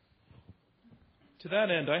 To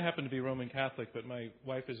that end, I happen to be Roman Catholic, but my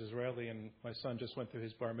wife is Israeli and my son just went through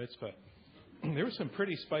his bar mitzvah. There was some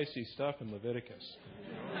pretty spicy stuff in Leviticus.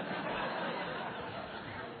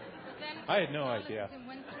 I had no idea.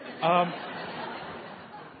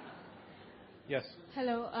 Yes.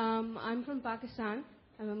 Hello, I'm from Pakistan.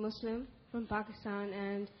 I'm a Muslim from Pakistan,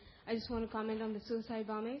 and I just want to comment on the suicide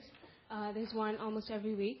bombings. There's one almost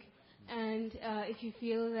every week. And if you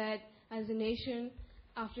feel that as a nation,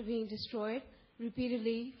 after being destroyed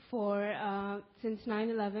repeatedly since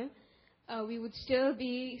 9/11, we would still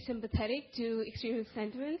be sympathetic to extremist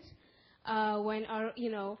sentiments when our,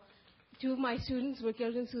 2 of my students were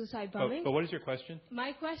killed in suicide bombing. But what is your question?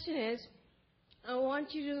 My question is, I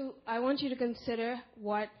want you to consider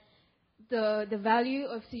what the value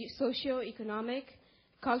of the socio-economic,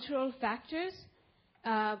 cultural factors,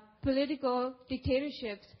 political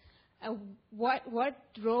dictatorships. What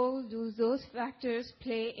role do those factors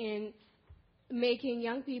play in making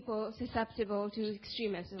young people susceptible to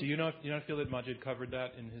extremism? Do you not feel that Majid covered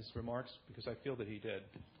that in his remarks? Because I feel that he did.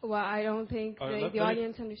 Well, I don't think the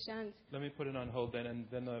audience understands. Let me put it on hold then, and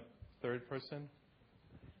then the third person.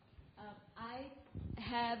 I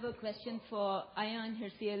have a question for Ayan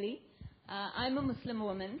Hirsi. I'm a Muslim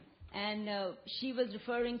woman, and she was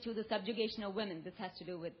referring to the subjugation of women. This has to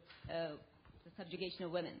do with the subjugation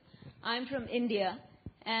of women. I'm from India,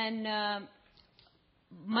 and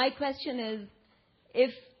my question is,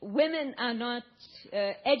 if women are not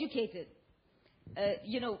educated,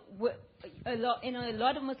 in a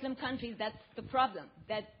lot of Muslim countries, that's the problem,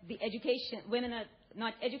 that women are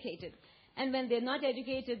not educated. And when they're not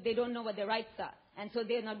educated, they don't know what their rights are. And so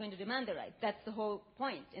they're not going to demand the rights. That's the whole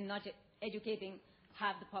point in not educating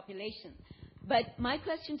half the population. But my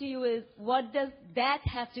question to you is, what does that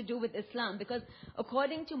have to do with Islam? Because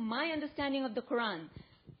according to my understanding of the Quran,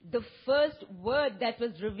 the first word that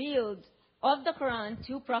was revealed of the Quran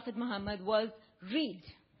to Prophet Muhammad was read.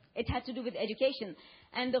 It had to do with education.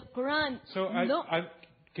 And the Quran... So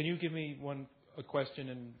can you give me a question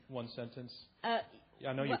in one sentence?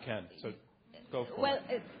 I know you can, so go for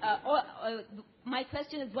it. Well, my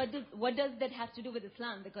question is, what does that have to do with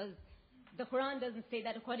Islam? Because the Quran doesn't say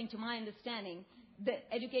that, according to my understanding.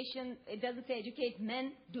 It doesn't say educate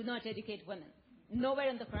men, do not educate women. Nowhere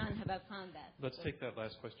in the Quran have I found that. Let's take that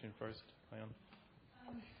last question first, Ayan.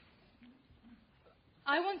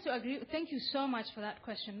 I want to agree. Thank you so much for that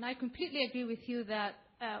question. I completely agree with you that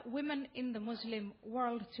women in the Muslim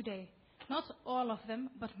world today, not all of them,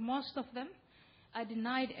 but most of them, are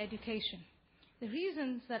denied education. The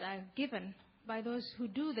reasons that are given by those who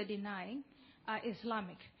do the denying are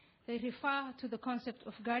Islamic. They refer to the concept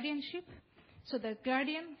of guardianship. So the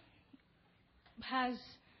guardian has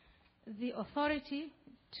the authority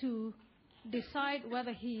to decide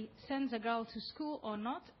whether he sends a girl to school or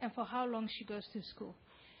not, and for how long she goes to school.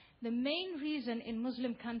 The main reason in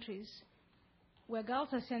Muslim countries where girls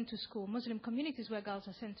are sent to school, Muslim communities where girls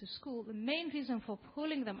are sent to school, the main reason for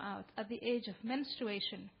pulling them out at the age of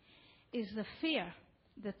menstruation is the fear,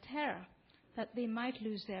 the terror that they might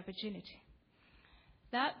lose their virginity.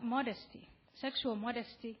 That modesty, sexual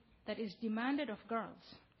modesty that is demanded of girls,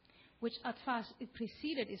 which at first it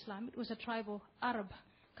preceded Islam, it was a tribal Arab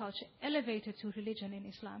culture elevated to religion in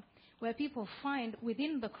Islam, where people find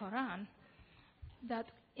within the Quran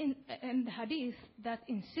that in the Hadith that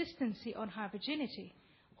insistency on her virginity,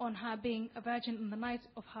 on her being a virgin on the night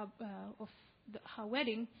of her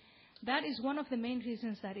wedding, that is one of the main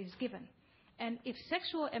reasons that is given. And if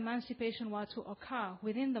sexual emancipation were to occur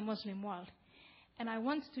within the Muslim world, and I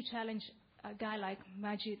want to challenge a guy like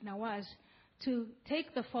Majid Nawaz to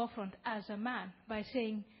take the forefront as a man by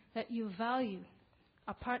saying that you value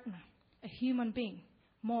a partner, a human being,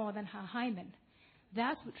 more than her hymen,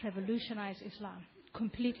 that would revolutionize Islam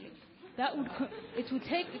completely.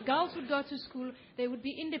 Girls would go to school, they would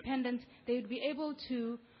be independent, they would be able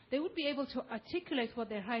to articulate what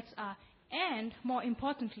their rights are, and more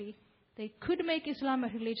importantly, they could make Islam a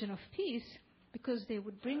religion of peace because they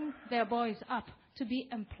would bring their boys up to be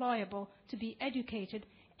employable, to be educated,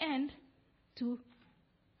 and to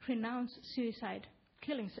renounce suicide,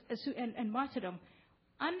 killings, and martyrdom.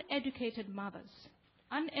 Uneducated mothers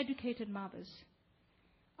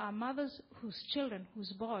are mothers whose children,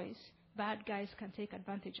 whose boys, bad guys can take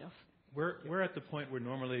advantage of. We're at the point where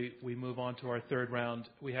normally we move on to our third round.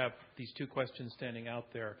 We have these two questions standing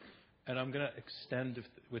out there, and I'm going to extend,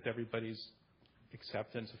 with everybody's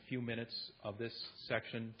acceptance, a few minutes of this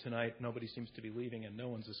section tonight. Nobody seems to be leaving, and no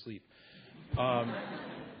one's asleep.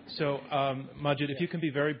 Majid, if you can be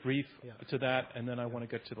very brief to that, and then I want to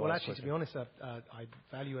get to the last question. To be honest, I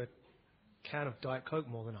value a can of Diet Coke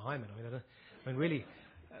more than a hymen. I mean, really,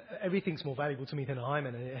 everything's more valuable to me than a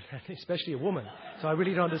hymen, especially a woman. So I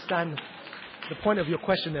really don't understand the point of your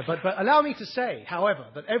question there. But allow me to say, however,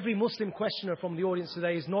 that every Muslim questioner from the audience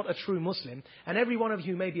today is not a true Muslim, and every one of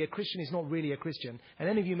you may be a Christian is not really a Christian, and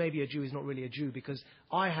any of you may be a Jew is not really a Jew, because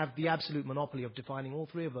I have the absolute monopoly of defining all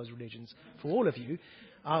three of those religions for all of you.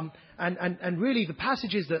 And really the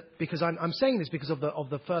passages that, because I'm saying this because of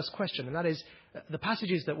the first question, and that is the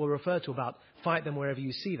passages that were referred to about fight them wherever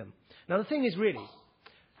you see them. Now the thing is really,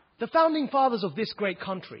 the founding fathers of this great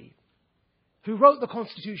country who wrote the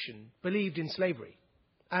Constitution believed in slavery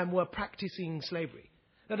and were practicing slavery.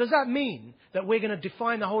 Now, does that mean that we're going to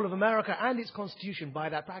define the whole of America and its constitution by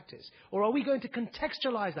that practice? Or are we going to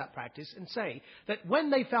contextualize that practice and say that when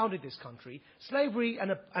they founded this country, slavery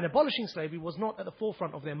and abolishing slavery was not at the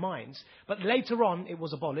forefront of their minds, but later on it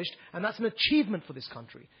was abolished, and that's an achievement for this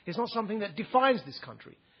country. It's not something that defines this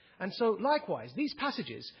country. And so, likewise, these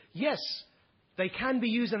passages, yes, they can be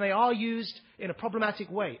used and they are used in a problematic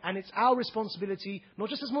way. And it's our responsibility, not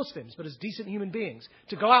just as Muslims, but as decent human beings,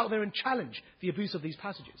 to go out there and challenge the abuse of these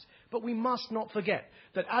passages. But we must not forget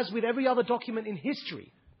that as with every other document in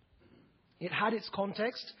history, it had its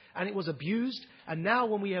context and it was abused. And now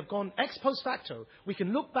when we have gone ex post facto, we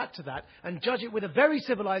can look back to that and judge it with the very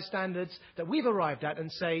civilized standards that we've arrived at and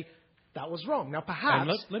say, that was wrong. Now,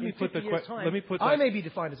 perhaps let me put I may be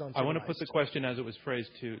defined as uncivilized. I want to put the question as it was phrased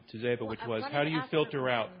to Zeba, which was, how do you filter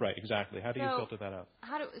out? Right, exactly. How do you filter that out?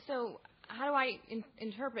 How do I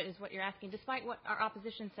interpret is what you're asking. Despite what our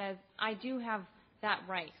opposition says, I do have that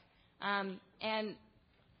right. And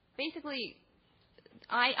basically,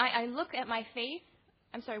 I look at my faith.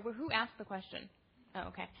 I'm sorry, who asked the question? Oh,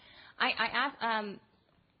 okay.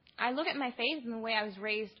 I look at my faith and the way I was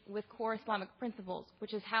raised with core Islamic principles,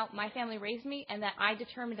 which is how my family raised me and that I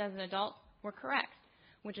determined as an adult were correct,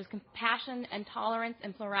 which is compassion and tolerance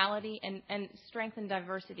and plurality and strength and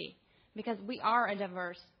diversity, because we are a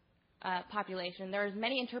diverse population. There are as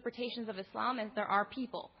many interpretations of Islam as there are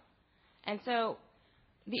people. And so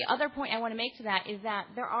the other point I want to make to that is that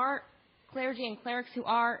there are clergy and clerics who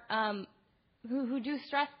are who do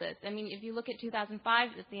stress this. I mean, if you look at 2005,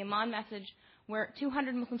 it's the Iman message, where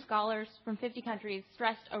 200 Muslim scholars from 50 countries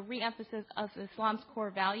stressed a re-emphasis of Islam's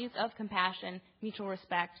core values of compassion, mutual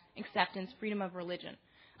respect, acceptance, freedom of religion.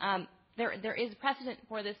 There is precedent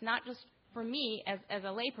for this, not just for me as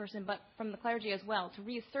a layperson, but from the clergy as well, to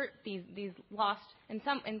reassert these lost, in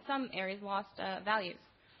some areas, lost values.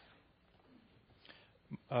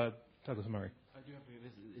 Douglas Murray. I do have to,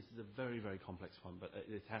 this is a very, very complex one, but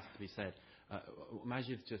it has to be said.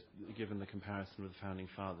 Majid's just given the comparison with the Founding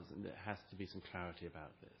Fathers, and there has to be some clarity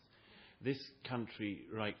about this. This country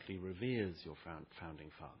rightly reveres your Founding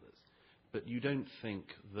Fathers, but you don't think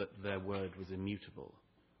that their word was immutable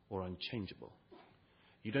or unchangeable.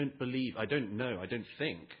 You don't believe, I don't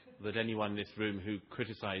think that anyone in this room who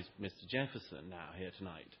criticized Mr. Jefferson now here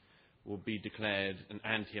tonight will be declared an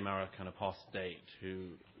anti-American apostate who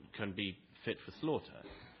can be fit for slaughter.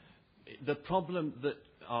 The problem that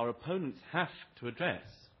our opponents have to address,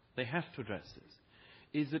 they have to address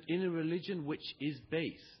this, is that in a religion which is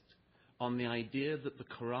based on the idea that the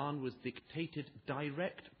Quran was dictated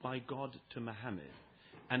direct by God to Muhammad,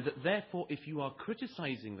 and that therefore if you are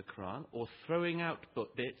criticizing the Quran or throwing out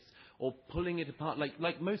bits or pulling it apart,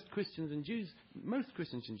 like most Christians and Jews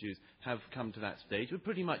have come to that stage, where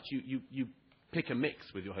pretty much you pick a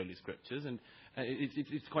mix with your holy scriptures, and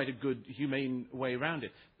it's quite a good, humane way around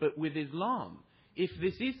it. But with Islam, if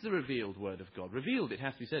this is the revealed word of God, revealed, it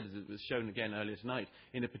has to be said, as it was shown again earlier tonight,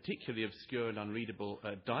 in a particularly obscure and unreadable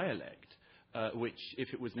dialect, which,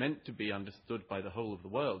 if it was meant to be understood by the whole of the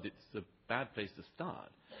world, it's a bad place to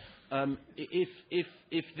start.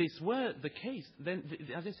 If this were the case, then,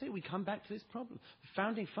 as I say, we come back to this problem. The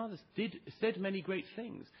Founding Fathers said many great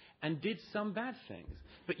things and did some bad things.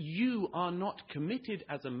 But you are not committed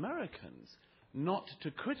as Americans not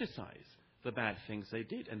to criticize the bad things they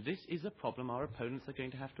did. And this is a problem our opponents are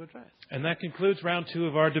going to have to address. And that concludes round 2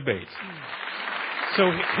 of our debate. So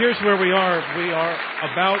here's where we are. We are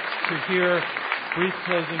about to hear brief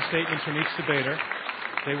closing statements from each debater.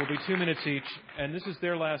 They will be 2 minutes each, and this is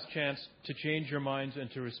their last chance to change your minds and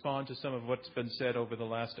to respond to some of what's been said over the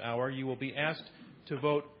last hour. You will be asked to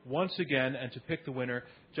vote once again and to pick the winner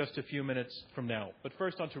just a few minutes from now. But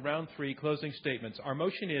first, on to round 3, closing statements. Our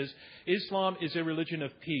motion is, Islam is a religion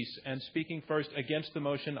of peace. And speaking first against the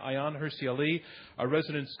motion, Ayan Hirsi Ali, a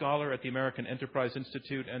resident scholar at the American Enterprise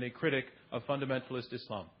Institute and a critic of fundamentalist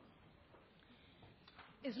Islam.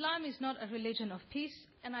 Islam is not a religion of peace,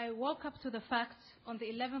 and I woke up to the facts on the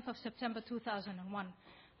 11th of September 2001.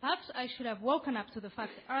 Perhaps I should have woken up to the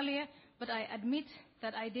facts earlier, but I admit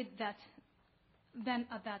that I did that then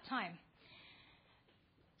at that time.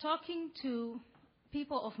 Talking to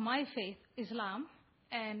people of my faith, Islam,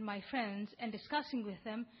 and my friends, and discussing with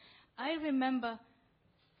them, I remember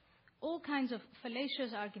all kinds of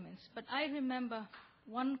fallacious arguments, but I remember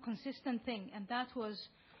one consistent thing, and that was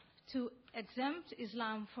to exempt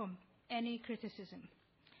Islam from any criticism.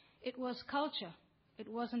 It was culture. It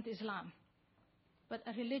wasn't Islam. But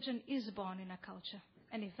a religion is born in a culture.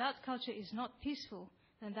 And if that culture is not peaceful,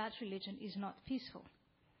 then that religion is not peaceful.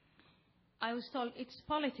 I was told it's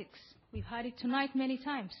politics. We've heard it tonight many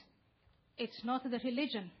times. It's not the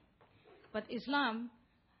religion. But Islam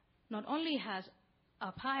not only has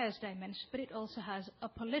a pious dimension, but it also has a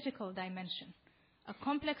political dimension, a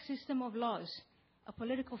complex system of laws, a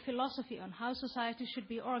political philosophy on how society should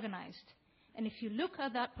be organized. And if you look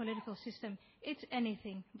at that political system, it's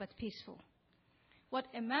anything but peaceful. What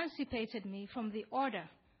emancipated me from the order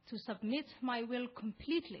to submit my will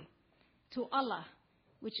completely to Allah,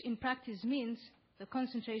 which in practice means the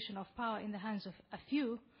concentration of power in the hands of a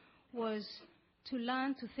few, was to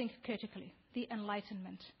learn to think critically, the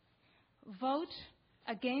Enlightenment. Vote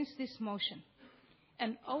against this motion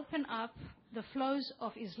and open up the flows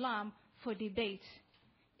of Islam for debate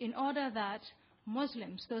in order that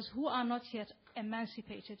Muslims, those who are not yet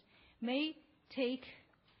emancipated, may take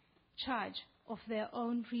charge of their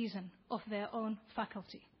own reason, of their own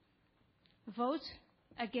faculty. Vote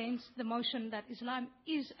against the motion that Islam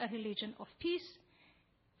is a religion of peace,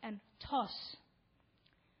 and toss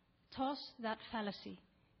that fallacy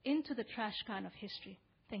into the trash can of history.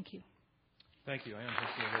 Thank you. Thank you. I am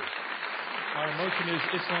Hussein. Our motion is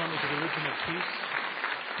Islam is a religion of peace.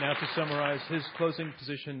 Now to summarize his closing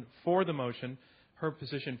position for the motion, her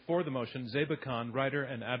position for the motion, Zeba Khan, writer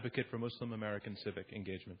and advocate for Muslim American civic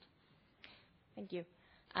engagement. Thank you.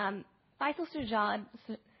 Faisal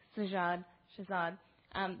Shahzad,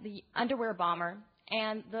 the underwear bomber,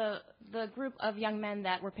 and the group of young men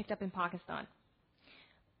that were picked up in Pakistan.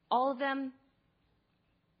 All of them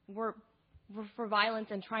were for violence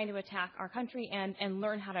and trying to attack our country and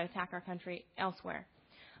learn how to attack our country elsewhere.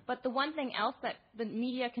 But the one thing else that the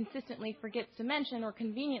media consistently forgets to mention, or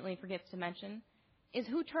conveniently forgets to mention, is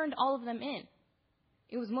who turned all of them in.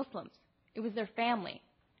 It was Muslims. It was their family.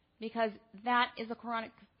 Because that is a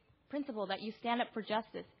Quranic principle, that you stand up for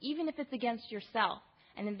justice, even if it's against yourself.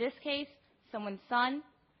 And in this case, someone's son,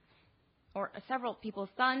 or several people's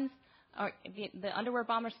sons, or the underwear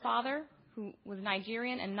bomber's father, who was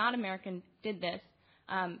Nigerian and not American, did this,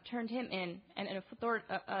 turned him in, and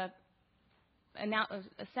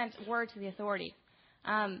sent word to the authorities.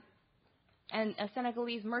 And a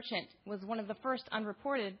Senegalese merchant was one of the first,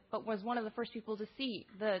 unreported, but was one of the first people to see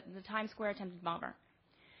the Times Square attempted bomber.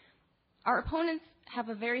 Our opponents have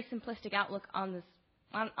a very simplistic outlook on this,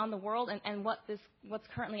 on the world and what's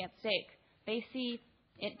currently at stake. They see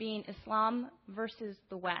it being Islam versus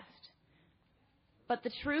the West. But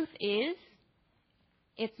the truth is,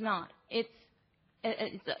 it's not. It's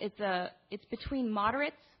between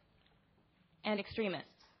moderates and extremists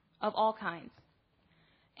of all kinds.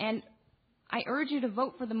 And I urge you to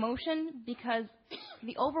vote for the motion because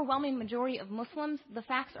the overwhelming majority of Muslims, the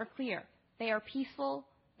facts are clear. They are peaceful,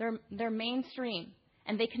 they're mainstream,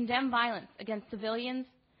 and they condemn violence against civilians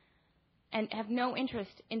and have no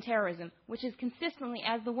interest in terrorism, which is consistently,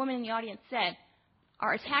 as the woman in the audience said,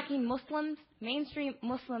 are attacking Muslims, mainstream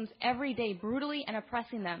Muslims, every day, brutally and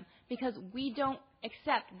oppressing them because we don't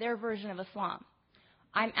accept their version of Islam.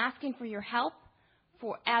 I'm asking for your help,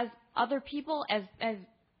 as other people, as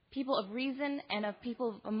people of reason and of people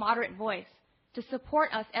of a moderate voice, to support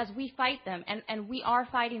us as we fight them, and we are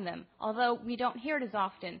fighting them, although we don't hear it as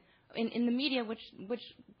often in the media, which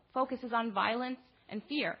focuses on violence and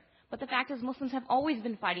fear. But the fact is, Muslims have always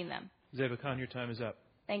been fighting them. Zeba Khan, your time is up.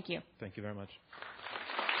 Thank you. Thank you very much.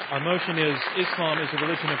 Our motion is Islam is a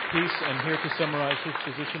religion of peace, and here to summarize his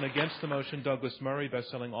position against the motion, Douglas Murray,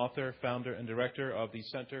 best-selling author, founder, and director of the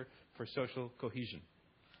Center for Social Cohesion.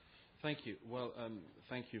 Thank you. Well,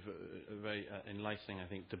 thank you for a very enlightening, I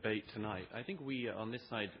think, debate tonight. I think we, on this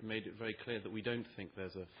side, made it very clear that we don't think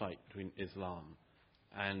there's a fight between Islam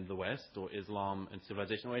and the West, or Islam and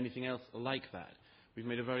civilization, or anything else like that. We've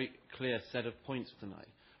made a very clear set of points tonight.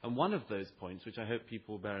 And one of those points, which I hope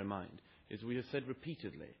people will bear in mind, is we have said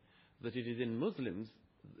repeatedly that it is in Muslims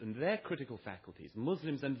and their critical faculties,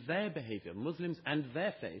 Muslims and their behavior, Muslims and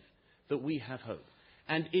their faith, that we have hope.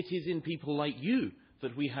 And it is in people like you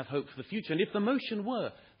that we have hope for the future. And if the motion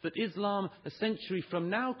were that Islam a century from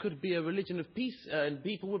now could be a religion of peace, and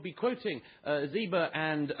people would be quoting Zeba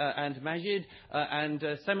and Majid and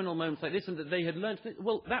seminal moments like this, and that they had learned,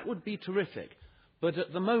 well, that would be terrific. But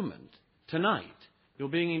at the moment, tonight, you're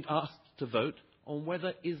being asked to vote on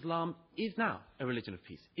whether Islam is now a religion of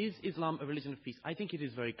peace. Is Islam a religion of peace? I think it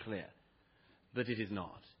is very clear that it is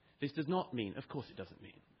not. This does not mean, of course it doesn't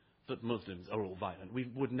mean, that Muslims are all violent. We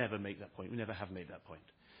would never make that point. We never have made that point.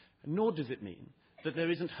 Nor does it mean that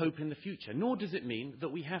there isn't hope in the future. Nor does it mean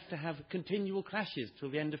that we have to have continual clashes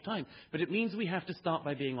till the end of time. But it means we have to start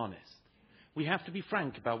by being honest. We have to be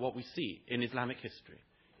frank about what we see in Islamic history,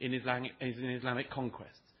 in Islamic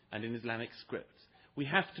conquests, and in Islamic scripts. We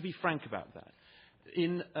have to be frank about that.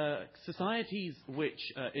 In societies which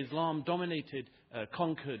Islam dominated,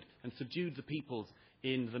 conquered, and subdued the peoples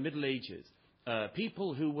in the Middle Ages,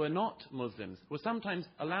 people who were not Muslims were sometimes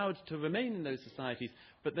allowed to remain in those societies,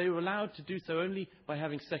 but they were allowed to do so only by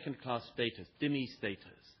having second-class status, dhimmi status.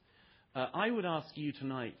 I would ask you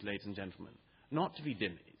tonight, ladies and gentlemen, not to be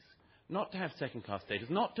dhimmis, not to have second-class status,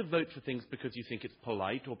 not to vote for things because you think it's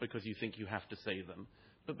polite or because you think you have to say them,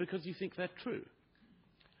 but because you think they're true.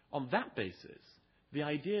 On that basis, the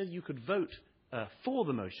idea you could vote for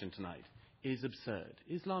the motion tonight is absurd.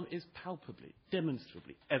 Islam is palpably,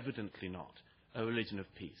 demonstrably, evidently not a religion of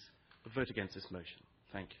peace. Vote against this motion.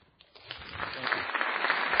 Thank you. Thank you.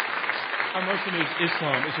 Our motion is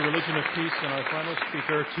Islam is a religion of peace, and our final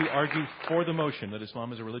speaker to argue for the motion that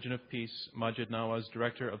Islam is a religion of peace, Majid Nawaz,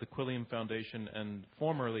 director of the Quilliam Foundation and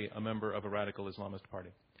formerly a member of a radical Islamist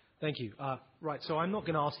party. Thank you. Right, so I'm not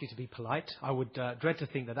going to ask you to be polite. I would dread to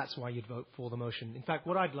think that that's why you'd vote for the motion. In fact,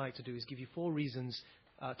 what I'd like to do is give you 4 reasons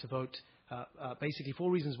to vote, basically 4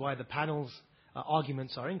 reasons why the panel's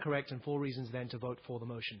arguments are incorrect and 4 reasons then to vote for the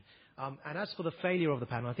motion. And as for the failure of the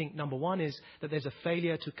panel, I think number 1 is that there's a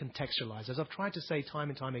failure to contextualize. As I've tried to say time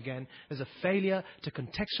and time again, there's a failure to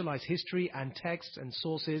contextualize history and texts and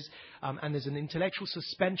sources, and there's an intellectual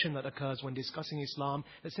suspension that occurs when discussing Islam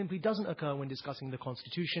that simply doesn't occur when discussing the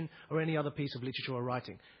Constitution or any other piece of literature or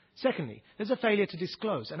writing. Secondly, there's a failure to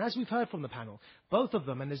disclose. And as we've heard from the panel, both of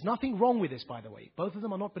them, and there's nothing wrong with this, by the way, both of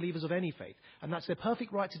them are not believers of any faith, and that's their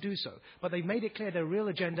perfect right to do so. But they've made it clear their real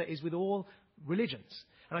agenda is with all religions.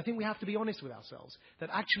 And I think we have to be honest with ourselves, that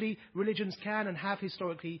actually religions can and have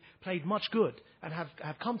historically played much good and have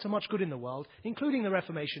come to much good in the world, including the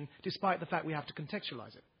Reformation, despite the fact we have to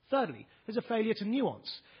contextualize it. Thirdly, there's a failure to nuance.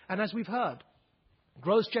 And as we've heard,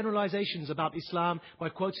 gross generalizations about Islam by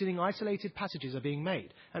quoting isolated passages are being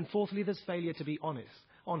made. And fourthly, there's failure to be honest.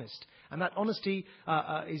 And that honesty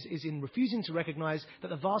is in refusing to recognize that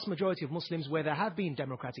the vast majority of Muslims, where there have been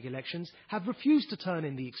democratic elections, have refused to turn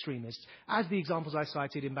in the extremists, as the examples I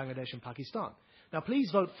cited in Bangladesh and Pakistan. Now,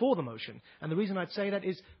 please vote for the motion. And the reason I'd say that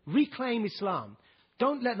is reclaim Islam.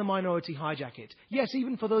 Don't let the minority hijack it. Yes,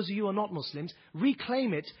 even for those of you who are not Muslims,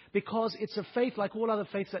 reclaim it because it's a faith like all other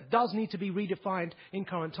faiths that does need to be redefined in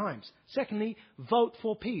current times. Secondly, vote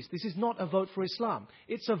for peace. This is not a vote for Islam.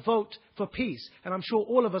 It's a vote for peace. And I'm sure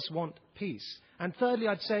all of us want peace. And thirdly,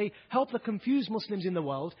 I'd say, help the confused Muslims in the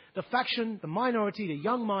world, the faction, the minority, the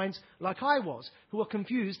young minds, like I was, who are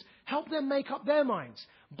confused, help them make up their minds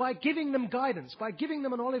by giving them guidance, by giving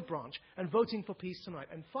them an olive branch and voting for peace tonight.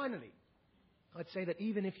 And finally, I'd say that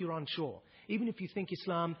even if you're unsure, even if you think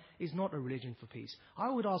Islam is not a religion for peace, I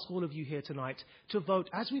would ask all of you here tonight to vote,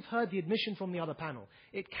 as we've heard the admission from the other panel,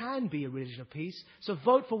 it can be a religion of peace, so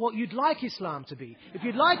vote for what you'd like Islam to be. If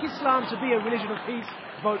you'd like Islam to be a religion of peace,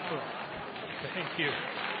 vote for it. Thank you.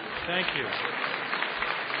 Thank you.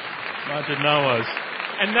 Majid Nawaz.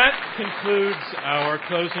 And that concludes our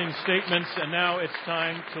closing statements, and now it's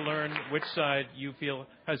time to learn which side you feel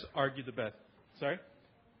has argued the best. Sorry?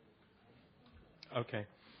 Okay.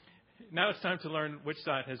 Now it's time to learn which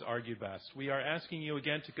side has argued best. We are asking you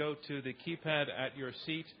again to go to the keypad at your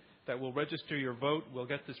seat that will register your vote. We'll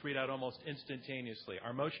get this readout almost instantaneously.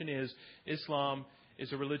 Our motion is Islam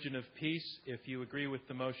is a religion of peace. If you agree with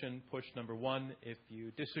the motion, push number 1. If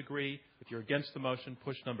you disagree, if you're against the motion,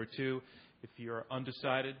 push number 2. If you're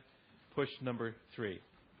undecided, push number 3.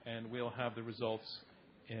 And we'll have the results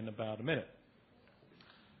in about a minute.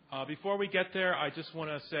 Before we get there, I just want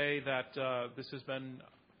to say that this has been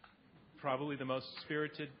probably the most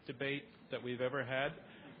spirited debate that we've ever had.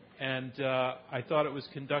 And I thought it was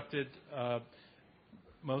conducted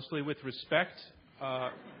mostly with respect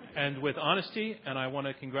and with honesty. And I want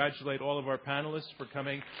to congratulate all of our panelists for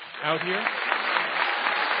coming out here.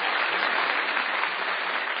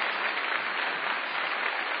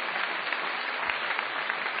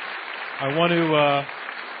 I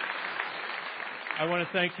want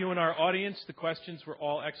to thank you and our audience. The questions were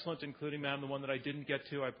all excellent, including, ma'am, the one that I didn't get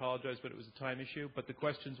to. I apologize, but it was a time issue. But the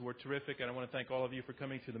questions were terrific, and I want to thank all of you for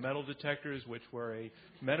coming to the metal detectors, which were a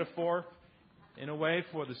metaphor, in a way,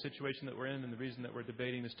 for the situation that we're in and the reason that we're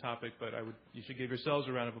debating this topic. But you should give yourselves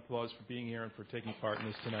a round of applause for being here and for taking part in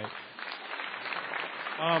this tonight.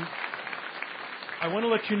 I want to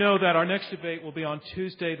let you know that our next debate will be on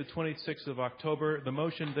Tuesday, the 26th of October. The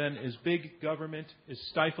motion then is Big Government is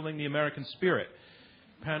Stifling the American Spirit.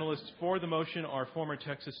 Panelists for the motion are former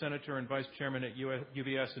Texas Senator and Vice Chairman at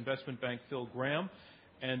UBS Investment Bank Phil Gramm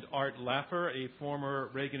and Art Laffer, a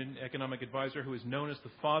former Reagan economic advisor who is known as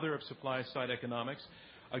the father of supply-side economics.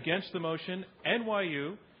 Against the motion,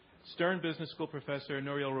 NYU Stern Business School Professor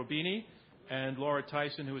Nouriel Roubini and Laura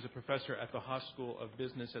Tyson, who is a professor at the Haas School of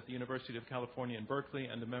Business at the University of California in Berkeley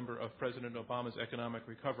and a member of President Obama's Economic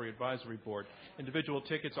Recovery Advisory Board. Individual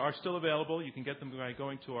tickets are still available. You can get them by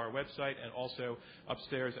going to our website and also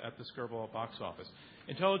upstairs at the Skirball box office.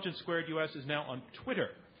 Intelligence Squared U.S. is now on Twitter.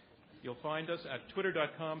 You'll find us at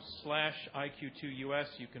twitter.com/IQ2US.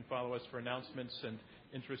 You can follow us for announcements and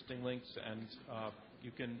interesting links, and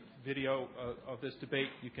you can video of this debate.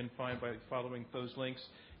 You can find by following those links.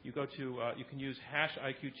 You go to you can use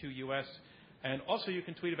 #IQ2US, and also you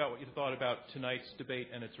can tweet about what you thought about tonight's debate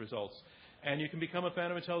and its results. And you can become a fan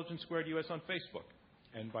of Intelligence Squared U.S. on Facebook,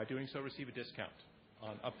 and by doing so receive a discount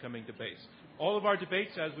on upcoming debates. All of our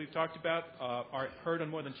debates, as we've talked about, are heard on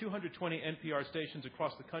more than 220 NPR stations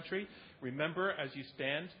across the country. Remember, as you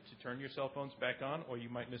stand, to turn your cell phones back on, or you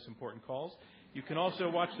might miss important calls. You can also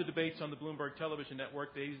watch the debates on the Bloomberg Television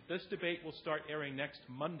Network. This debate will start airing next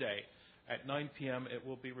Monday at 9 p.m. It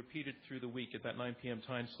will be repeated through the week at that 9 p.m.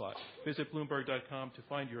 time slot. Visit Bloomberg.com to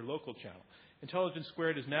find your local channel. Intelligence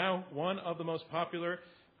Squared is now one of the most popular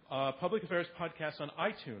public affairs podcasts on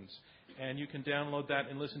iTunes, and you can download that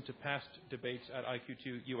and listen to past debates at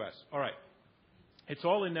IQ2US. All right. It's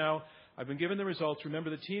all in now. I've been given the results. Remember,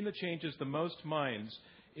 the team that changes the most minds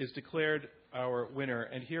is declared our winner,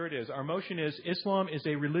 and here it is. Our motion is Islam is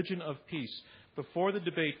a religion of peace. Before the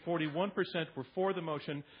debate, 41% were for the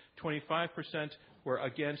motion, 25% were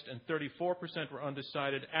against, and 34% were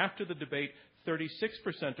undecided. After the debate,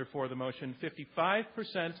 36% are for the motion,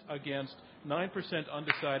 55% against, 9%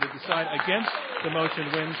 undecided. The side against the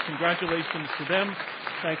motion wins. Congratulations to them.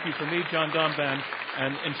 Thank you from me, John Donvan,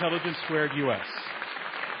 and Intelligence Squared U.S.